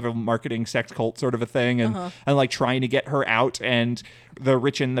multi-level marketing sex cult sort of a thing, and like trying to get her out, and the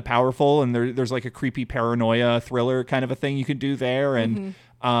rich and the powerful, and there's like a creepy paranoia thriller kind of a thing you can do there, and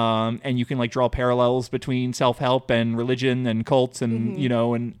you can like draw parallels between self-help and religion and cults and, you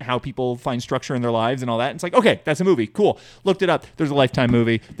know, and how people find structure in their lives and all that. And it's like, okay, that's a movie. Cool. Looked it up. There's a Lifetime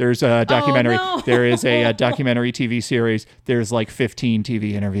movie. There's a documentary. Oh, no. There is a documentary TV series. There's like 15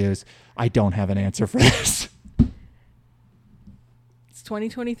 TV interviews. I don't have an answer for this. It's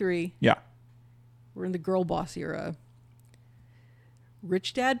 2023. Yeah. We're in the girl boss era.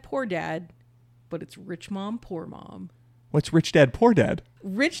 Rich dad, poor dad, but it's rich mom, poor mom. What's Rich Dad, Poor Dad?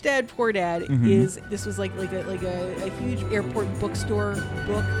 Rich Dad, Poor Dad this was like a huge airport bookstore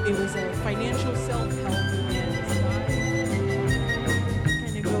book. It was a financial self-help, and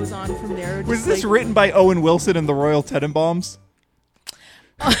kind of goes on from there. Was this written by Owen Wilson and the Royal Tenenbaums?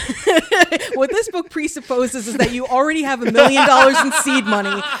 What this book presupposes is that you already have $1 million in seed money.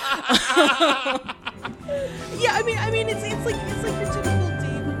 Yeah, I mean, it's like your typical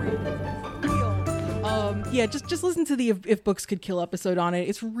Dave real. Yeah, just listen to the If Books Could Kill episode on it.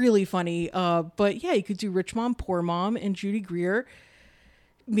 It's really funny. But yeah, you could do Rich Mom, Poor Mom, and Judy Greer.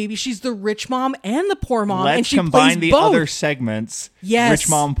 Maybe she's the rich mom and the poor mom, and she combine plays the both. other segments. Yes. Rich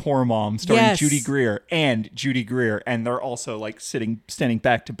Mom, Poor Mom, starring Yes. Judy Greer, and they're also like standing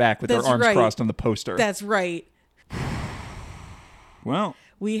back to back with That's their arms right. crossed on the poster. That's right. Well,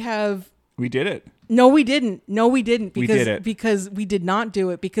 We did it. No, we didn't. Because, We did it. Because we did not do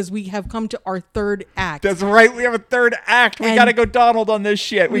it, because we have come to our third act. That's right. We have a third act. We got to go Donald on this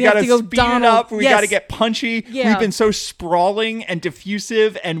shit. We got to speed it up. We got to get punchy. Yeah. We've been so sprawling and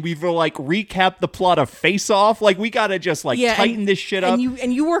diffusive, and we've like recapped the plot of Face Off. Like, we got to just tighten this shit up.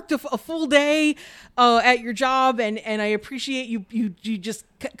 And you worked a full day at your job, and I appreciate you just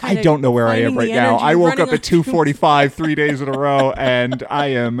kind of. I don't know where I am right now. I woke up at 2:45 3 days in a row, and I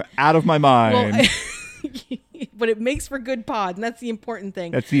am out of my mind. Well, but it makes for good pod, and that's the important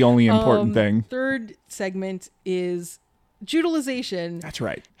thing. That's the only important thing. Third segment is Jutilization. That's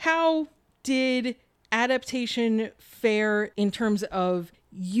right. How did Adaptation fare in terms of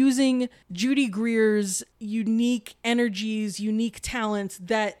using Judy Greer's unique energies, unique talents,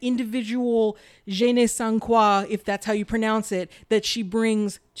 that individual je ne sais quoi, if that's how you pronounce it, that she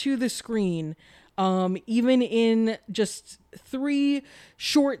brings to the screen, even in just 3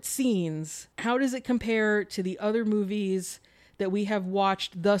 short scenes? How does it compare to the other movies that we have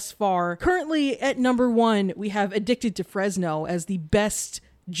watched thus far. Currently at number 1, we have Addicted to Fresno as the best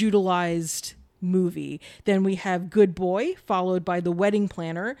Judalized movie. Then we have Good Boy, followed by The Wedding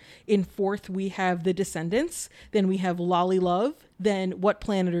Planner. In 4th, we have The Descendants. Then we have Lolly Love. Then What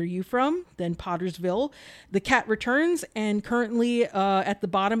Planet Are You From? Then Pottersville. The Cat Returns. And currently at the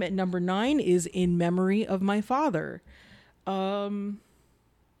bottom at number 9 is In Memory of My Father.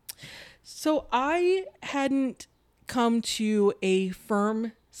 So I hadn't come to a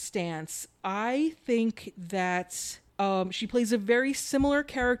firm stance. I think that she plays a very similar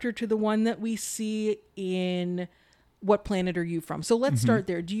character to the one that we see in What Planet Are You From? So let's start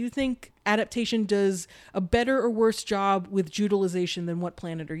there. Do you think Adaptation does a better or worse job with Judalization than What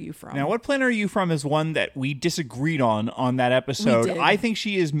Planet Are You From? Now, What Planet Are You From is one that we disagreed on that episode. We did. I think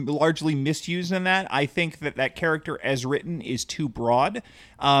she is largely misused in that. I think that character as written is too broad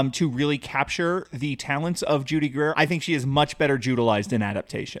to really capture the talents of Judy Greer. I think she is much better Judalized in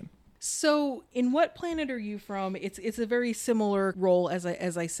Adaptation. So in What Planet Are You From? It's a very similar role as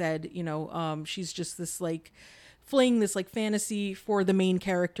I said. She's just this like flaying this like fantasy for the main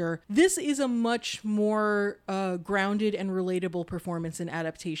character. This is a much more grounded and relatable performance in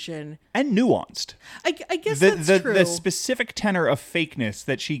Adaptation. And nuanced. I guess that's true. The specific tenor of fakeness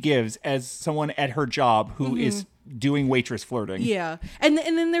that she gives as someone at her job who is doing waitress flirting. Yeah. And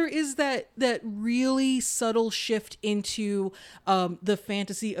then there is that really subtle shift into the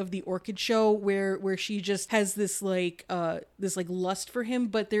fantasy of the Orchid Show where she just has this lust for him,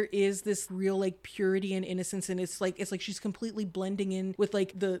 but there is this real like purity and innocence, and it's like she's completely blending in with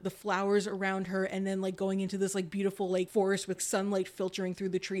like the flowers around her, and then like going into this like beautiful like forest with sunlight filtering through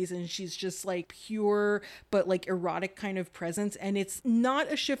the trees, and she's just like pure but like erotic kind of presence. And it's not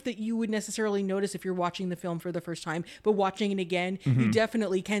a shift that you would necessarily notice if you're watching the film for the first time, but watching it again, you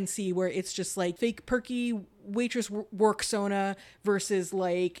definitely can see where it's just like fake perky waitress work Sona versus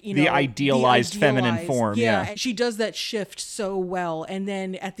like, the idealized feminine form. Yeah. And she does that shift so well. And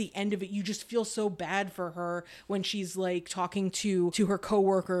then at the end of it, you just feel so bad for her when she's like talking to her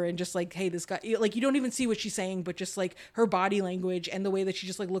coworker and just like, hey, this guy, like, you don't even see what she's saying, but just like her body language and the way that she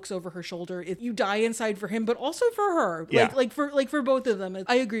just like looks over her shoulder, you die inside for him, but also for her. Yeah. Like for both of them.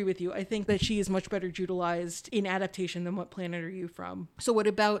 I agree with you. I think that she is much better Judalized in Adaptation than What Planet Are You From? So what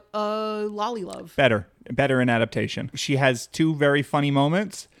about Lolly Love? Better in Adaptation. She has 2 very funny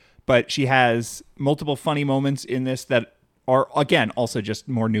moments, but she has multiple funny moments in this that are, again, also just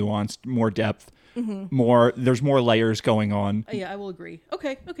more nuanced, more depth, there's more layers going on. Yeah, I will agree.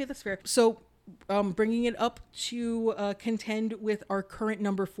 Okay, that's fair. So bringing it up to contend with our current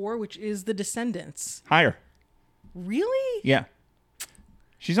number 4, which is The Descendants. Higher. Really? Yeah.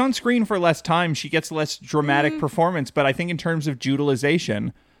 She's on screen for less time. She gets less dramatic performance, but I think in terms of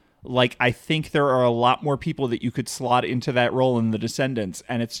Judalization, like, I think there are a lot more people that you could slot into that role in The Descendants.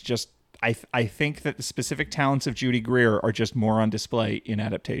 And it's just, I think that the specific talents of Judy Greer are just more on display in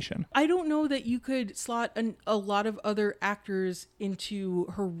Adaptation. I don't know that you could slot a lot of other actors into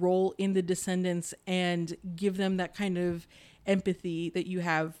her role in The Descendants and give them that kind of empathy that you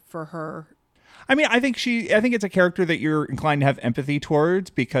have for her. I mean, I think it's a character that you're inclined to have empathy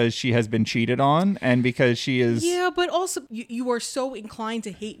towards because she has been cheated on and because she is... Yeah, but also you are so inclined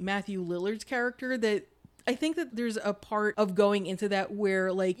to hate Matthew Lillard's character that I think that there's a part of going into that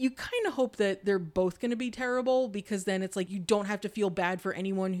where like you kind of hope that they're both going to be terrible, because then it's like you don't have to feel bad for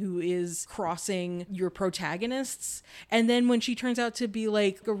anyone who is crossing your protagonists. And then when she turns out to be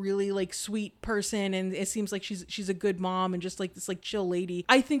like a really like sweet person and it seems like she's a good mom and just like this like chill lady,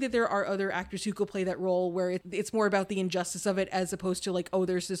 I think that there are other actors who could play that role where it's more about the injustice of it as opposed to like, oh,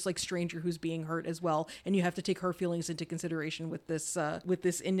 there's this like stranger who's being hurt as well, and you have to take her feelings into consideration with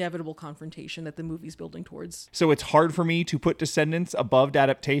this inevitable confrontation that the movie's building towards. So it's hard for me to put Descendants above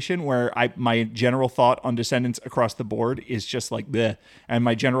Adaptation, where my general thought on Descendants across the board is just like bleh, and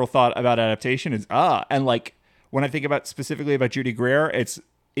my general thought about Adaptation is and like when I think about specifically about Judy Greer, it's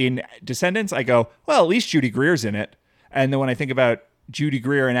in Descendants I go, well, at least Judy Greer's in it, and then when I think about Judy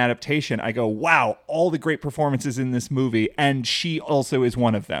Greer in Adaptation, I go, wow, all the great performances in this movie, and she also is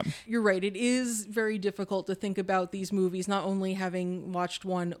one of them. You're right. It is very difficult to think about these movies, not only having watched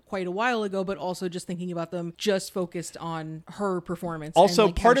one quite a while ago, but also just thinking about them just focused on her performance. Also,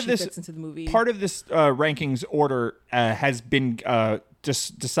 and, like, part how of she this fits into the movie. Part of this rankings order has been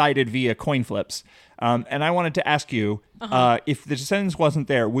decided via coin flips. And I wanted to ask you, if The Descendants wasn't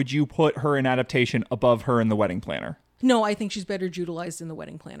there, would you put her in Adaptation above her in The Wedding Planner? No, I think she's better Judalized in The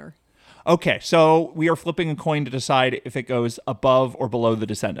Wedding Planner. Okay, so we are flipping a coin to decide if it goes above or below The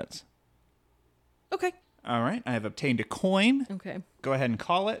Descendants. Okay. All right, I have obtained a coin. Okay. Go ahead and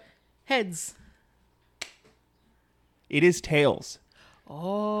call it. Heads. It is Tails.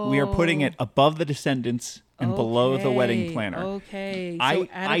 Oh. We are putting it above The Descendants and below The Wedding Planner. Okay. So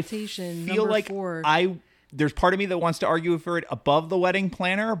adaptation I feel number like 4. there's part of me that wants to argue for it above The Wedding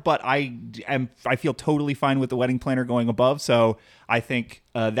Planner, but I feel totally fine with The Wedding Planner going above. So I think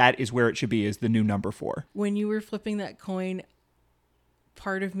that is where it should be, is the new number 4. When you were flipping that coin,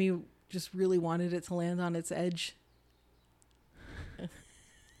 part of me just really wanted it to land on its edge.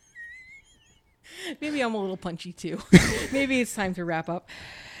 Maybe I'm a little punchy too. Maybe it's time to wrap up.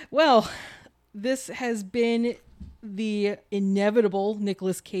 Well, this has been the inevitable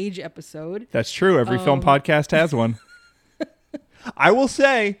Nicolas Cage episode. That's true. Every film podcast has one. I will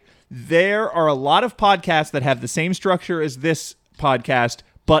say there are a lot of podcasts that have the same structure as this podcast,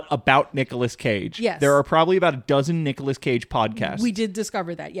 but about Nicolas Cage. Yes. There are probably about a dozen Nicolas Cage podcasts. We did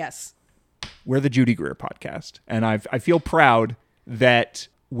discover that, yes. We're the Judy Greer podcast. And I feel proud that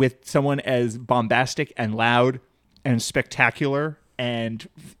with someone as bombastic and loud and spectacular and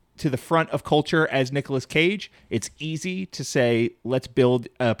to the front of culture as Nicolas Cage, it's easy to say, let's build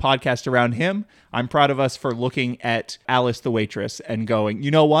a podcast around him. I'm proud of us for looking at Alice the Waitress and going,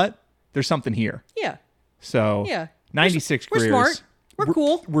 you know what? There's something here. Yeah. So, yeah. 96 We're Greers. smart. We're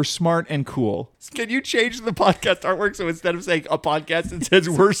cool. We're smart and cool. Can you change the podcast artwork so instead of saying a podcast, it says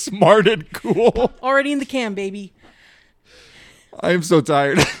we're smart and cool? Already in the can, baby. I am so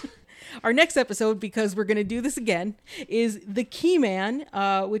tired. Our next episode, because we're going to do this again, is The Key Man,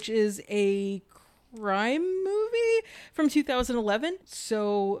 which is a crime movie from 2011.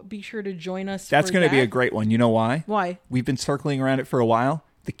 So be sure to join us. That's going to be a great one. You know why? Why? We've been circling around it for a while.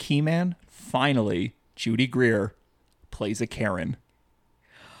 The Key Man, finally, Judy Greer plays a Karen.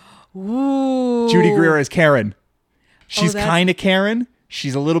 Ooh. Judy Greer as Karen. She's that's- kind of Karen.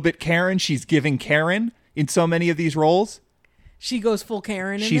 She's a little bit Karen. She's giving Karen in so many of these roles. She goes full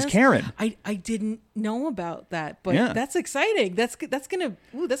Karen in She's this? Karen. I didn't know about that, but Yeah. that's exciting. That's gonna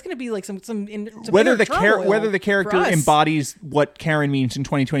be like some Whether inner turmoil whether the for character us. embodies what Karen means in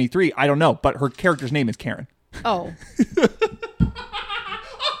 2023, I don't know, but her character's name is Karen. Oh.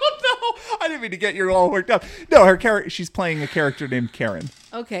 Oh no, I didn't mean to get you all worked up. No, her character, she's playing a character named Karen.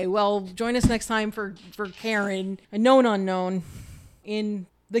 Okay, well, join us next time for Karen, a known unknown in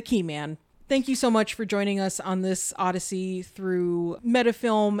The Key Man. Thank you so much for joining us on this odyssey through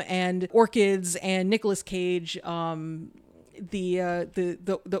metafilm and orchids and Nicolas Cage.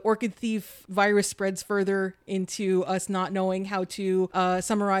 The orchid thief virus spreads further into us not knowing how to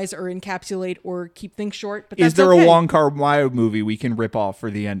summarize or encapsulate or keep things short. But Is that's there okay. a Wong Kar-wai movie we can rip off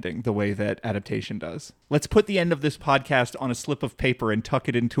for the ending, the way that Adaptation does? Let's put the end of this podcast on a slip of paper and tuck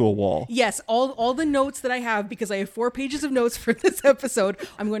it into a wall. Yes, all the notes that I have, because I have 4 pages of notes for this episode,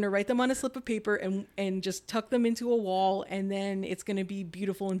 I'm going to write them on a slip of paper and just tuck them into a wall, and then it's going to be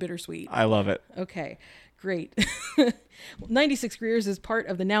beautiful and bittersweet. I love it. Okay, great. 96 Greers is part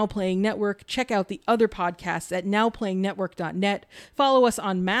of the Now Playing Network. Check out the other podcasts at nowplayingnetwork.net. Follow us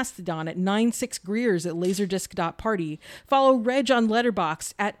on Mastodon at 96 Greers at laserdisc.party. Follow Reg on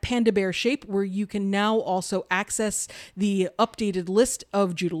Letterboxd at Panda Bear Shape, where you can now also access the updated list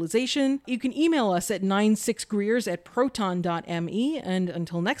of Jutilization. You can email us at 96greers at proton.me. And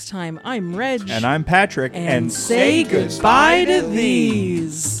until next time, I'm Reg. And I'm Patrick. And say goodbye to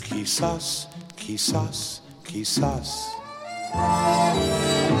these. Quizás, quizás, quizás.